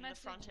left Will's in the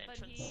message, front but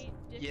entrance. he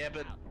dipped Yeah,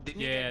 but out. didn't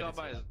you Yeah, get that's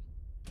got by? it.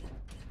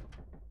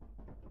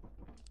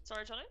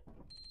 Sorry, Johnny?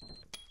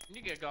 Didn't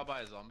you get got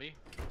by a zombie?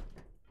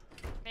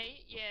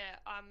 Me? Yeah,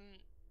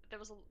 there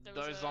was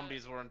Those a,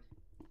 zombies were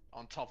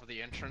on top of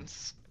the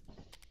entrance.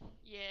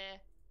 Yeah,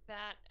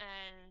 that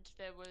and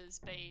there was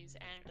bees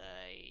and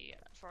a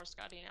forest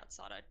guardian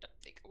outside. I don't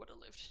think I would have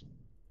lived.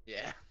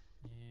 Yeah.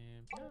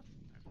 Yeah.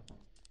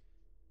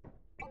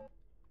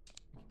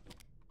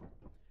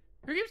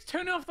 Who keeps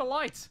turning off the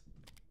lights?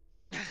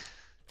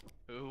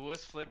 Who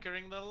was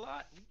flickering the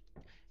light?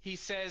 He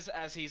says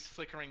as he's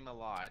flickering the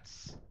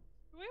lights.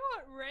 We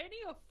want rainy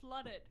or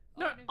flooded?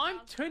 No, Oh, I'm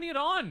Val's turning it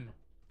on.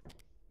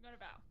 Not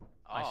about.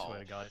 I swear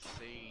to God. I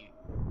see.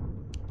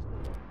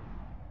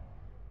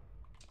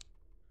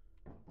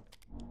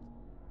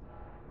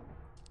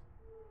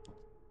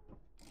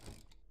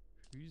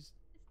 Who's...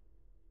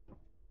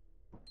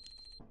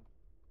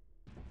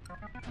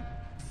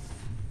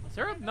 Is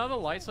there another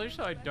light switch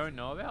that I don't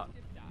know about?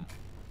 Dipped out.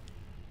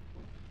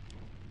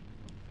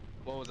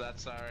 What was that?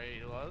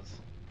 Sorry, Loz?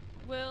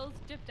 Will's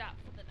dipped out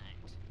for the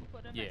night.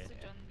 Put a Yeah. message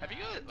on the Have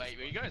you guys? Wait,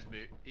 were you guys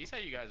move? You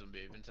say you guys were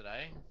moving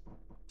today?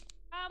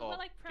 we're or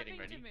like getting prepping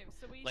ready? to move,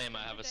 so we Liam, I spend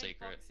have the a day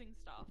secret. boxing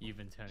stuff. You've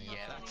been turning off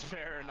Yeah, the that's lights.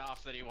 fair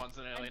enough that he wants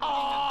an early night.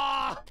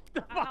 Ah!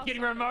 The And fucking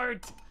also-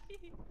 remote!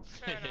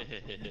 Fair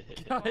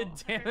enough. God Oh,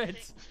 damn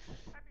it!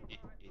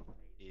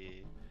 Yeah.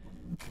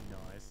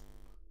 Nice.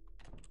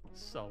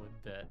 Solid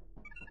bet.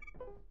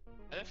 Are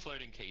there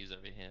floating keys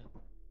over here?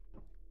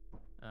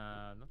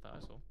 Not that I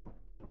saw.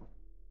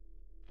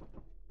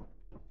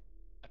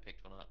 I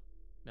picked one up.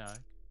 No.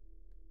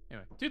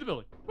 Anyway, to the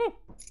building. Woo!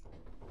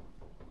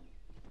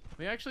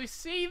 We actually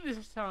see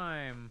this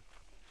time.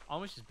 I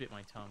almost just bit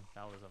my tongue.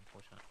 That was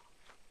unfortunate.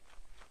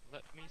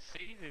 Let me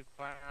see the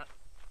planet.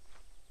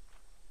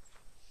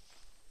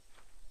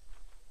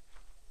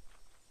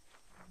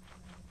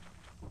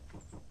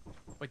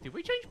 Wait, did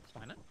we change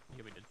planet?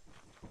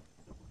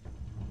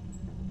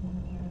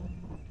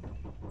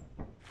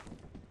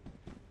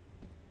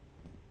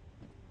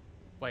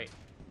 Wait.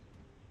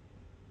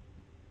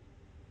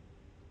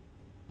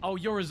 Oh,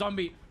 you're a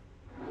zombie.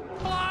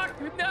 Fuck!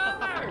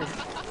 No!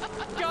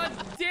 God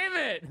damn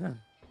it!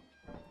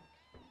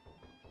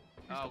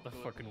 Oh, the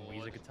good fucking lord.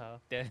 Weezer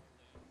guitar. Dead.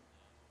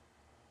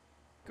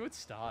 Good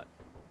start.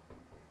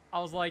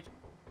 I was like,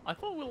 I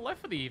thought we were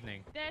left for the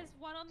evening. There's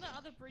one on the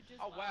other bridge as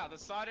Oh well. wow, the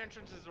side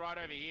entrance is right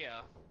over here.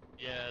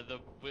 Yeah, the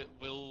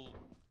Will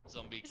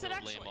zombie Is it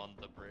killed Liam actually? on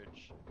the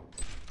bridge.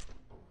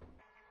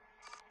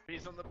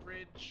 He's on the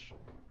bridge.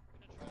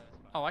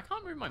 Oh, I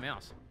can't move my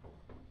mouse.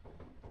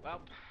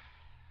 Well,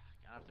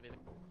 gonna have to be the.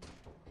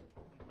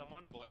 Can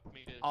someone block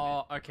me to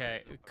Oh,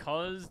 okay.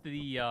 Cause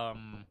the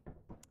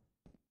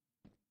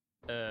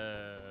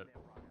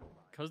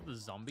cause the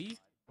zombie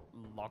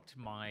locked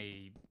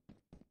my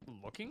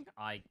looking,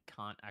 I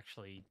can't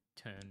actually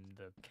turn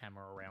the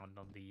camera around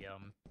on the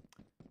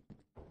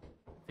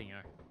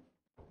thingo.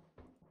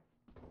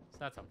 So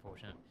that's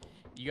unfortunate.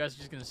 You guys are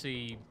just gonna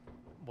see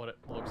what it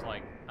looks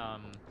like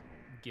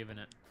given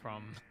it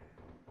from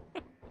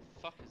the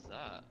fuck is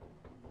that?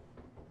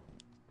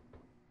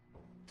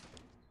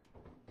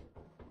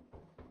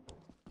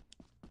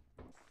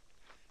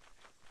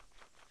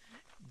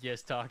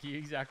 Yes, Taki,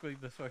 exactly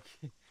the fuck.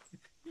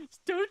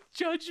 Don't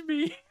judge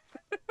me.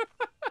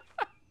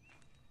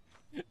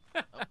 Know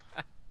when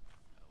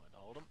to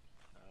hold him.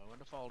 Know when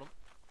to fold him.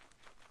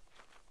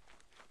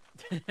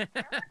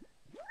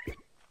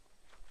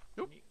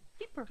 Nope.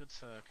 Keeper. Good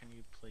sir, can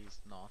you please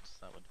not?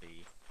 That would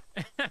be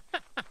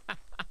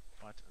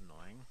quite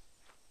annoying.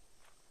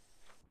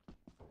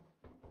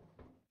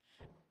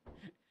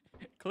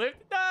 Cliff,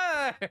 no!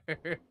 I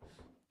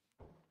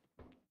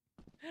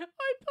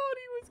thought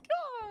he was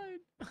gone.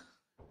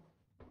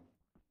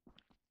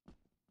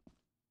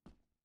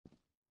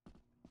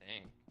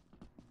 Dang.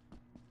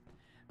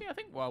 Yeah, I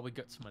think while we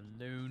got some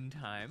alone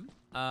time,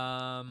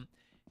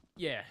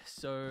 yeah,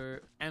 so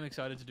I'm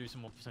excited to do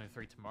some more Persona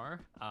 3 tomorrow.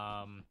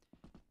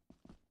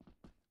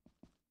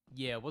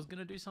 Yeah, I was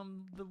gonna do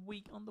some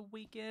on the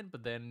weekend,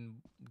 but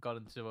then got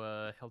into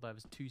a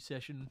Helldivers 2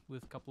 session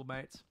with a couple of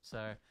mates,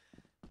 so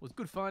it was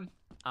good fun.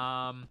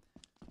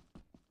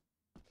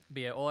 But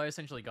yeah, all I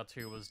essentially got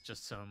to was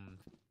just some,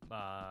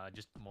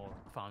 just more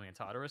farming in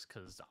Tartarus,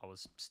 because I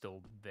was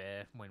still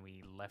there when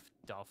we left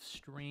off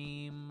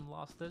stream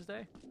last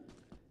Thursday.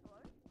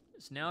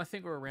 So now I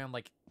think we're around,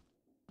 like,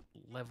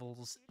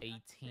 levels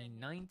 18,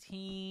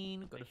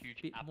 19, got A a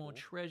huge bit more apple.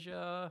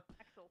 treasure.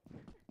 Axel.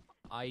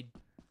 I'd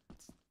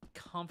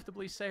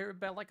comfortably say we're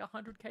about, like,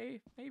 100k,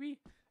 maybe?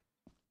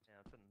 Yeah,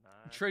 that's a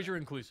nice. Treasure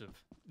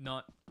inclusive,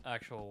 not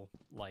actual,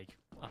 like,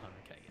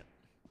 100k yet.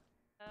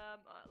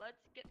 Alright,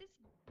 let's get this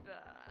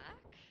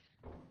back.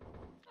 Oh,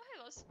 hey,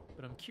 Loz.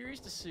 But I'm curious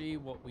to see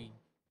what we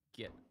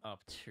get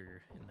up to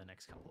in the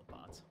next couple of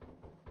parts.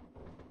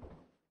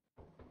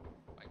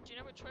 Wait, do you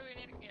know which way we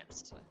need to get?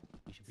 It's this way.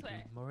 We should be Swear.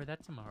 doing more of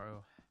that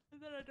tomorrow.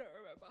 And then I don't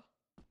remember.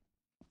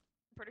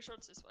 I'm pretty sure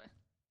it's this way.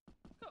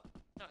 Cool.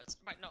 No, it's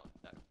wait, no.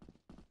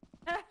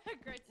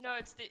 Great. No,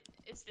 it's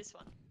this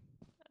one.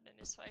 And then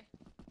this way.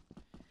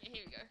 Yeah,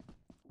 here we go.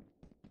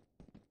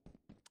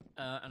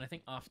 And I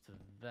think after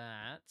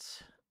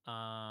that,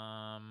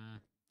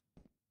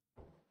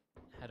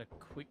 had a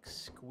quick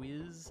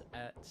squiz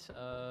at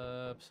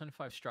Persona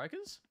 5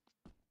 Strikers.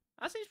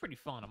 That seems pretty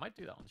fun. I might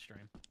do that on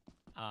stream.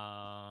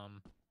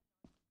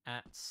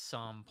 At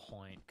some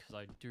point, because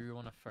I do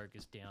want to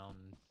focus down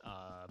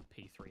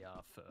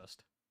P3R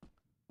first.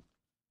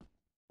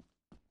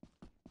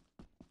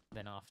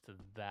 Then after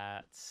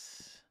that,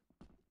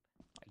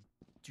 I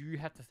do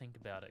have to think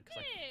about it,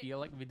 because I feel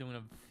like we've been doing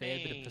a fair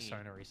bit of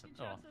Persona recently.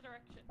 Show Oh, us the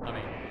direction. I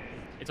mean,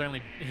 it's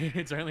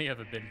only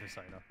ever been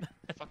Persona.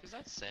 The fuck is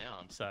that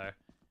sound? So,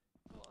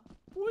 Cool.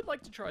 would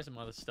like to try some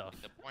other stuff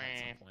The at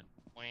some point.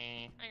 Wah,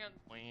 Hang on.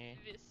 wah.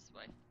 This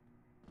way.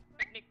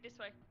 Wait, Nick, this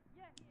way.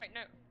 Yeah. Wait,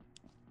 no.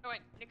 Oh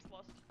wait, Nick's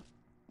lost.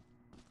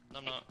 No,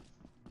 I'm not.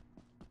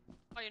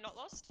 Oh, you're not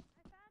lost? I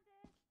found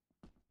it.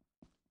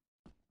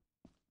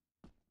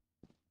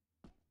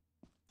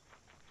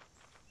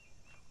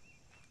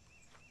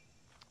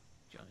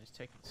 John is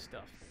taking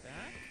stuff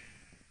back.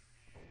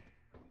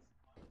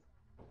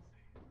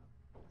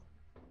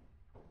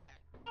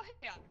 Oh,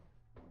 yeah.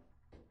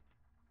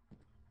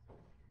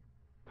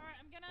 Alright,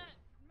 I'm gonna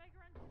make a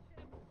run to the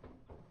ship.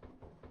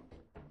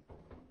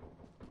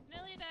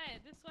 Nearly there.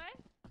 This way?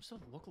 I'm still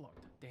locked.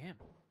 Damn.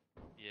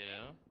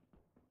 Yeah.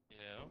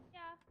 Yeah.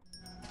 Yeah.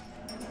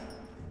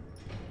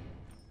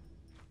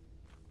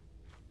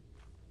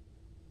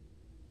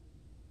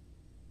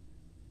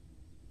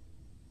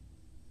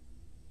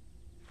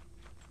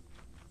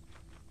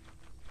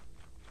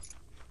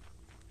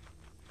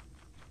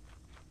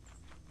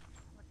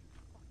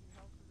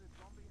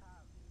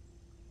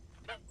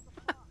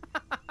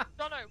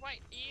 Dono, wait,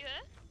 are you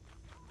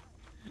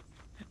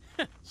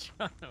there?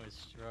 John was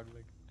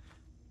struggling.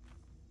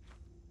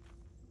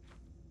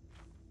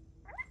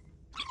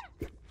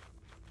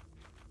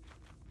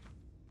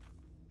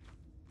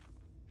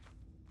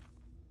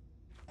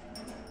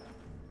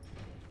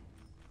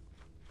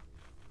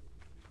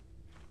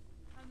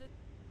 I'm the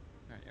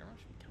Alright, everyone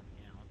should be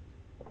coming out.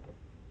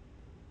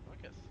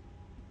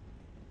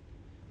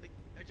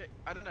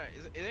 I don't know.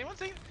 Is anyone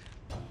seeing?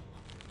 I've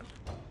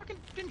fucking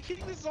been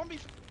hitting this zombie.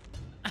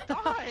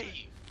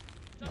 Die!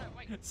 Don't know,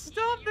 wait.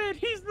 Stop it!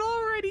 He's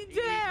already He's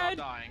not dead!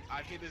 dying.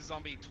 I've hit this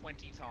zombie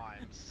 20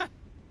 times. Alright,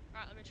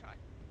 let me try.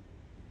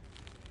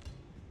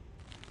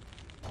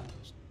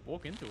 Just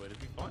walk into it, it'd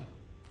be fun.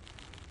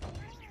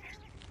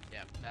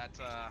 Yeah, that's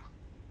a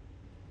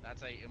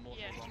immortal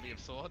Yeah. zombie of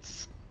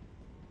sorts.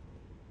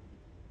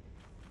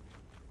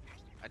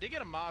 I did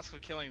get a mask for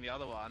killing the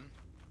other one.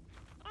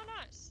 Oh,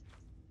 nice.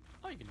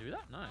 Oh, you can do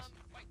that? Nice.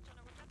 Wait, don't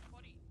know what that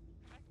body.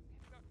 I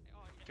forgot.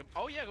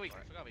 Oh, yeah. Oh yeah,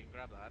 I forgot we can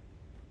grab that.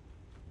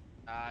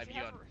 If If you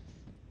you have got,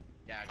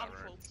 a- yeah, I got I'm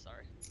room. full,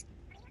 sorry.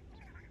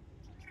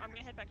 I'm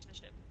gonna head back to the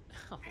ship.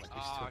 Oh, like we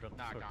Ah, still got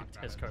nah, I the can't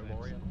grab it, Tesco thanks.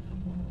 warrior.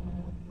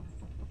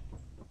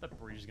 That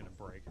bridge is gonna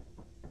break.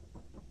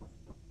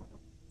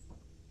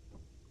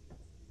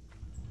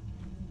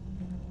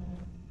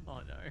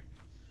 Oh no.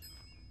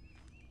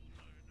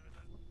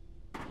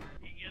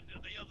 You get to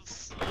the other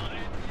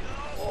side.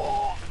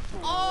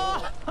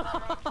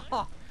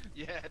 Oh!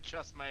 Yeah,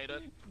 just made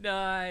it.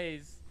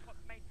 Nice. What,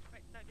 mate,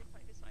 wait, no, this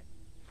way, this way.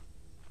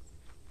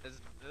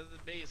 There's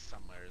a beast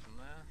somewhere, isn't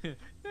there?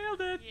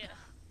 Nailed it.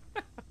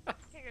 Yeah.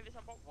 Can't go this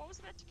one. What was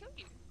about to kill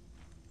you?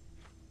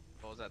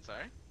 What was that?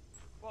 Sorry.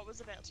 What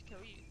was about to kill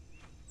you?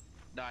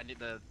 No, I need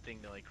the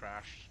thing nearly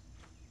crashed.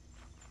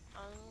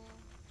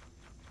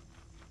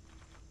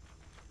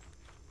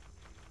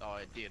 Oh,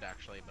 it did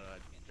actually, but I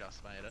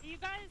just made it. Are you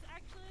guys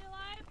actually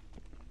alive?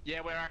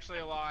 Yeah, we're actually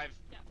alive.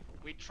 Yeah.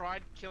 We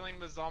tried killing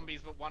the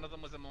zombies, but one of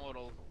them was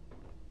immortal.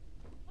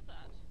 What's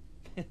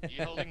that? Are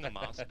you holding the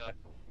mask up?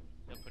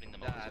 They're putting the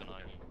mask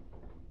on you.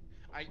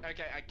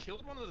 I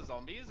killed one of the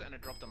zombies and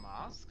it dropped a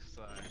mask,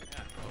 so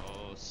yeah.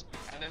 Oh,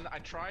 And then I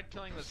tried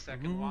killing the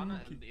second one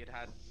and it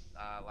had,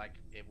 like,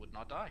 it would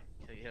not die.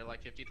 It hit it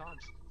like 50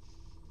 times.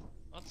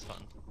 that's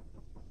fun.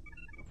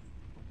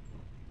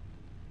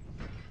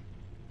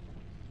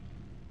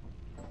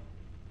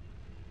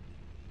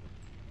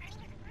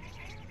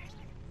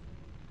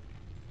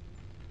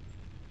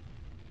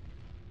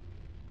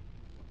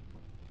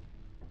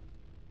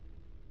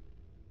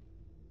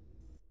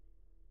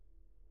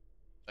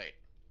 Wait,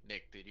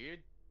 Nick, did you? It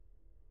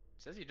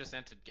says you just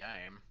entered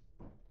game.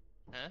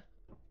 Huh?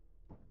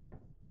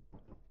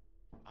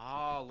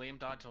 Oh, Liam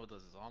died to the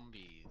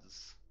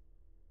zombies.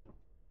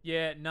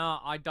 Yeah, nah,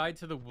 I died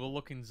to the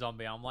wool-looking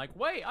zombie. I'm like,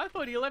 wait, I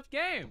thought he left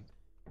game.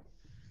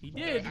 He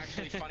did.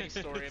 Actually, funny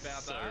story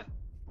about So- that.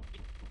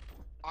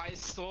 I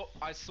saw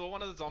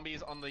one of the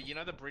zombies on the, you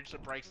know, the bridge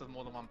that breaks with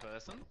more than one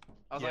person.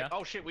 I was Yeah. like,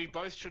 oh shit, we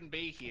both shouldn't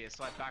be here.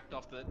 So I backed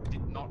off,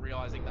 not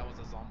realizing that was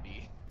a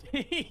zombie.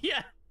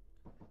 Yeah.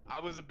 I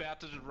was about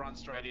to just run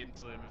straight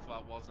into him if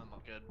that wasn't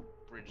like a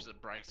bridge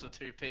that breaks with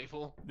two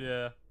people.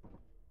 Yeah.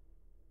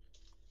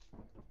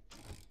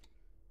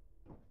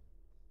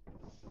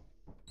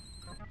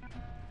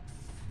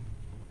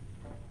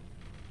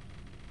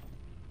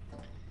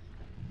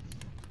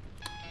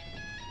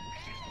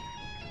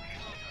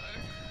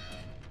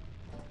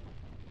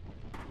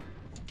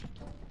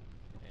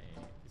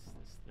 Hey,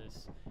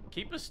 this.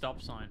 Keep a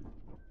stop sign.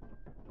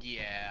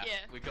 Yeah. Yeah.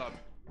 We got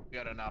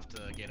enough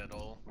to get it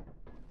all.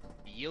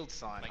 Yield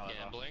sign, Like however.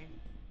 gambling?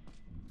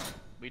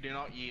 We do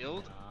not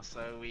yield, Nah.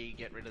 so we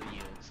get rid of the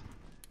yields.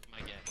 Am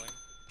I gambling?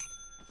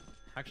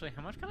 Actually,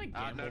 how much can I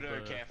gamble?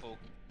 No, careful.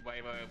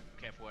 Way,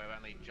 careful, we're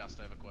only just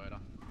over quota.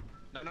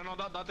 No,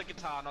 not the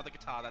guitar,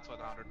 that's worth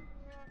 100.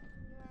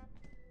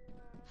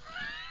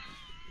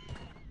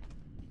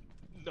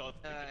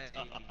 Not the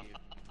guitar.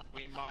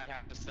 We might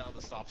have to sell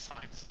the stop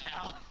signs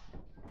now.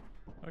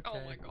 Okay.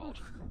 Oh my god.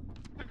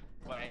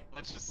 Wait,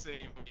 let's just see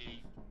if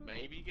we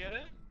maybe get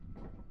it.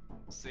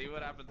 See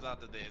what happens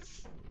after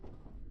this.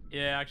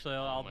 Yeah, actually,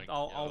 Oh I'll my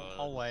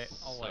I'll wait. God,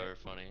 I'll so wait.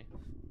 funny.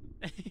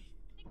 I think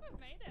we've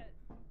made it.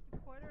 A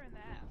quarter in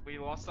there. We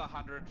lost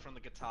 100 from the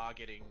guitar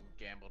getting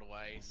gambled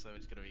away, so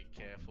it's gonna be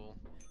careful.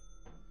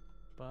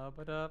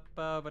 Ba-ba-da,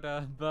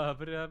 ba-ba-da,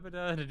 ba-ba-da,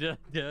 ba-da, da,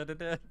 da, da, da,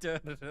 da, da,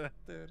 da,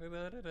 da,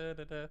 da, da,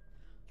 da, da.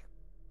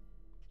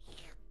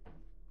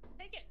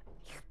 Take it.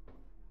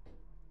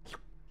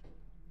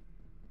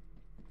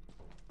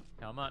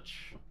 How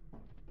much?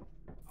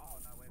 Oh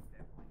no, we're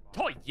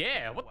definitely Oh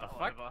yeah, what the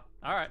fuck?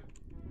 Alright.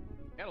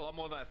 We had a lot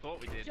more than I thought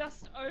we did.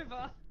 Just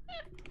over.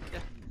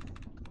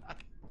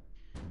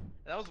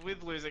 That was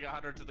with losing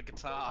 100 to the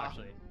guitar.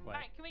 Actually, wait.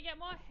 Right, can we get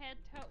more head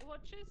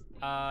torches?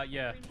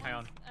 Yeah, Green hang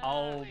on. ones?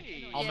 I'll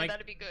Hey. I'll yeah, make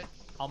that'd be good.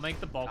 I'll make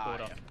the bulk Ah,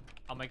 order. yeah.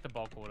 I'll make the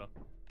bulk order.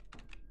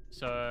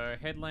 So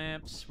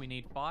headlamps, we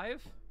need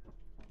 5.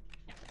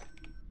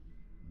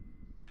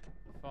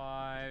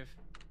 5.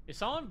 Is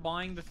someone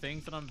buying the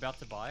things that I'm about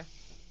to buy?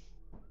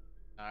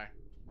 No.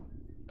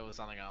 It was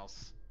something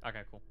else.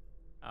 Okay, cool.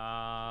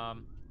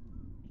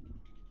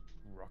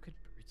 Rocket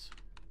boots.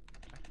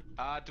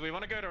 Do we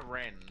want to go to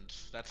Rend?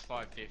 That's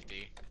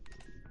 550.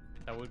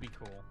 That would be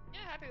cool. Yeah,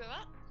 happy with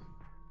that.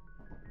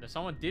 No,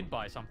 someone did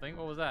buy something.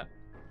 What was that?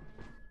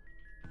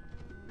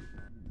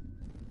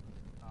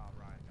 Oh,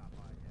 right, can't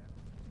buy it yet.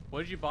 What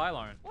did you buy,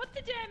 Lauren? What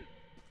the damn?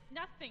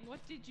 Nothing.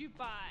 What did you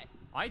buy?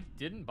 I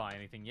didn't buy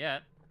anything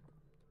yet.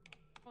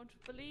 Don't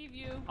believe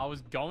you. I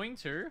was going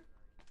to.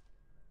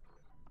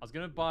 I was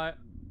gonna buy.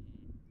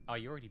 Oh,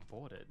 you already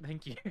bought it.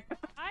 Thank you.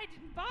 I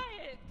didn't buy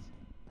it.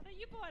 No,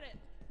 you bought it.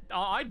 Oh,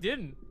 I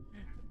didn't.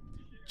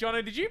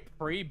 Jono, did you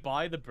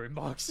pre-buy the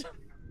boombox?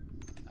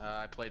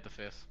 I played the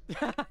fifth.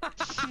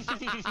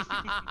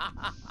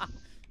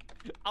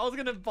 I was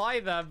gonna buy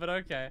that, but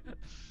okay.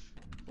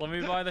 Let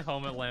me buy the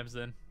helmet lamps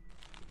then.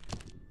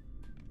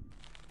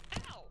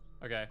 Ow!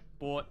 Okay,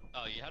 bought.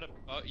 Oh, you had a.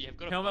 Oh, you've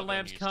got a Helmet bug on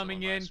lamps you still coming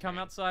on my in. Come screen.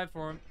 outside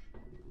for him.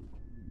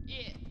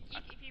 Yeah,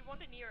 if you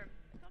want to near him.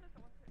 As long as I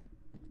want to.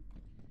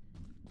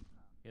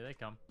 Here they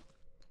come.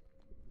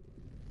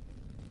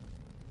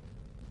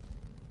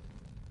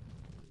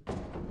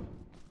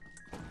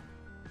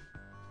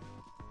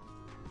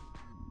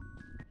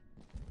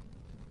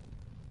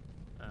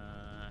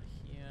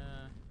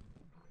 Here.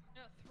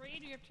 No, 3.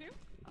 Do you have 2?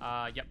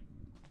 Yep.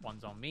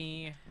 One's on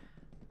me.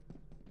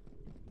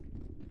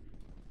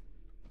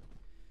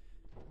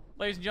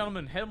 Ladies and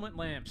gentlemen, helmet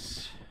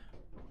lamps.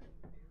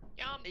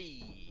 Yum.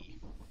 Hey.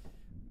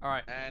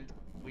 Alright. And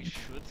we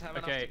should have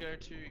enough Okay. to go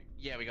to.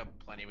 Yeah, we got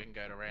plenty. We can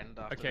go to Rend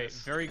after Okay,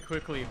 this. very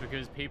quickly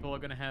because people are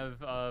gonna have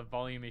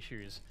volume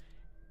issues.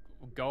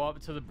 Go up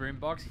to the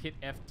boombox, hit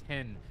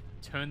F10,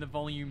 turn the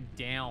volume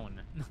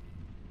down.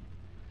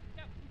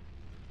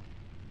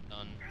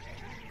 Done.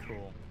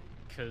 Cool.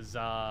 Cause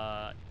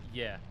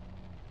yeah,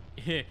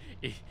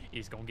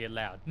 it's gonna get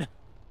loud. You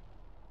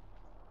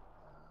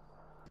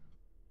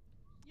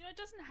know, it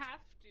doesn't have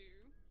to.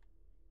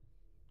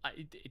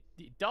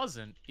 It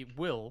doesn't. It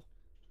will.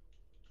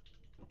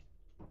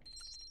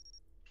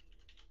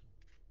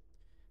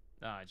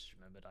 I just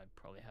remembered I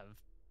probably have.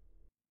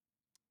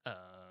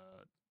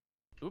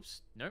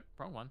 Oops. Nope.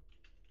 Wrong one.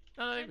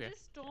 No, there you If go. this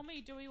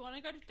Stormy, do we want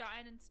to go to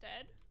Dine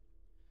instead?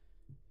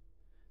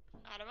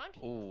 I don't mind.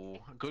 Ooh,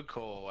 good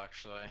call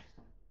actually.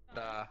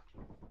 No.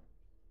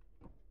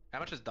 How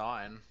much is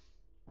Dine?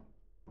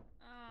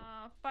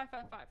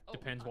 555. Oh,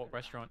 Depends I what don't know.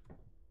 restaurant.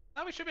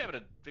 No, we should be able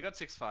to. We got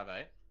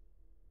 658.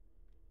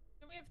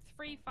 Don't we have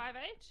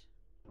 358?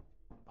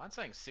 Mine's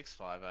saying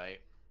 658.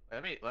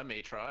 Let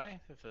me try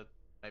if it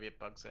maybe it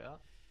bugs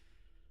out.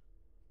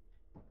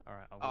 All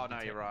right. Oh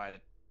no, you're right.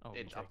 Oh,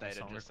 It updated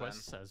song just then.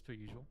 requests as per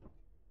usual.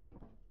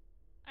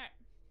 Alright.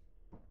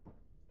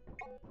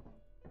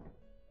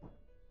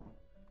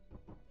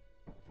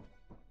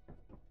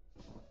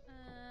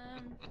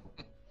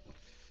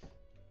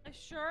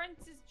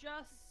 Assurance is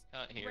just.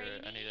 Can't hear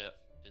it. I rainy. need a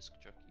disc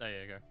jockey.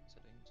 There you go.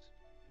 Settings.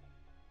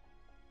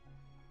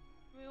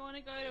 We want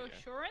to go There to you go.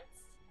 Assurance.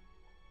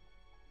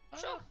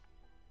 Sure.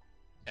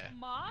 Yeah.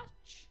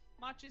 March.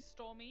 March is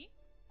Stormy.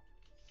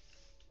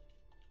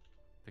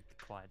 Pick the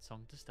quiet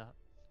song to start.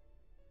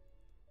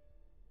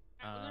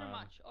 Alright, we're going to Um,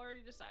 March.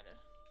 Already decided.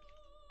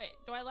 Wait,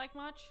 do I like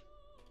March?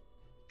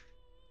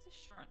 It's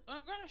Assurance.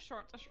 I'm going to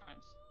Assurance.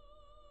 Assurance.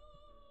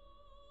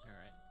 All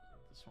right.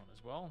 This one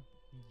as well.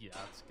 Yeah,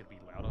 it's gonna be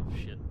louder.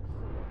 Shit.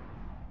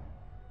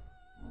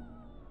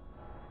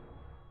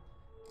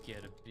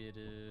 Get a bit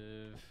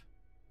of.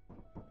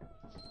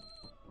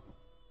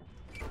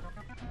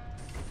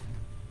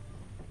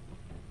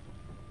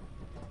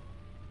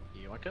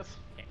 You like it?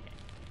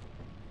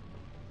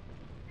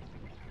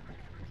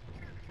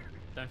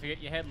 Don't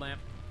forget your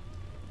headlamp.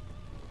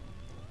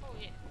 Oh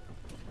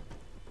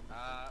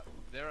yeah.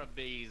 There are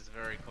bees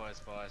very close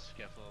by, so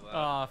careful of that.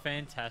 Ah,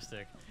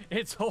 fantastic.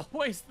 It's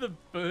always the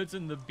birds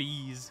and the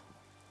bees.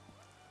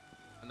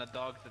 And the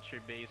dogs that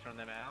shoot bees from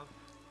their mouths.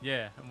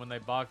 Yeah, and when they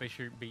bark, they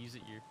shoot bees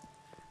at you.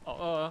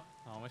 Oh,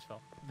 I almost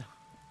fell.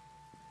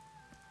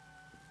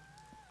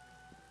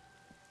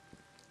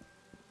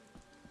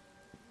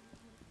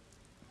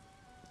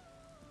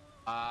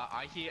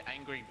 I hear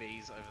angry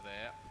bees over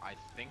there. I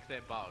think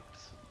they're bugged.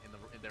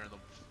 They're in the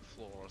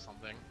floor or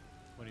something.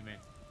 What do you mean?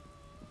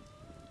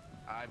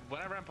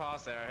 When I ran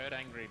past there, I heard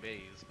angry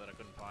bees, but I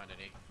couldn't find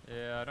any.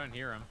 Yeah, I don't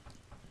hear them.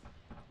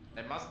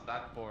 They must.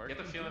 That. Or- Get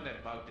the feeling they're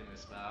bugged in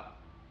this map.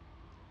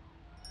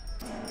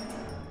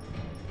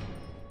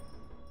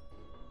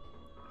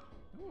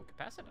 Ooh,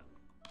 capacitor.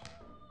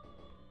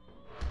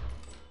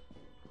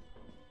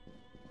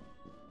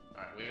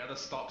 Alright, we got the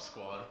stop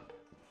squad.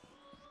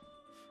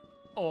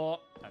 Oh,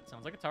 that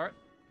sounds like a turret.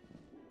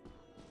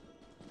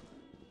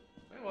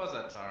 Where was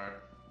that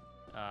turret?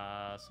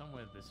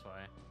 Somewhere this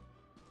way.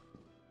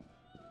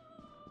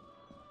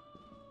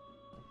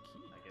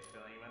 I guess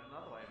feeling you went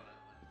another way.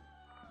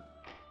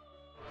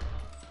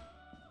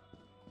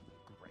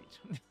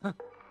 Great.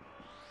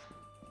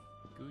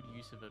 Good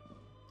use of it.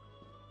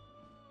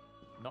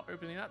 Not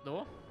opening that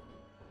door.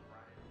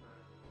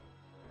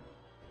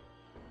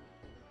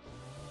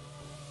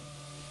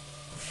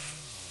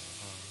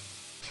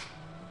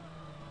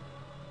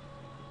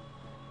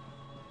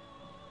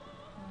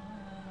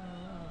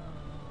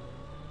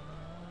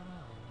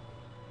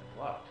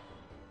 What?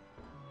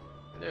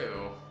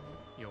 No.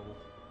 Yo.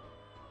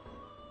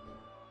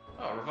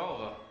 Oh,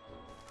 revolver.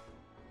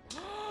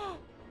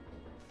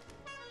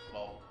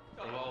 Well,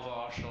 revolver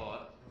or short.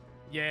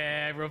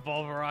 Yeah,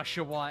 revolver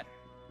Usher White.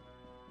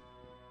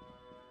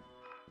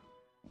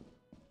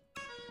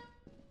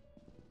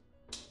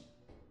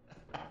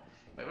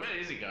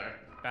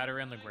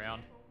 Battery on the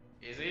ground.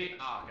 Is he?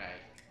 Oh, okay.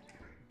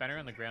 Battery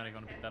on the ground if you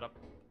want to pick that up.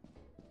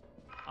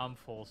 I'm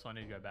full, so I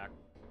need to go back.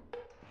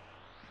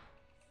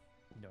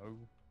 No.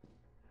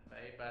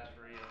 A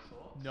battery of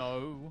sorts?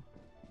 No.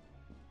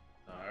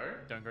 No.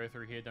 Don't go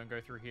through here, don't go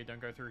through here,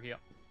 don't go through here.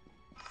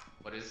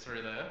 What is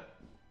through there?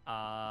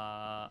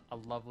 A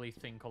lovely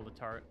thing called a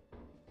turret.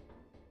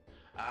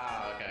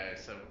 Ah, okay,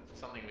 so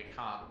something we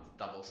can't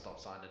double stop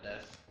sign to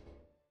death.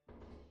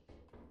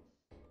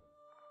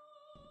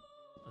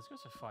 Let's go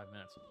for 5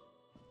 minutes.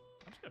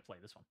 I'm just gonna play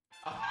this one.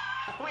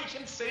 Oh, we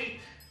can see,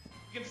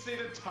 you can see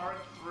the turret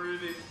through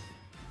this.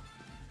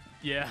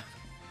 Yeah.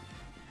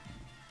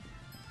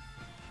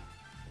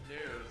 Dude,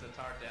 there's a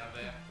turret down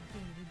there.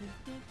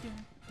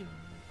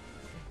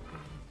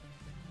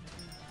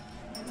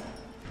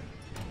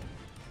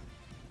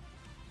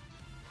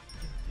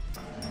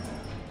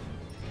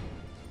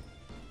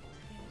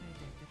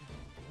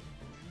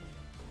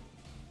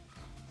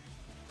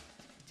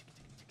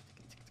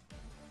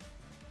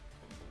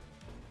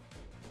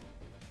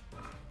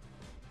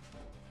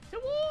 To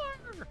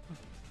war!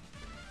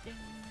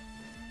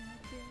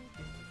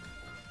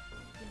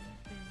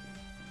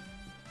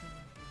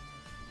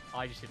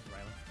 I just hit the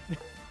railing.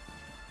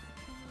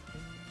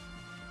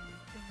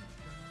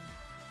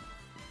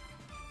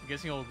 I'm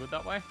guessing all good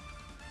that way?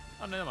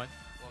 Oh, no, never mind.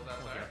 What was that,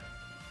 Okay.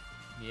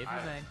 sorry?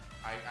 Never mind.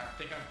 I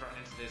think I've run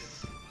into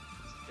this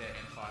dead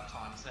end 5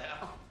 times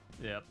now.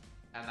 Yep.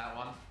 And that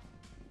one. I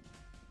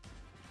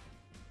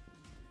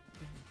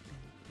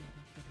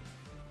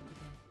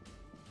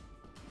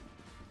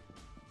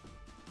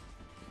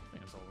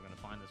think that's all we're gonna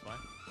find this way.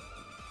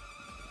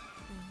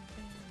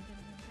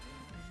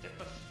 Get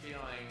the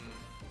feeling.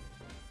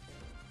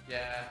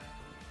 Yeah,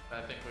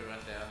 I think we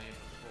went down here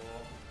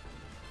before.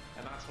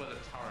 And that's where the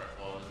turret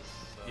was.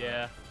 So.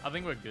 Yeah, I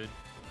think we're good.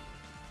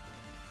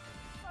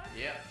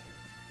 Yep.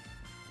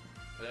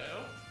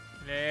 Hello?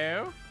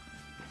 Hello?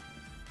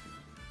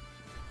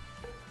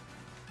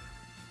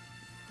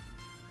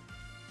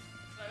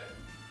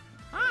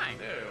 Hi!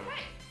 Hello.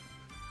 Hey.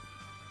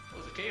 What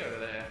was the key over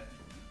there?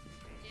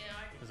 Yeah,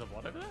 There's a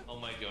what over there? Oh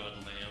my god,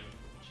 Liam.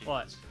 Jesus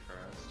What?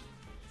 Christ.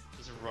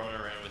 Just running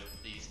around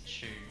with these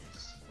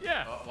tubes.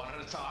 Yeah! Oh, one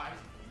at a time.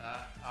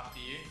 After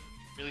you.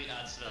 Really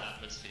adds to the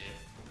atmosphere.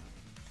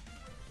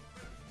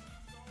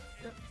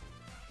 I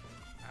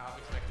was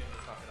expecting to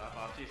fuck it up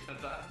after you said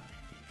that.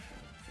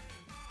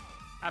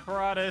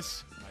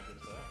 Apparatus! My good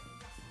sir.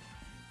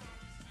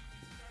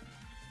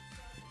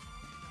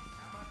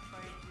 How much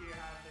faith do you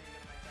have that you're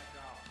gonna make that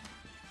jump?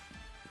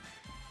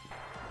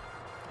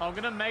 I'm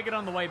gonna make it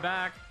on the way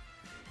back.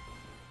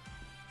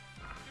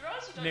 You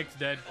realize you don't Nick's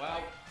dead.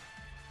 Well.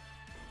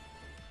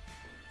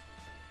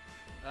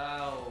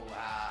 Oh,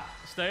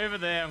 Stay over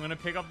there, I'm gonna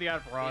pick up the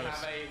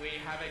apparatus. we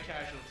have a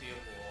casualty of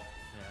war.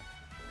 Yeah.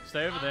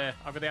 Stay over there,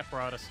 I've got the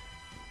apparatus.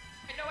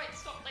 Hey, no, wait,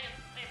 stop, Liam,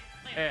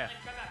 Yeah.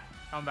 Liam, go back.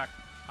 Come back.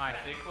 Hi. I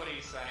think what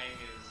he's saying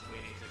is we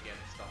need to get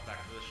stuff back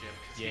to the ship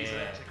because he's Yeah.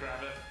 there to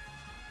grab it.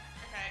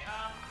 Okay,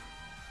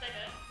 stay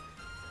there.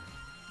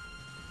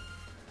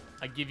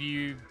 I give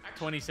you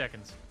 20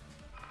 seconds.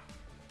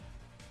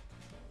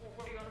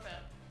 What are you on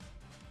about?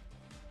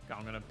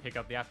 I'm gonna pick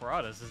up the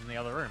apparatus, it's in the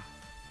other room.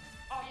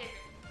 Oh, yeah, good.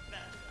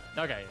 About to do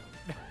that. Okay.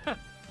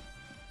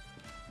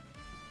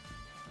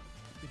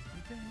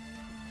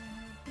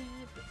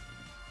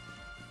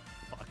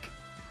 Fuck.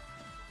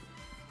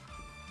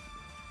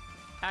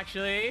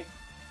 Actually,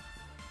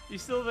 you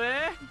still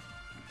there?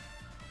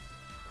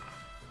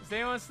 Is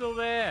anyone still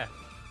there?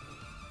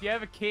 Do you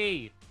have a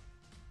key?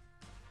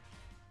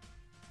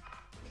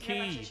 You can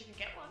go back to Key. the ship and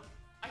get one.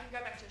 I can go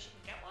back to the ship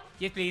and get one.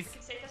 Yes, please. I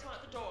can see if there's one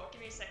at the door.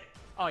 Give me a second.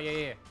 Oh, yeah,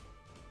 yeah.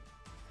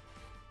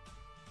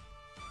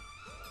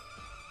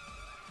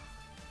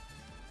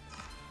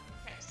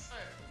 Okay, so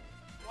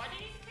why do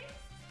you need the key?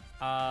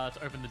 To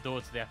open the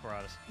door to the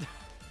apparatus.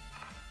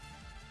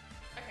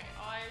 Okay,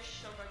 I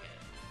shall go get it.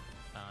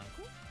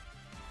 Cool.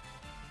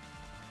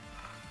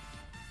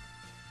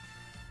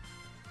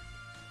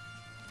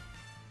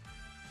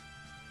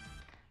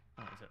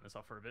 I'm gonna turn this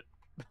off for a bit.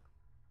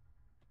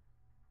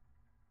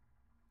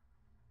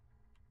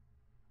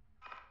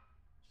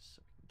 Just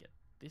so we can get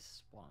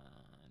this one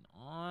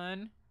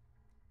on.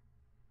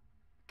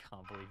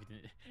 Can't believe you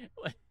didn't.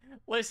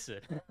 Listen.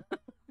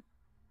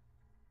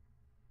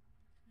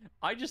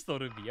 I just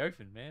thought it'd be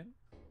open, man.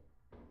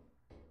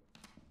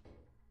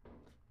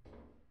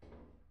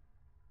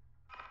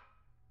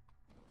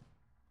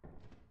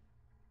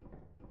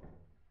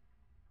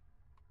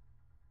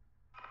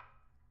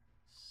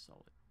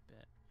 Solid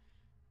bet.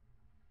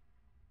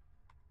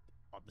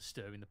 Oh,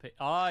 disturbing the pit.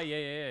 Oh,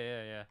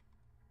 yeah.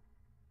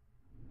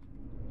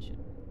 Shit.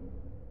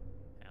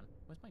 Hang on.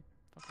 Where's my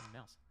fucking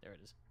mouse? There it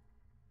is.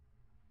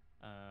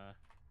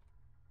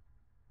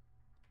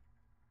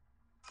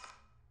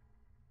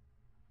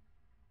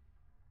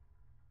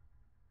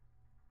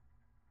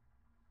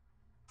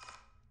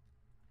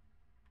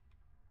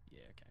 Yeah,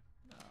 okay.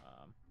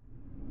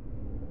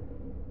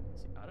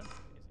 See, I don't know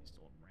if he's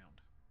still around.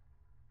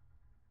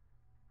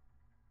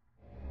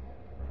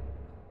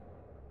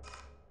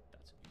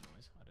 That's a new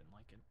noise.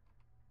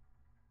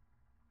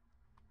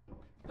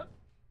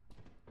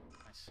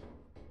 nice.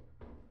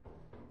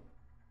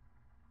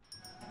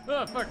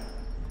 Oh, fuck!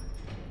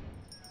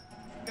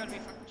 You gotta be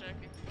fucking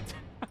joking.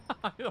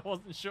 I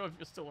wasn't sure if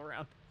you're still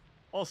around.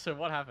 Also,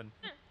 what happened?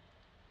 What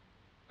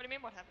do you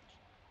mean, what happened?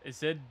 It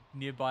said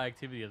nearby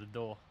activity at the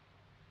door.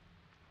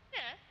 Yeah,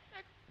 no,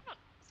 come on.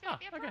 Let's go get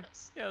the Okay.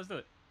 apparatus. Yeah, let's do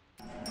it.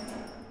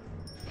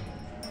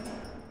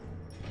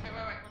 Wait,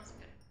 1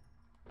 second.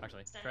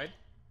 Actually, Stand trade? there.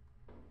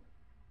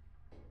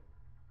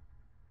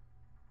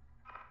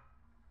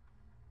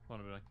 What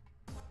am I doing?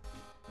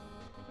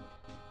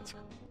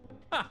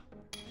 Ha!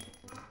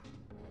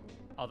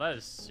 Oh, that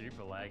is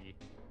super laggy.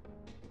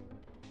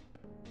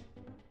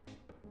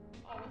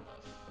 Oh,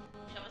 what the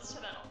yeah, let's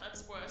turn that off.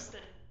 That's worse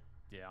than...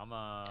 Yeah, I'm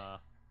gonna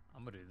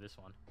do this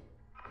one.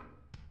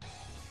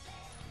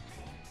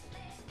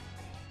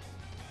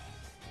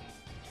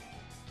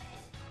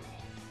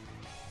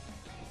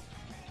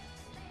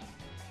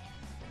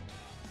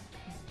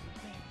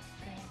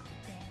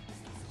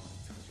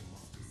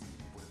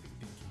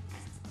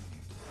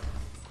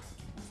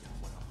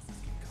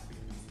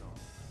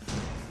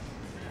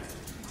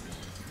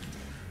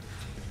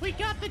 We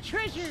got the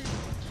treasure!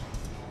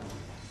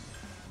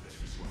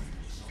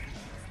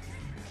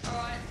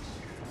 Alright.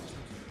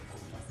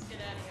 Let's get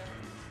out of here.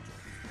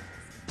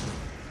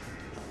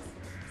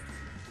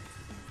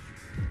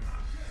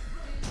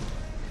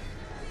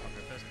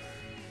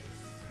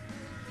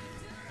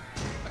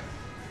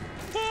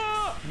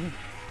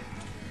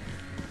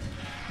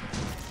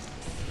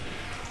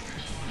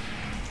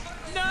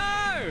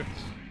 No!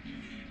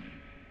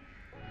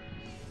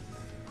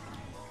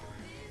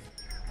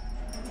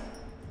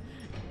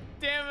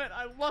 Damn it,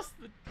 I lost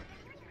the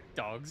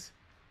dogs.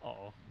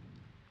 Uh-oh.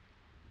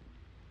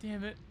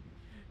 Damn it.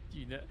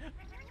 You know.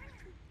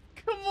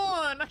 Come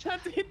on, I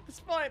had to hit the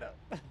spider.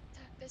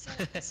 There's a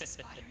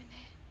spider in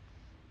there.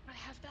 I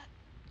have that.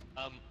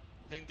 I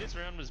think this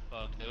round was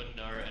bugged. There were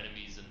no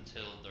enemies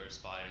until those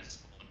spiders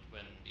spawned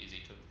when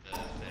Izzy took the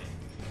thing.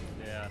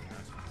 Yeah.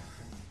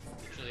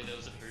 Literally, there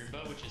was a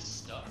Boomba which is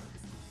stuck,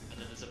 and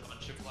then there's a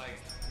bunch of like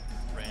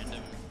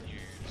random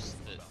ewes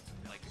that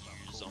like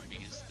ewe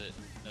zombies that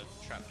are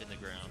trapped in the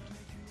ground.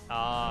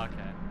 Ah, okay.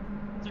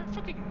 Is there a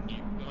fucking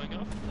nuke going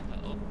off? What the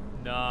hell?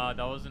 Nah,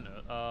 that wasn't.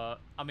 I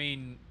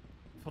mean,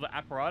 for the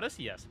apparatus,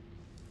 yes.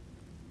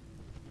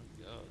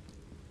 God.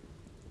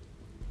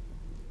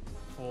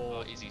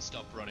 For. Oh, Izzy,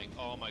 stop running.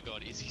 Oh my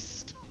god, Izzy,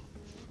 stop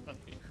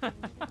running.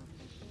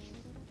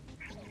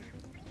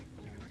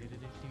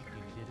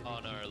 Oh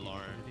no,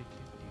 Lauren.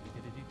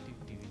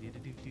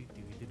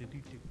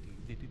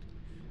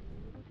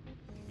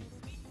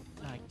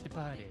 Like the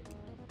party.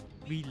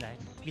 We like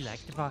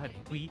the party.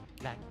 We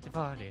like the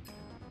party.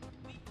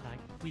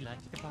 We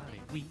like the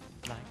party. We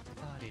like the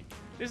party.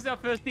 This is our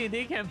first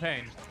D&D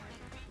campaign.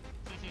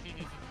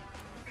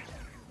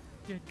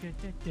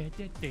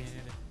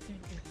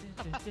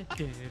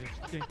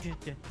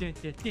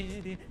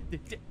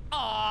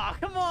 Aw,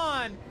 come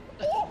on!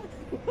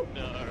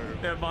 No.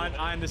 Never mind,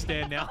 I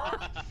understand now.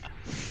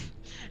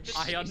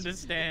 I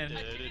understand.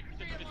 I didn't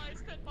realise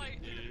that my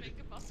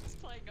finger bus was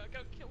playing. I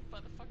got killed by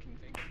the fucking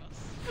finger bus.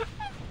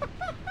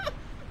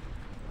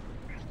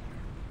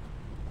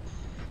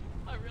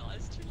 I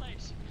realised too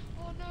late.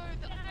 Oh no,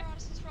 the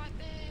apparatus was right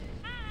there.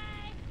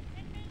 Hi!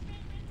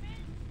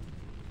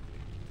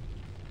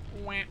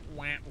 Wah,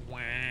 wah, wah.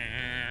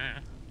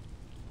 I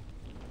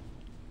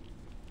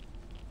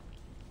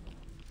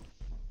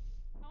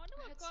wonder I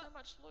what had got so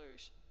much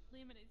loot.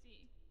 Liam and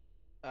Izzy.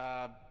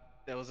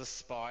 There was a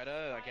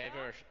spider. I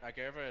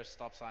gave her a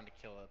stop sign to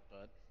kill it,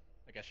 but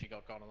I guess she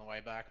got on the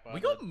way back. By We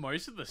got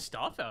most of the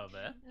stuff out of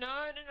there.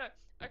 No.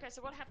 Okay,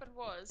 so what happened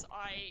was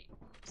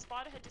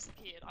Spider had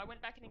disappeared. I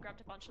went back in and grabbed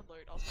a bunch of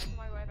loot. I was making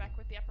my way back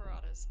with the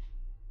apparatus.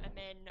 And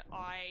then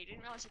I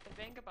didn't realise that the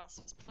Venga bus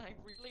was playing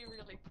really,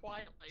 really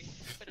quietly,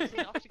 but it was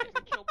enough to get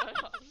me killed by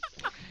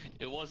us.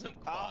 It wasn't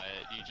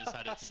quiet, you just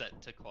had it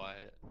set to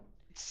quiet.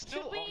 It's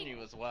still Should we- on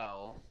you as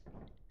well.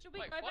 Should we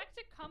Wait, go what? back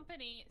to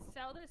company,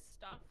 sell this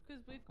stuff,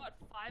 because we've got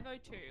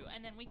 502,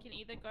 and then we can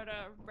either go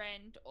to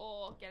rent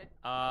or get it.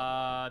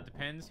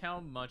 Depends how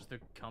much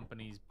the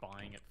company's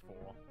buying it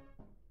for.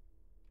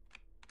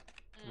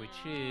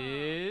 Which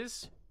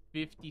is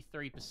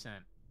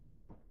 53%.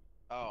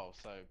 Oh,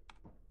 so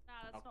Nah,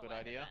 that's Not not good worth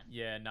it idea. then.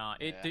 Yeah, nah.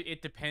 Yeah.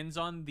 It depends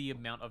on the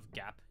amount of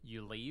gap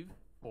you leave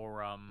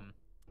for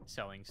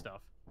selling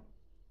stuff.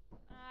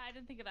 I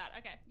didn't think of that.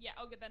 Okay, yeah,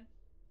 all good then.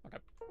 Okay.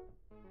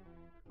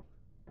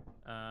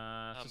 So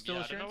Yeah, still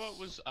I don't know assurance? what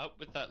was up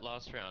with that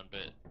last round,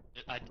 but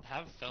I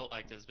have felt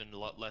like there's been a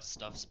lot less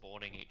stuff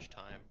spawning each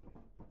time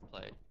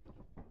played.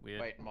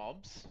 Weird. wait,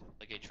 mobs?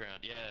 Like each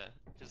round, yeah.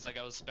 Because like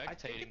I was I think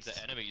spectating the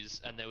it's- enemies,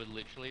 and there were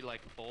literally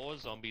like 4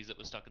 zombies that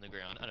were stuck in the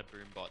ground, and a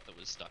boom bot that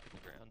was stuck in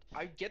the ground.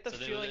 I get the So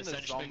there were feeling the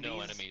essentially zombies.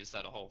 no enemies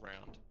that whole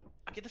round.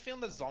 I get the feeling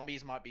the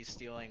zombies might be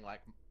stealing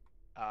like,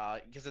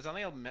 because there's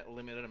only a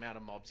limited amount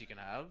of mobs you can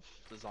have.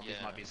 The zombies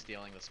Yeah. might be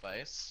stealing the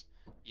space.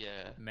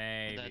 Yeah.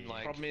 Maybe. And then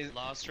like Problem is,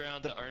 last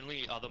round, the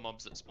only other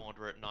mobs that spawned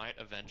were at night.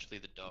 Eventually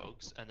the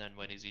dogs, and then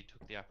when Izzy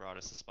took the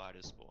apparatus, the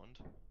spiders spawned.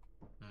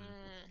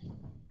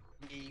 Mm.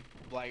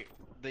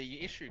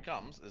 the issue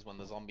comes is when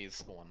the zombies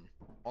spawn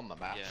on the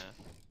map. Yeah.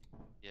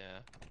 Yeah.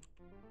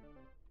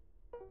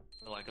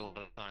 Like a lot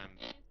of time,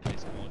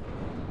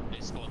 they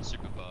spawn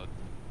super bug.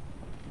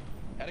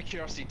 Out of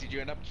curiosity, did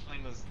you end up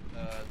killing the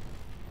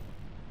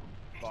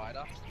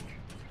spider?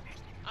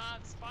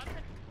 The spider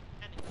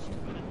had an issue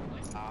with it.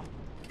 Ah.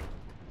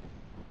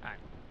 Alright.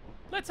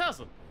 Let's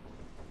hustle.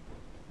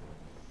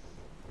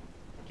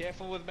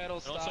 Careful with metal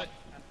And stuff. also,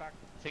 In fact,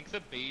 I think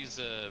the bees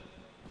are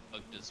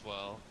bugged as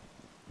well.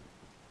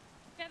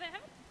 Yeah, they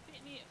haven't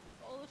been here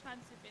all the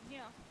times they've been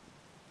here.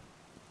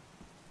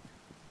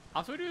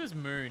 After we do this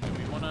moon, do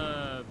we want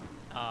to,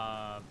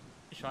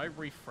 should I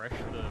refresh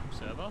the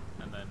server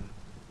and then?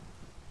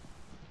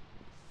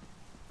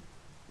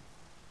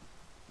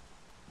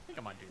 I think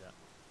I might do that.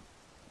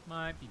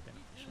 Might be You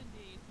beneficial.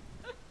 indeed.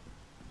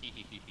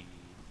 Hehehehe.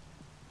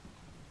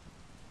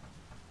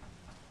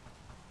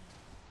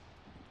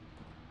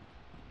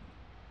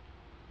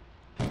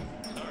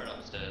 Turret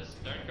upstairs.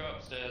 Don't go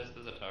upstairs,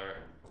 there's a turret.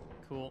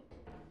 Cool.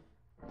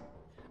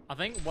 I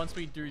think once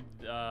we do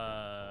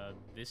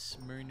this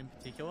moon in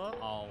particular,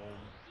 I'll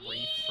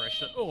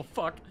refresh it. Oh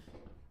fuck!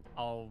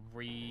 I'll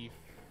refresh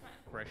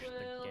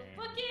the game.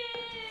 Fuck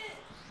it!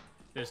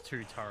 There's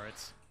 2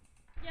 turrets.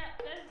 Yeah,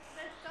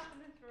 there's stuff in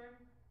this room.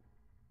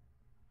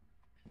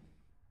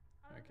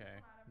 Okay,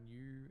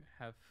 you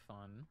have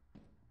fun.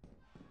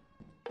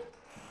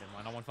 Never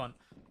mind, I want fun.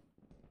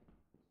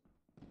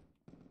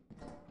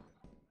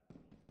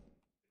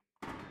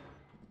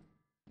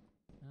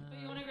 But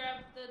you want to grab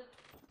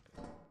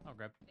the... I'll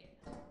grab.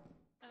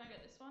 And I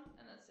get this one,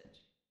 and that's it.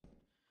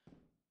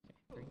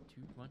 Okay,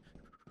 3, 2, 1.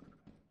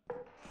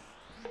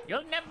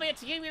 You'll never be able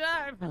to keep me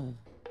alive!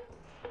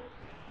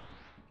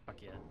 Fuck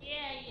yeah.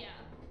 Yeah.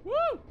 Woo!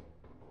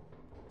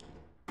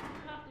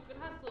 Good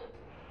hustle.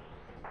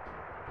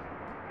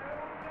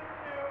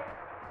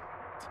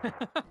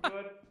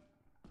 good.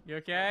 You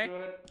okay?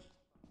 Good.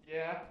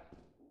 Yeah.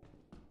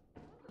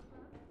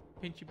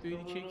 Pinch your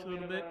booty cheeks a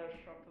little bit.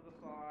 Shot to the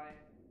thigh.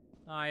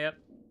 Ah, yep.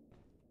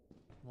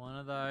 One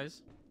of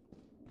those.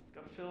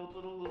 Got filled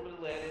with a little bit of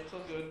lead. It's all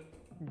good.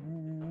 Ooh,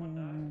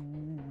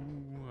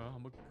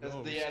 I'm a There's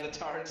ghost. the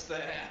turret's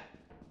there.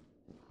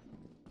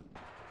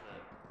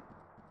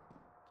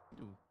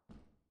 Ooh,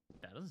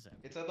 that doesn't sound.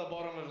 It's at the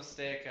bottom of a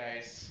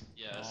staircase.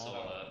 Yeah, I saw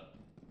Oh. that.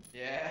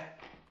 Yeah.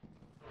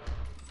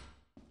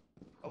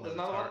 Oh, there's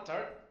another one.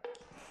 Turret.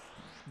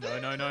 No,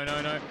 no, no,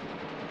 no, no.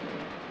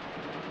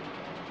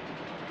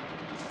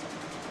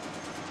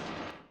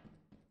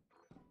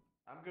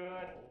 I'm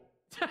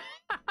good.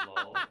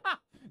 Lol.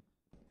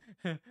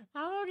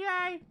 I'm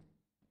okay.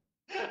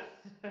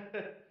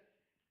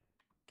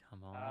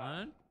 Come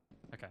on.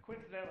 Okay.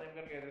 Coincidentally, I'm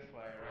gonna go this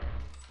way,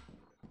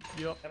 right?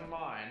 Yep. Never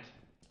mind.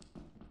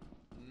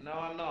 No,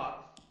 I'm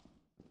not.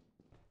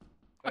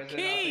 A Is there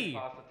key! nothing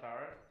past the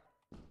turret?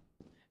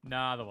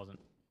 Nah, there wasn't.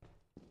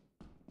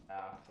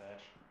 Ah,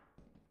 search.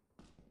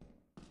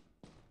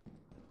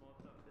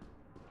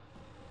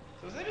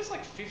 So is there just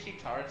like 50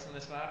 turrets in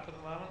this map at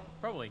the moment?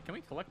 Probably. Can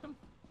we collect them?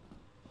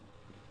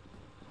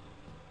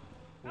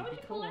 How would you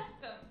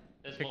collect them?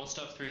 There's Pick- more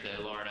stuff through there,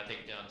 Lauren, I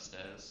think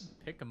downstairs.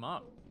 Pick them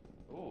up.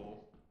 Ooh.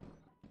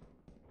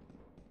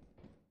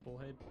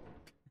 Bullhead.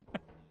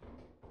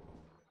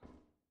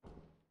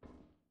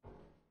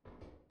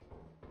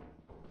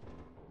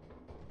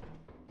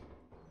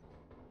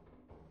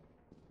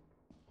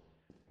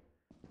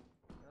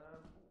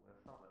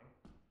 There's something.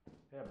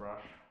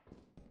 Hairbrush.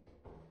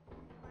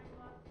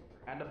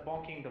 And a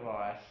bonking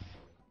device.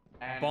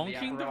 And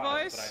Bonking the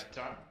apparatus, device?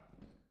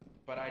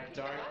 But I don't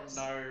device?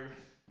 know.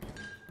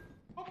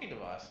 Bonking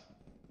device.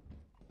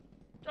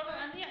 John,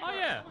 and the Oh,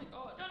 yeah. Oh my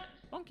god. John,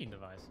 Bonking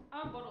device.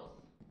 bottles.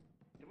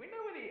 Do we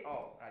know where the?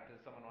 Oh, does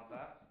someone want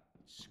that?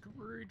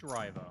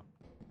 Screwdriver.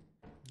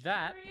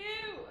 That For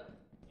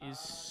you! is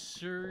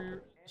so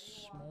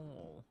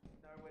small.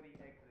 Know where the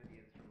exit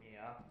is from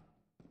here?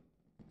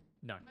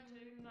 No. I don't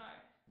even know.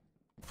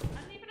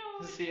 I don't even know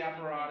what Just we the can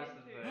apparatus get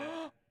is into.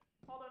 there.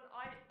 Hold on,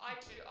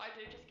 I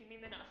do. Just give me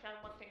a minute. I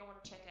found one thing I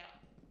want to check out.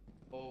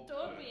 Oh, So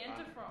where good. we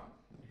enter from?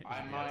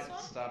 I Yes. might This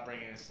one? start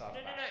bringing stuff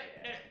No,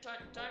 back.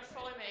 don't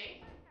follow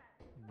me.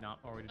 Not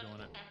already doing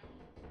it.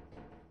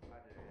 I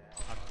do,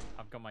 yeah.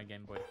 I've got my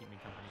Game Boy to keep me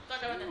company.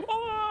 Don't go in there.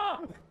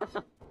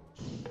 Oh!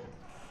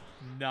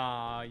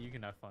 Nah, you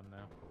can have fun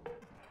now.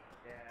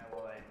 Yeah,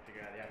 well, they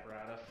figure out the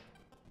apparatus.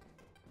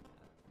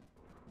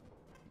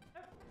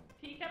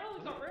 Tea kettle,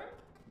 we got room?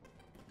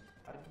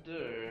 I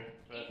do,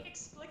 but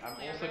Inexplicably,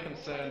 I'm I also read all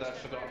concerned those I've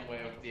forgotten different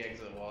where rooms. the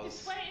exit was.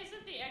 This way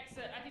isn't the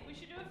exit. I think we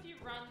should do a few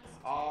runs.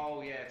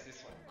 Oh, yeah, it's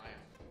this one.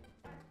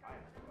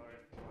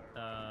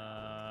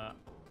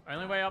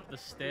 Only way up the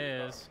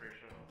stairs.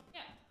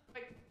 Yeah.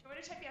 Wait, do you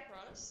want to check the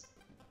apparatus?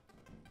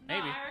 No,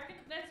 Maybe. I reckon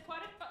there's quite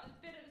a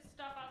bit of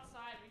stuff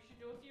outside. We should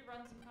do a few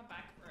runs and come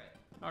back for it.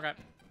 Okay.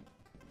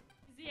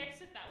 Is the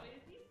exit that way,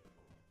 is he?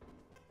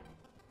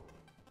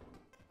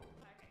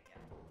 Okay,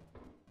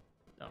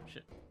 yeah. Oh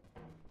shit.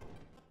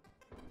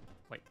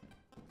 Wait.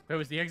 Where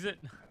was the exit?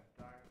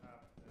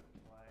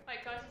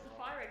 Wait, guys, there's a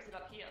fire exit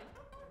up here.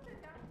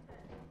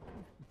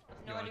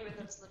 No wanna- idea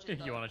whether it's legit.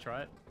 You though. want to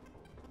try it?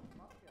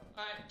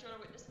 Alright, do you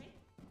want to witness me?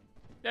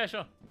 Yeah,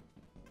 sure.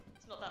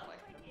 It's not that way.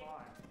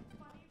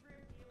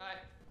 Alright.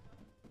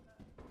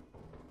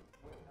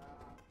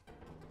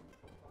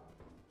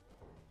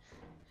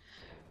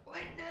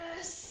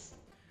 Witness!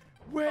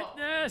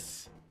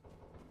 Witness!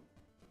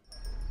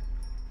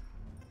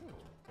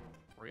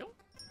 Real?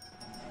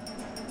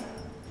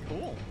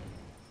 Cool.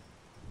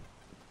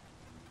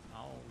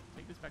 I'll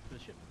take this back to the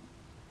ship.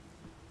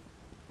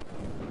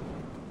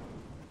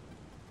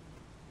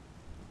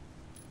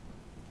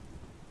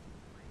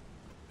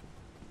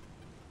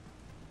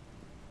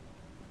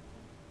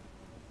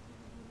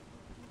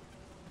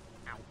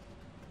 Ow.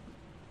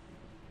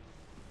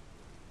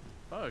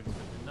 Bugs, but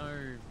there's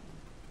no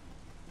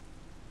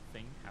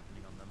thing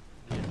happening on them.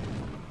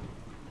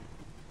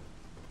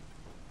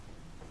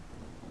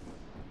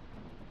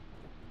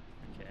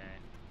 Okay.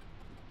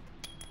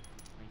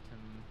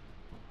 Item.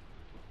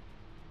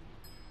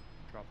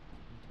 Drop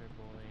into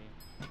boy.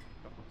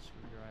 Drop the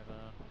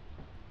screwdriver.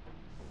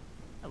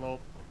 Hello.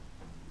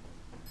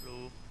 Hello.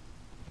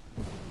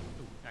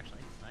 Ooh,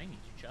 actually, I need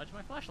to charge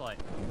my flashlight.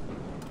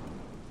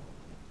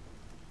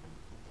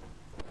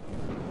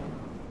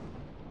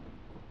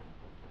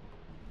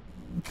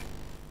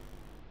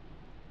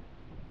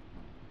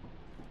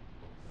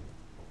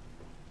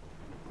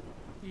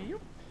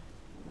 Yep.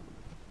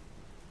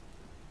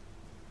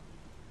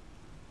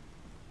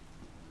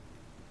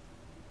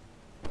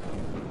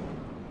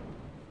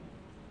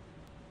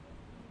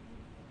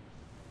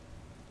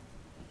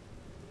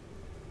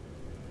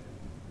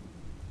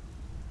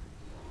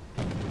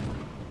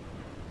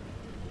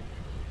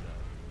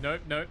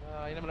 Nope, nope.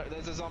 You never know.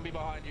 There's a zombie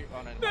behind you.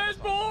 Oh no. There's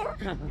more!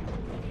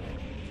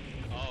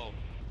 Oh,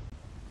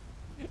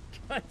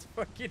 God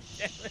fucking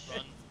damn it.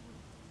 run.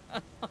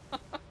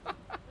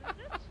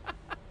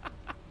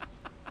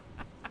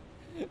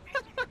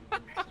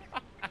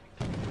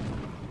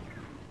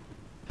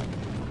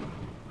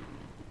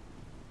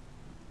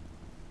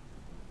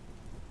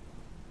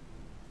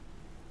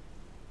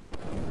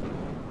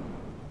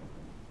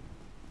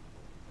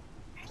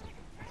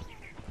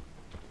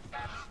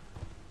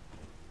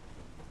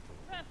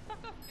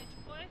 Fuck off, bitch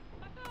boy.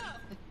 Fuck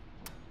off.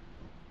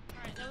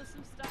 Alright, there was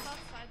some stuff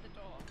outside the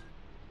door.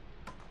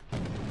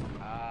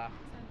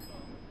 Outside the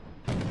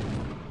door.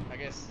 I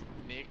guess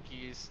Nick,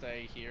 you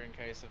stay here in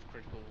case of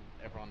critical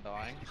everyone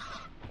dying.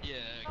 Yeah,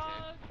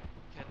 okay.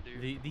 Can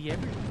do. The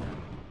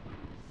everyone.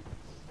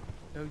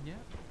 Oh yeah.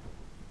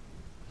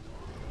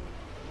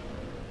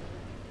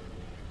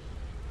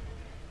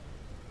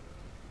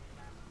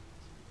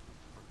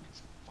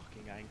 These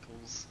fucking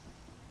ankles.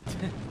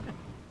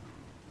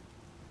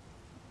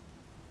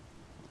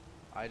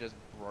 I just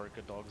broke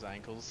a dog's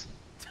ankles.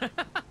 Wait,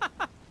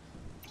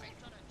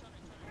 Jono.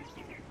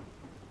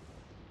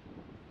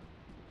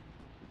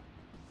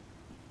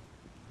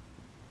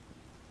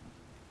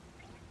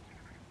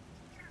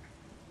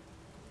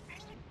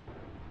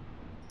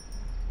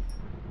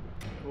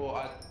 Well,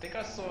 I think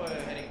I saw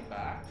her heading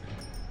back.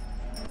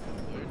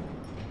 Loot.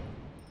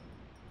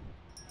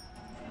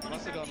 You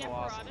Must have grab gotten the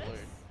last apparatus? loot.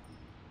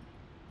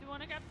 Do you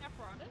want to grab the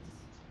apparatus?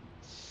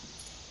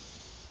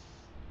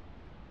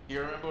 You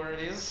remember where it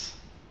is?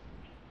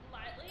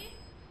 Lightly?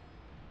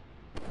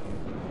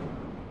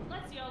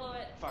 Let's YOLO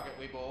it. Fuck it,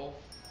 we ball.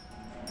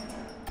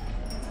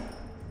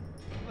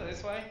 Oh,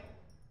 this way?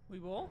 We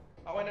will?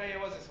 Oh wait, no, yeah,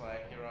 it was this way.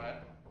 You're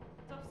right.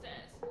 It's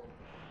upstairs.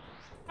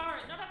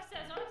 Alright, not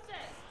upstairs, not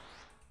upstairs.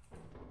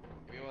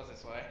 Maybe it was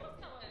this way. Look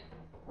that way.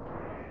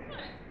 No.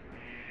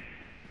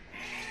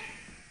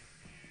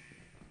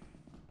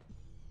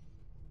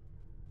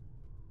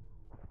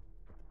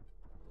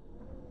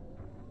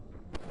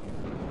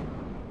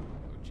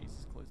 Oh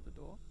Jesus, close the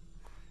door.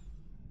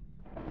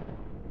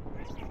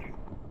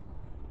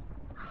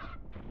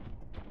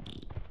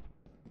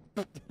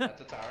 That's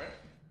a turret.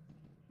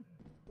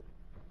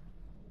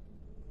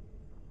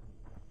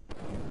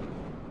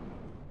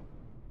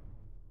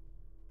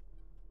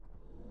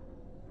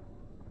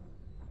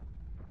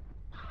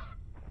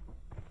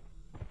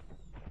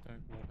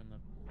 Don't walk in the...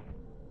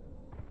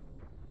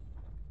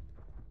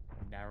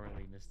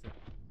 Narrowly missed it.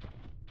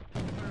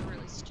 What a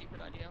really stupid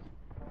idea.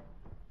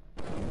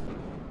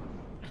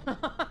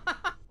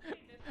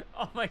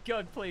 Oh my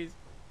god, please.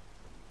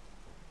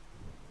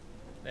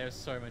 There's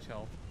so much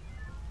health.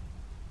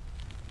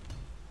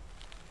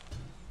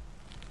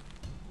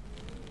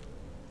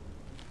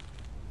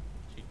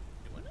 She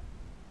doing it?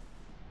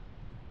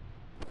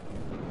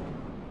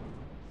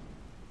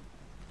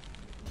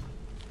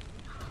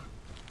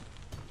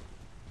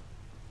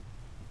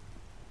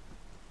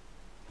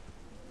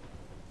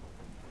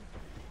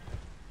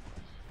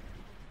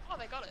 Oh,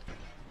 they got it.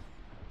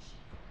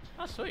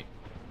 Oh, sweet.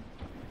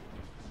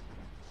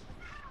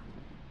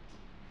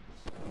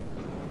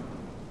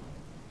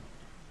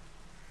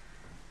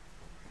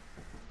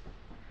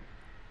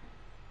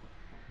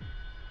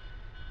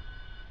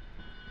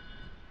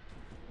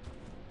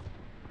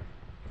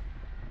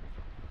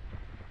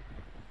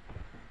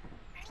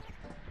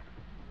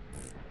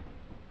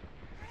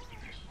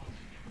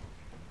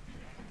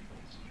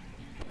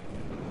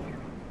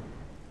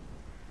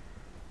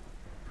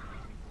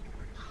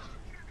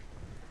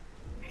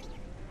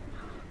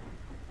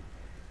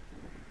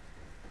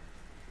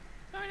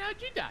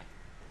 How'd you die?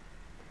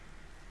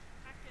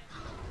 Kraken.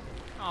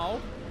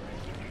 Oh.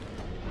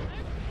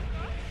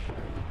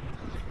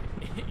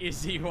 No,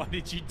 Izzy, why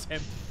did you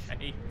tempt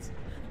fate?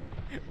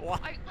 Why?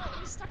 Well,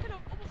 it was stuck in a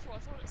wall before. I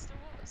thought it still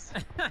was.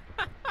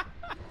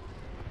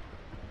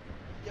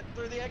 Get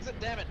through the exit,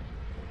 damn it!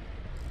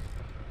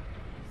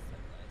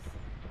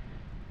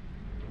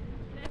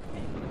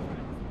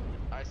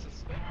 I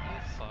suspect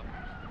this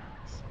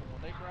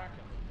someone they Kraken.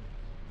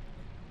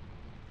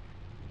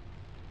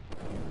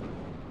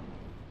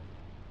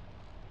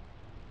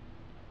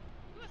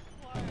 You were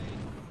close.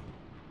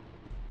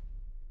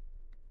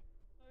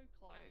 So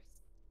close.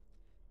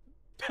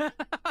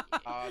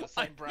 The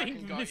same I Bracken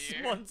think got this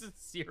you. one's a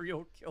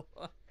serial killer.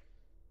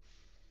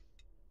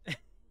 What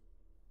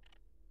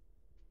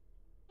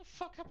the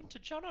fuck happened to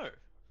Jono?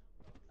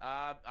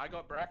 I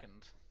got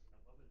Brackened.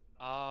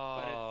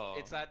 Oh. But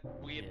it's that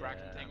weird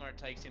Bracken Yeah. thing where it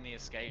takes in the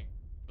escape,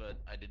 but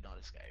I did not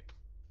escape.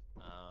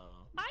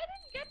 I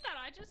didn't get that.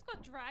 I just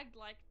got dragged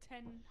like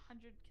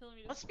 100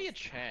 kilometers. Must be a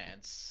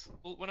chance.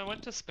 Well, when I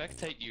went to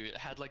spectate you, it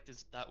had like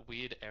that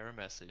weird error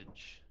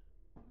message.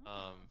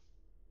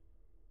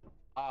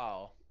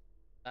 Oh,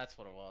 that's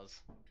what it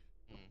was.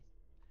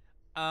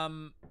 I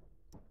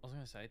was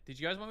gonna say, did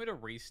you guys want me to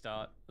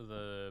restart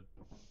the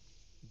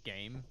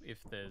game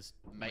if there's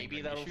Maybe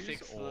lingering that'll issues,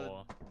 fix the-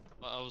 or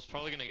I was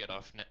probably gonna get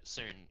off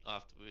soon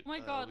after. Oh my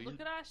god, we look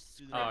at our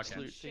do the Oh, okay.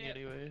 absolute thing shit.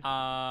 anyway.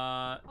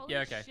 Holy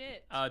yeah, okay.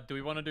 shit. Do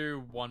we want to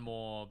do one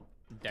more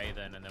day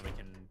then, and then we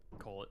can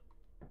call it?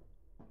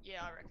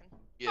 Yeah, I reckon.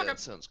 Yeah, Okay. that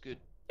sounds good.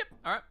 Yep.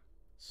 All right.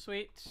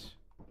 Sweet.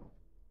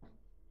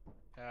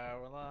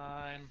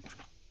 Caroline.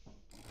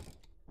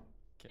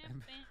 Okay.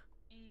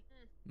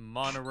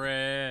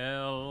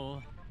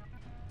 Monorail.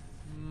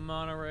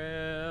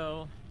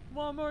 Monorail.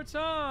 One more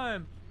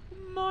time.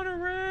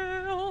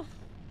 Monorail.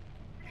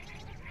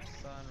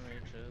 Sun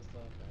reaches the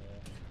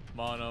hill.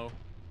 Mono.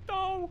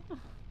 No.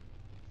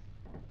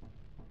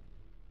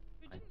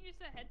 We didn't use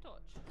the head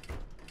torch.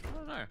 I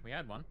don't know. We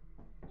had one.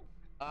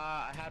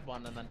 I had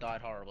one and then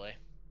died horribly.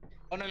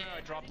 Oh no, no,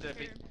 I dropped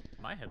it.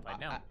 My headlight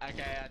now.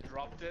 Okay, I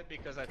dropped it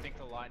because I think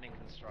the lightning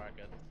can strike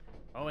it.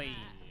 Oi.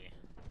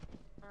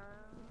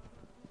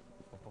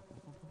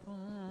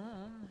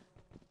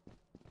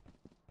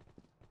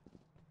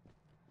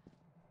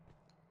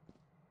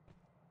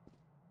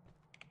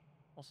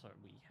 Also,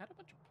 we had a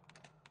bunch of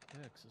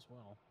perks as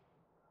well.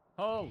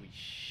 Holy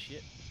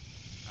shit.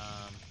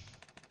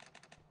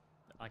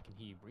 I can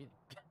hear you breathing.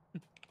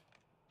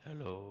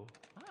 Hello.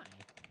 Hi.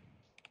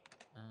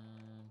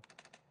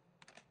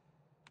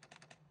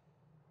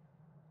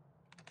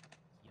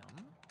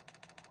 Yum.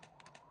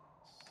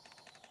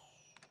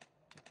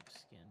 Tip of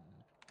skin.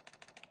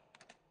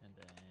 And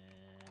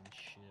then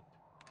ship.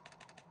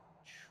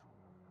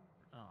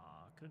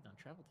 Ah, could have done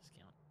travel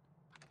discount.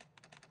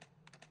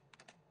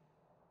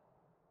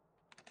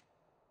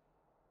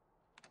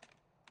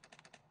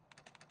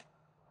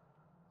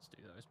 Let's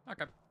do those.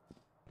 Okay.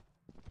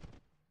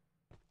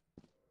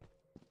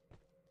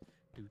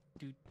 Do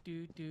do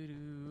do do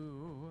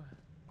do.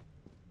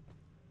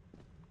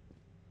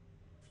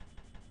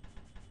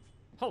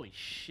 Holy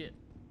shit!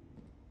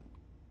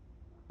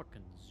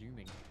 Fucking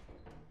zooming.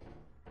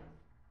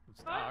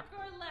 It's dark. Don't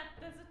go left,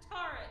 there's a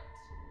turret.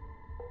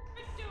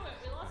 Don't do it,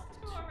 we lost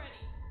 2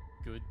 already.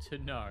 Good to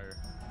know.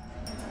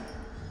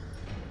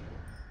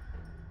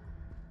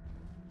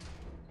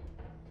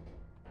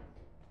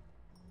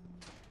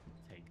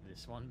 Take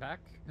this one back.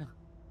 Ooh.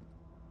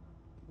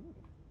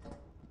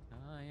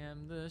 I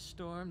am the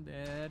storm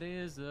that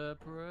is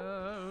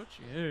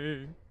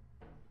approaching.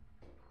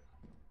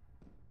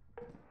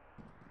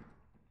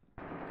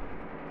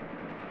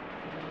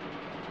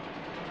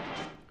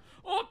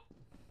 Oh!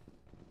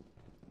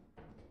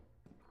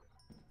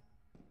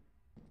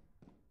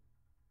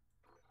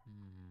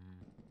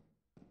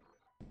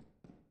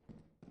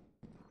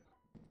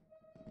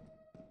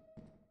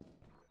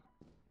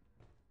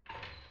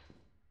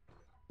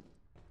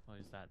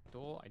 Close that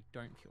door. I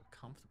don't feel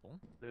comfortable.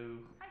 Hello.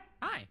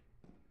 Hi.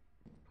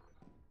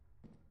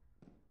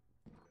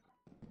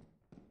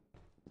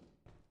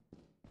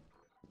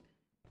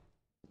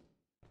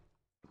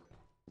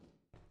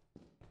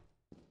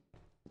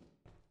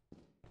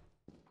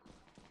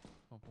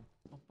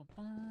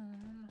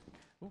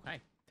 Oh,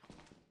 hi.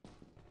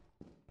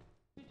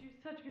 Did you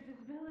such good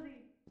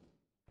visibility?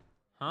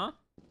 Huh?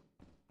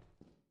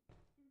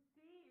 See,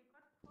 you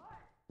got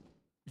caught.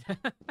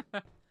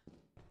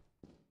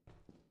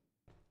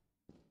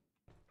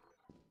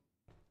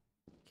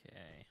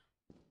 Okay.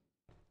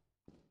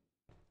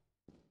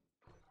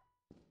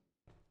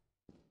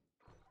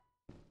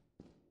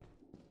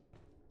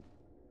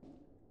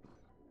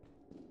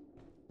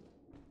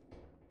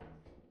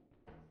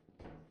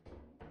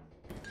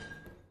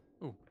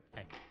 Ooh,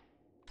 hey.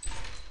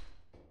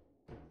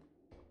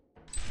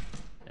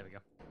 There we go.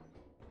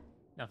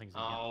 Nothing's in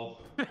here. Oh.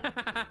 There's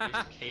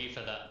a key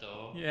for that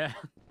door. Yeah.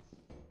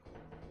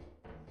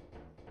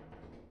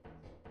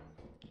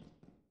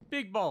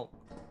 Big bolt.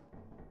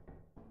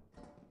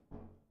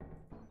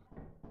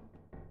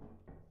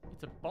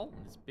 It's a bolt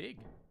and it's big.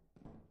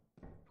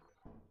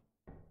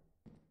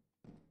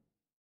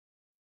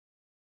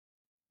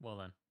 Well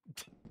then.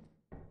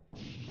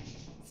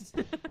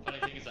 Funny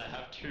thing is, I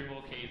have 2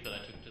 more keys that I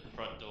took to the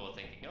front door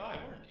thinking, oh, I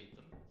won't need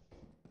them.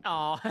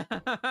 Oh.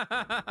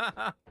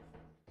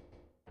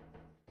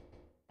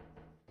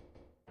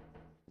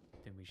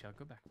 Then we shall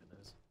go back for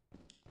those.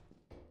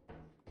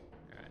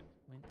 Alright,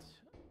 went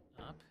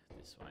up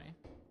this way.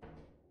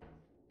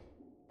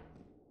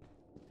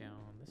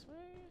 Down this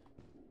way?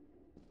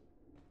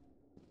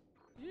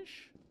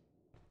 Ish.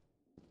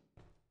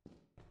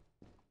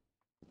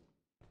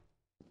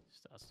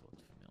 Starts to look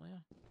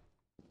familiar.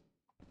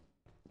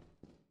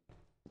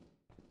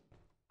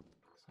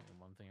 There's only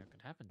one thing that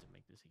could happen to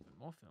make this even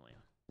more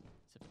familiar.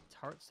 It's if a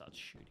turret starts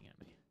shooting at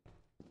me.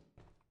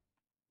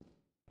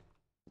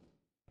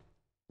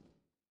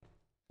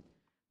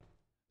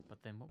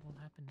 But then what will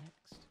happen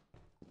next?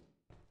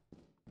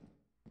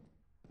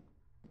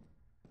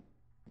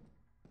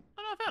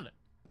 Oh no, I found it!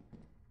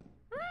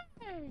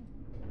 Hooray!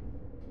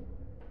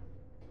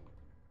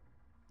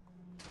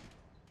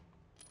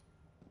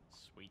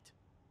 Sweet.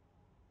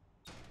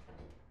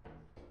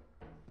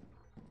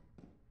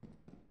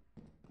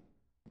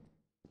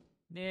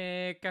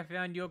 Nick, I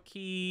found your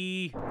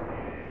key!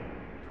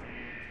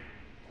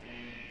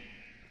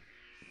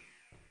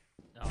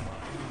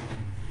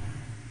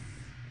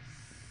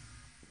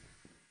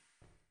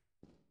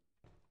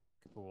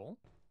 Cool.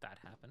 That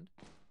happened.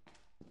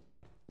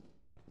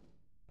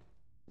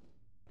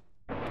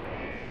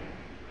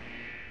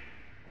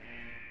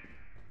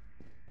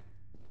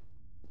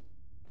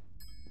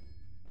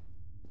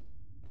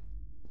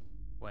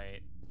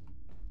 Wait.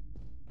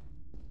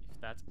 If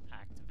that's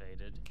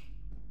activated...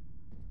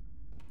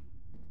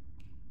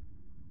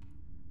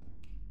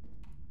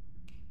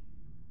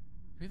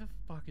 Who the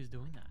fuck is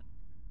doing that?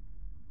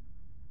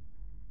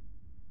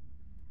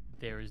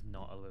 There is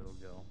not a little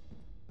girl.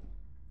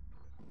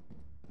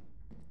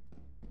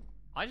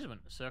 I just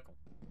went in a circle.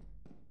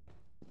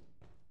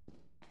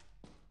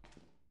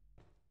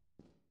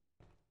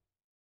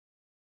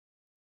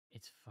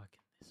 It's fucking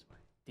this way.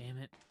 Damn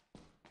it.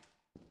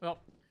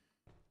 Well.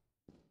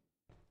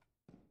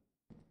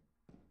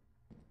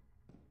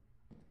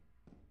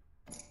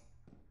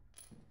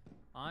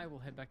 I will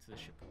head back to the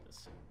ship with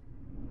this.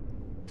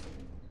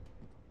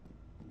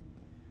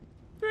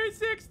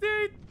 360!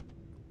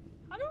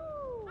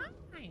 Hello!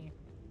 Hi!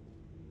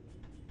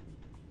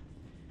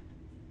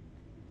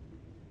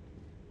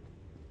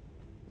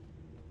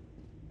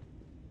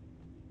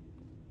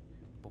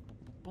 Boom, boom,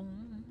 boom,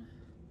 boom.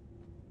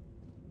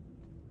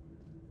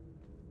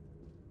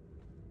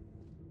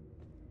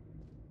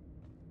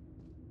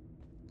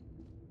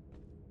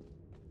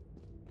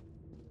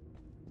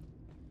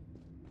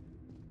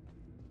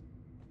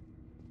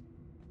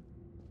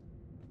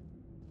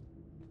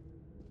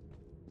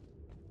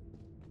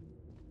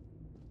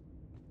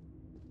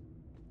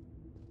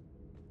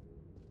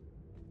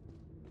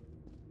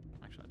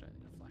 Actually, I don't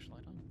need a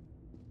flashlight on.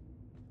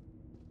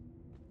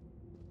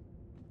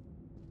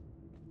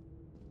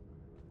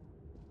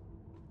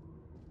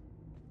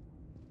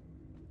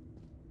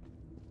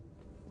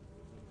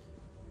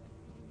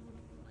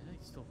 Why are they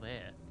still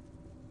there?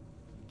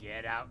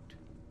 Get out.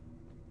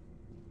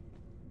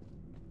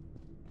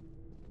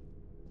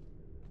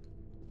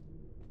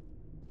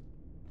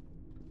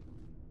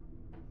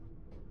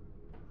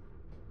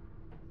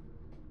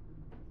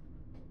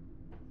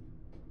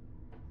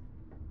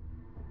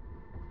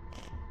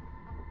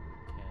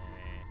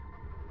 Okay.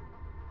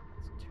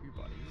 It's 2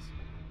 bodies.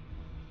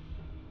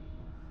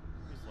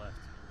 Who's left?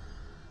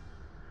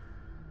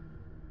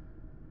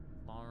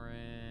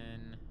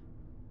 Lauren.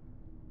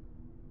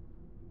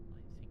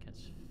 I think has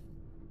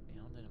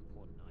found an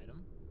important item.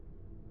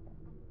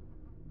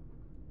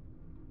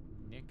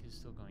 Nick is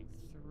still going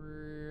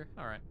through.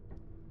 Alright.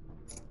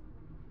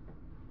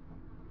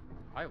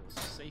 I will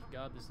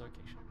safeguard this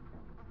location.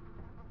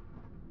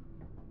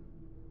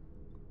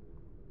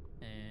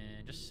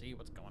 And just see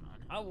what's going on.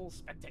 I will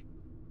spectate.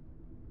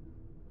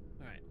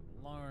 Alright,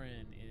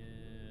 Lauren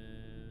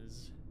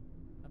is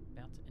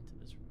about to enter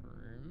this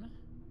room.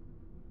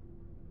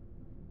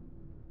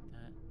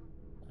 That,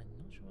 I'm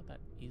not sure what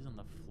that is on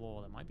the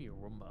floor. That might be a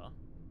Roomba.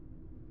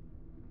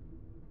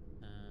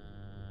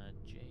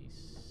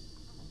 J6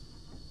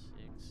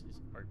 is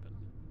open.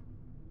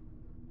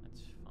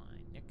 That's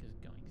fine. Nick is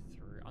going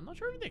through. I'm not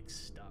sure if Nick's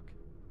stuck.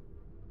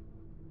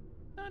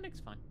 No, Nick's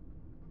fine.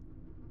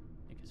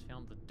 Nick has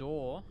found the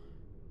door.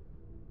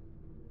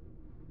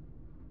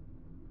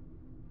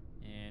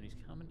 And he's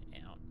coming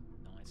out.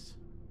 Nice.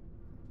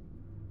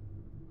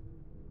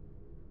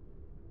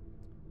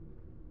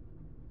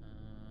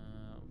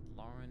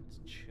 Lauren's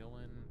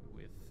chilling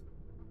with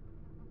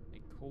a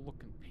cool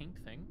looking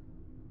pink thing.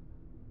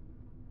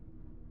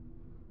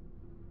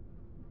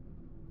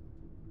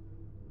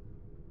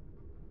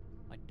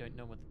 I don't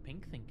know what the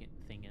pink thing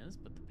is,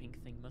 but the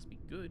pink thing must be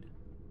good.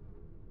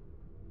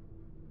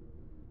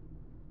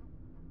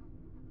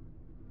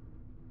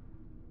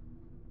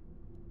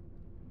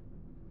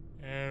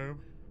 Hello.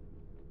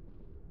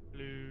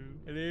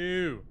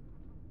 Hello.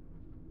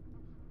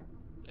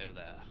 Hello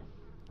there.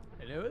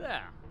 Hello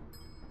there.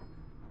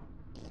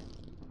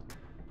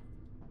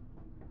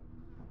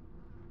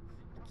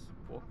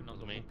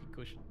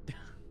 push.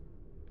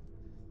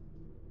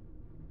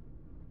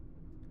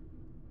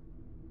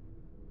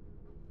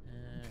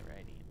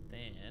 Alrighty,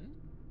 then.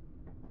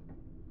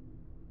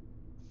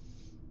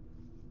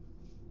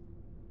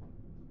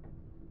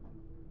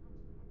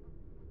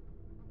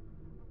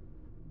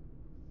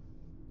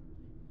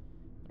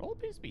 It all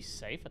appears to be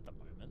safe at the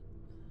moment.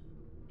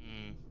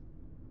 Hmm.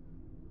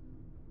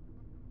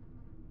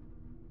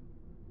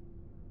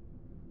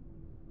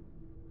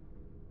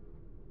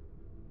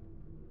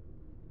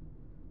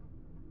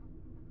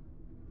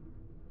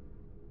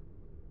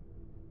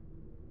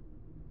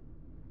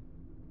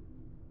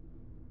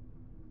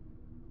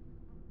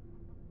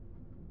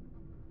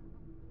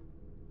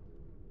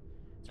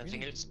 I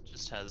think it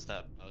just has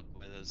that bug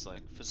where there's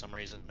like, for some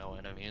reason, no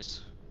enemies.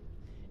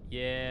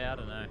 Yeah, I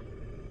don't know.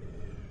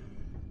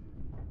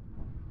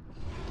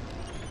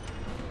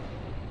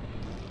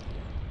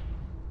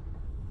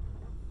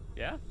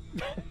 Yeah?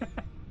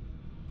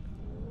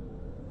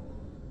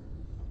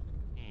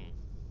 Hmm.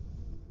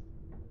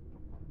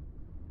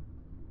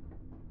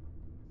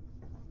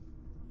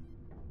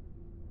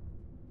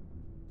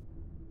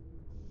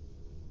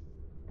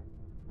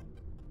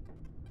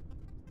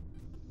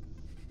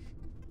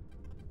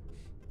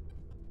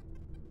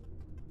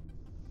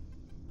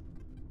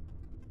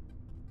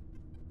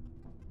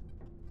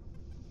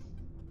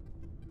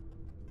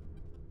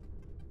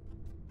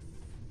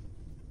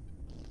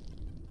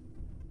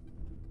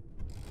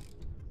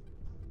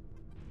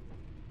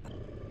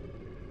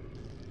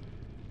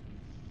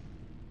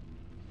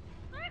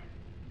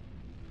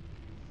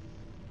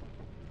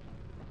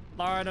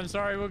 Lauren, I'm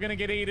sorry, we're gonna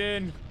get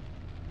eaten.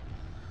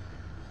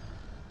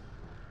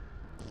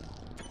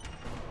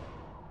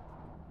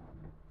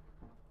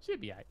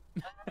 Should be aight.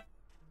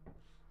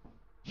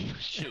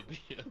 She'll be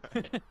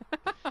alright.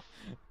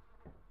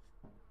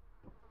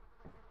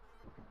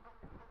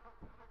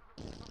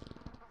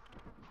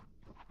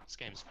 This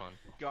game's fun.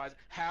 Guys,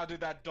 how did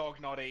that dog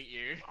not eat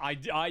you?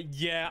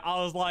 Yeah, I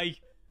was like,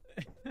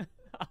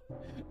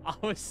 I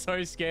was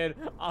so scared.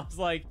 I was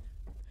like,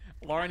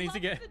 Lauren needs to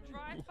get. The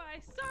drive-by.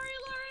 Sorry,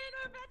 Lauren,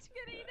 we're about to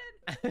get eaten.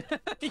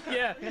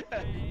 Yeah,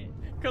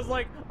 because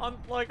like on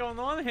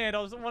the one hand, I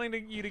was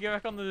wanting you to go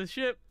back onto the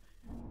ship,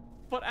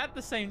 but at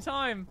the same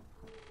time,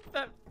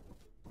 that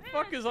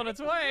fucker's on its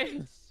way.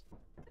 Look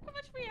how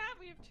much we have.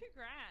 We have $2,000.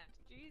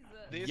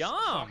 Jesus. This Yum.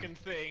 fucking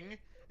thing,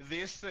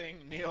 this thing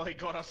nearly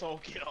got us all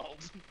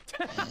killed.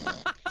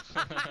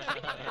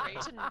 I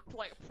need to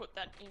like put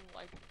that in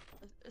like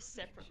a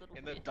separate little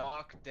In the bit.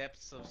 dark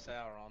depths of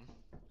Sauron.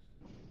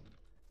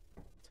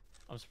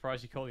 I'm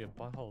surprised you call your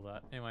butthole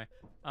that. Anyway,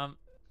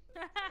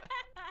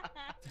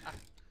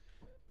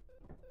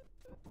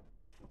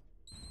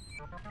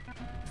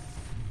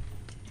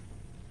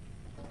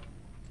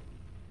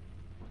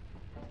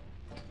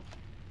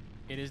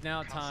 it is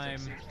now time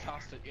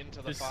Cast it into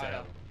to the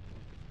fire.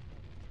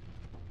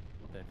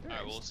 sail.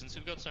 Alright, well, since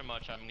we've got so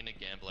much, I'm gonna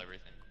gamble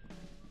everything.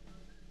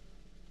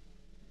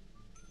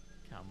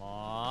 Come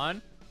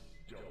on.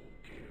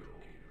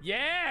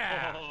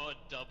 Yeah! Oh,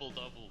 double.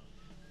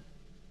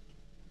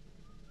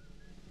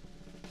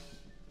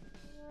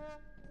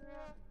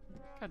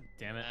 God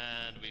damn it.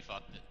 And we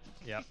fucked it.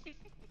 Yep.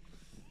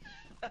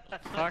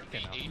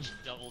 Fucking hell. We each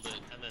doubled it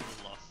and then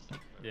lost it.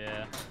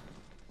 Yeah.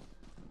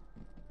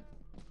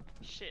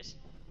 Shit.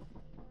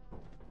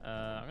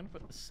 I'm gonna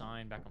put the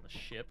sign back on the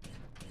ship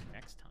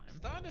next time.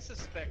 Starting to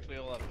suspect we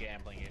all have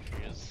gambling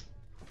issues.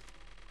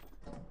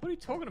 What are you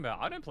talking about?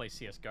 I don't play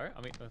CSGO.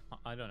 I mean,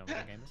 I don't know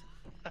what the game is.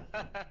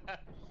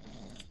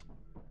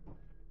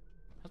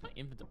 How's my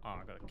inventory? Oh,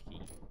 I got a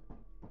key.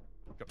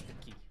 Drop the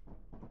key.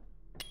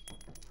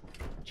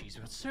 Jeez,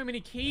 we've got so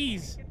many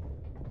keys!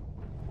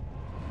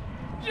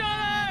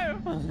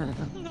 Jono!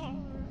 No.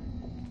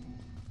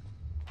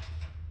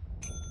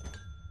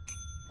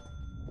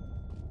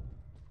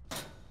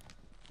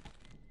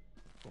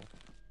 Cool.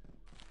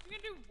 You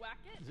gonna do whack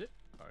it? Is it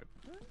open?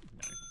 No.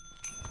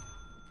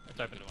 It's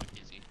open. Bit of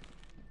easy.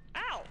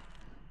 Ow!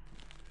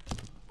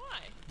 Why?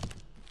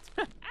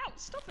 Ow!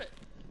 Stop it!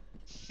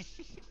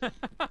 Are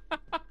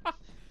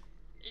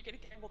you gonna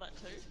gamble that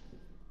too?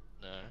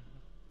 No.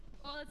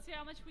 Well, let's see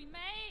how much we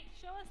make.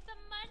 Show us the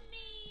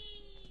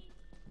money.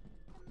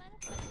 The money.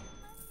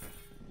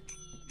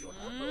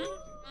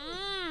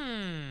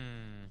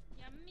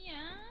 Yum yum.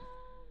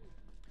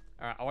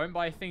 Alright, I won't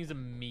buy things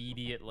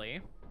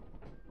immediately.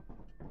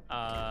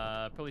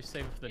 Probably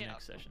save it for the Yeah.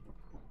 next session.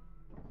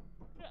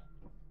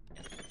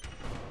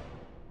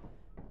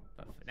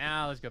 But for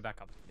now, let's go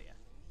back up there.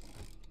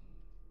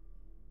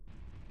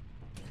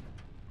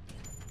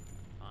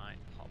 Fine,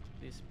 pop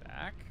this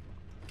back.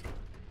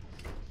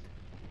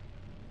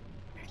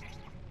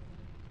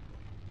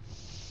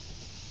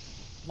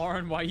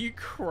 Lauren, why are you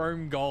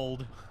chrome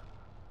gold?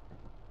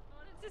 I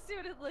wanted to see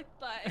what it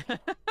looked like.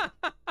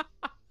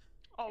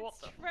 Oh, what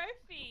It's the?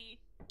 trophy.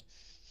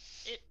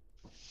 It.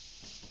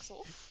 Looks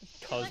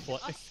off. Like an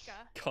Cosplay, Oscar.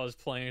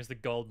 cosplaying as the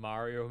gold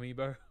Mario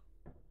amiibo.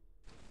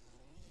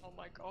 Oh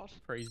my god.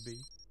 Praise be.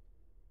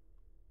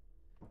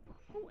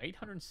 Ooh,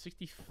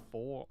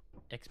 864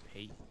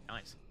 XP.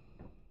 Nice.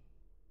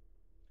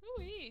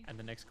 Ooh-wee. And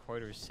the next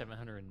quota is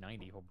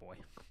 790. Oh boy.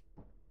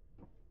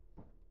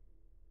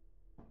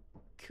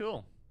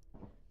 Cool.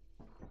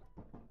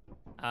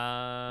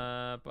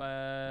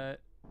 But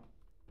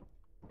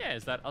yeah,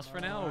 is that us for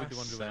now, or do you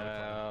want to do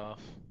another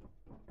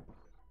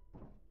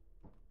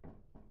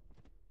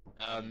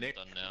time? Nick,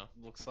 done now.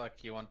 looks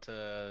like you want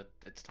to.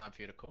 It's time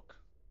for you to cook.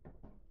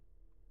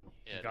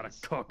 Yeah, You it gotta is.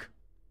 cook.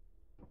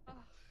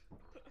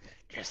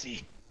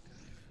 Jesse.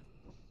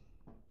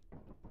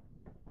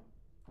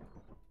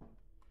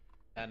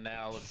 And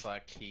now it looks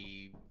like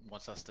he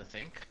wants us to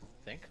think.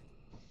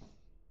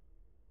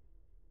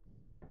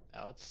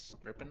 Now it's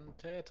rip and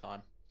tear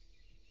time.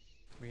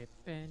 Rip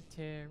and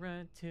tear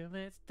until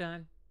it's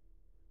done.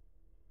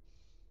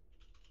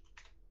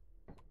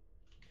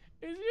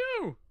 It's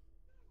you!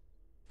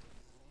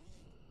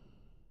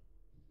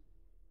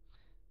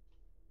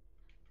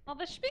 Oh,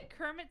 there should be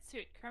Kermit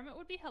suit. Kermit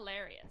would be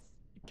hilarious.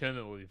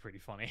 Kermit would be pretty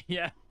funny,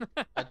 yeah.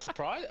 I'd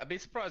be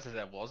surprised if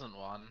there wasn't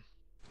one.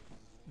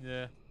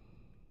 Yeah.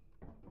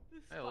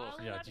 The Hey, look. smile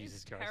on Yeah, that Jesus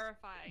is Christ.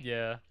 terrifying.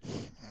 Yeah.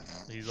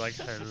 He's like,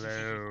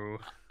 hello.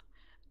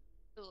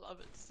 I love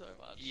it so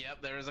much.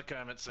 Yep, there is a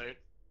Kermit suit.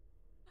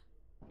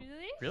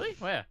 Really? Really?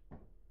 Where?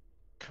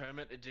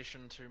 Kermit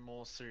addition to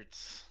more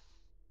suits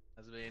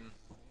has been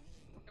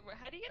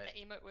How do you get the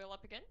emote wheel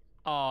up again?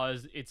 Oh,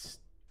 it's...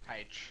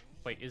 H.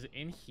 Wait, is it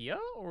in here,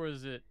 or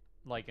is it,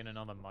 like, in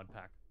another mod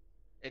pack?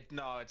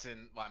 No, it's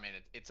in. Well, I mean,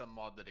 it's a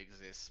mod that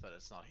exists, but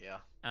it's not here.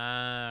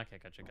 Okay,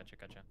 gotcha.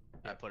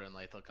 I put it in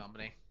Lethal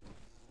Company.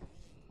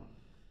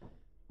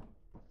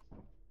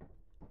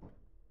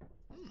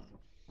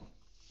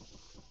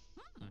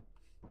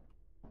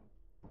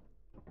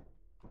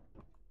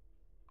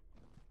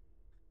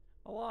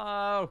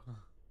 Hello!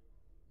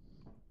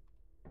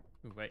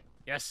 Ooh, wait.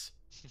 Yes!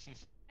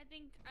 I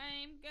think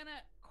I'm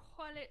gonna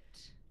call it.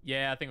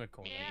 Yeah, I think we're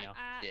calling it now.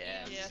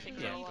 Yeah, Yeah, I think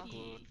yeah, so.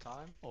 good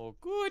time. All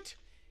good.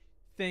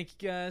 Thank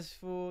you guys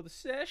for the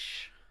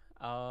sesh.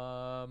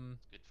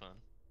 Good fun.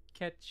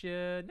 Catch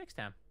you next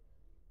time.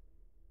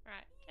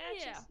 Right.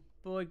 Yeah.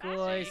 Bye, Bye.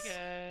 guys. See you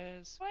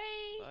guys. Bye.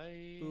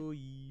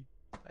 Bye.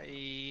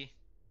 Bye.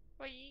 Bye.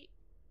 Bye.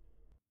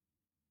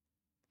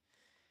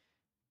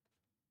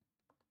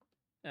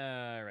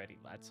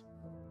 Alrighty, lads.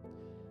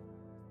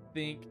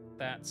 Think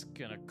that's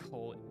gonna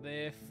call it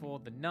there for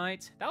the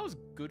night. That was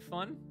good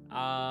fun.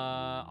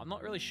 I'm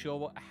not really sure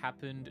what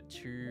happened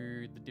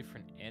to the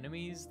different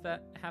enemies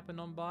that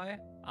happened on by.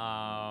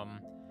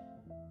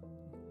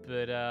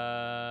 But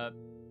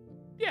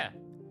yeah,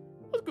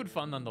 it was good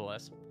fun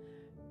nonetheless.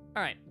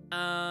 Alright,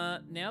 now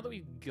that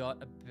we've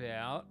got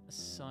about a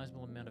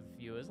sizable amount of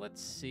viewers,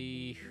 let's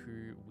see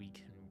who we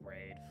can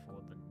raid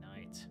for the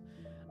night.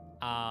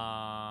 Who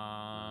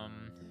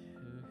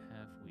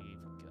have we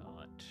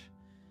got?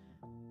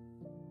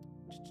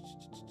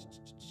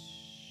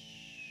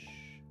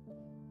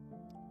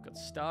 Got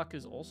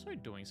Starkers also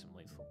doing some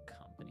Lethal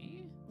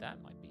Company.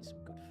 That might be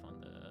some good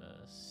fun to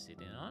sit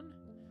in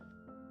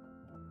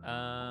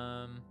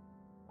on.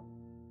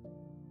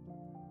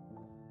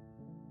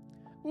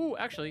 Ooh,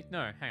 actually,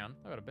 no, hang on.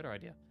 I got a better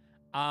idea.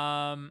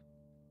 So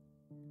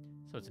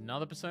it's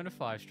another Persona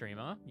 5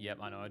 streamer. Yep,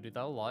 I know I do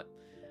that a lot.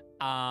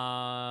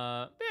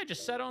 But yeah,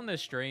 just sat on their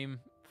stream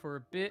for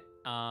a bit.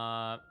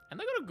 And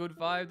they got a good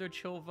vibe. They're a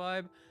chill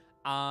vibe.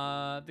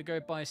 They go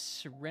by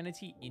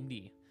Serenity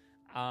Indie.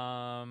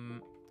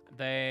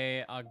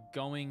 They are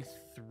going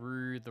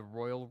through the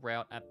Royal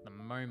route at the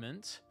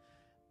moment.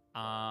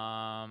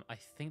 I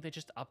think they're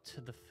just up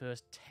to the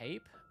first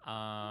tape.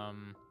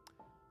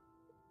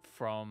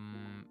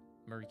 From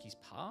Maruki's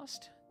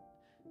past.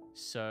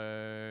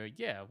 So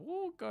yeah,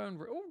 we'll go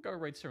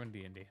raid Serenity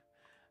Indie.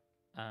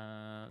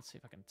 Let's see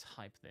if I can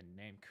type their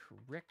name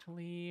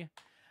correctly.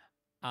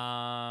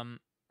 But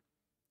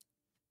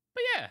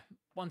yeah,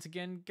 once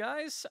again,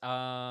 guys.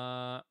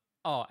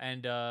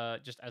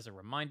 Just as a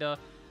reminder,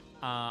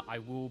 I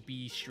will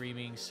be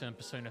streaming some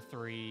Persona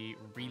 3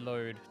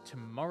 Reload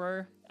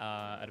tomorrow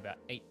at about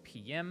 8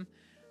 PM.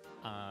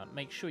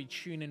 Make sure you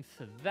tune in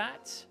for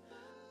that.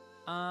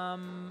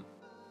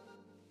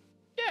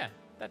 Yeah,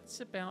 that's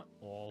about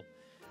all.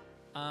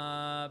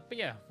 But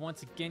yeah,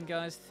 once again,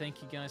 guys,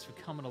 thank you guys for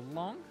coming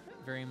along.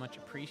 Very much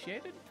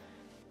appreciated.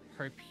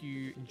 Hope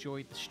you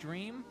enjoyed the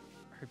stream.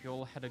 Hope you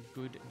all had a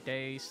good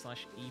day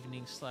 /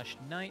 evening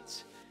 /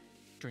 night.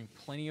 Drink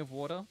plenty of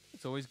water.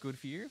 It's always good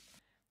for you.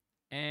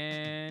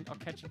 And I'll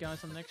catch you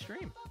guys on the next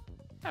stream.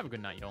 Have a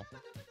good night, y'all.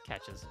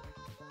 Catches.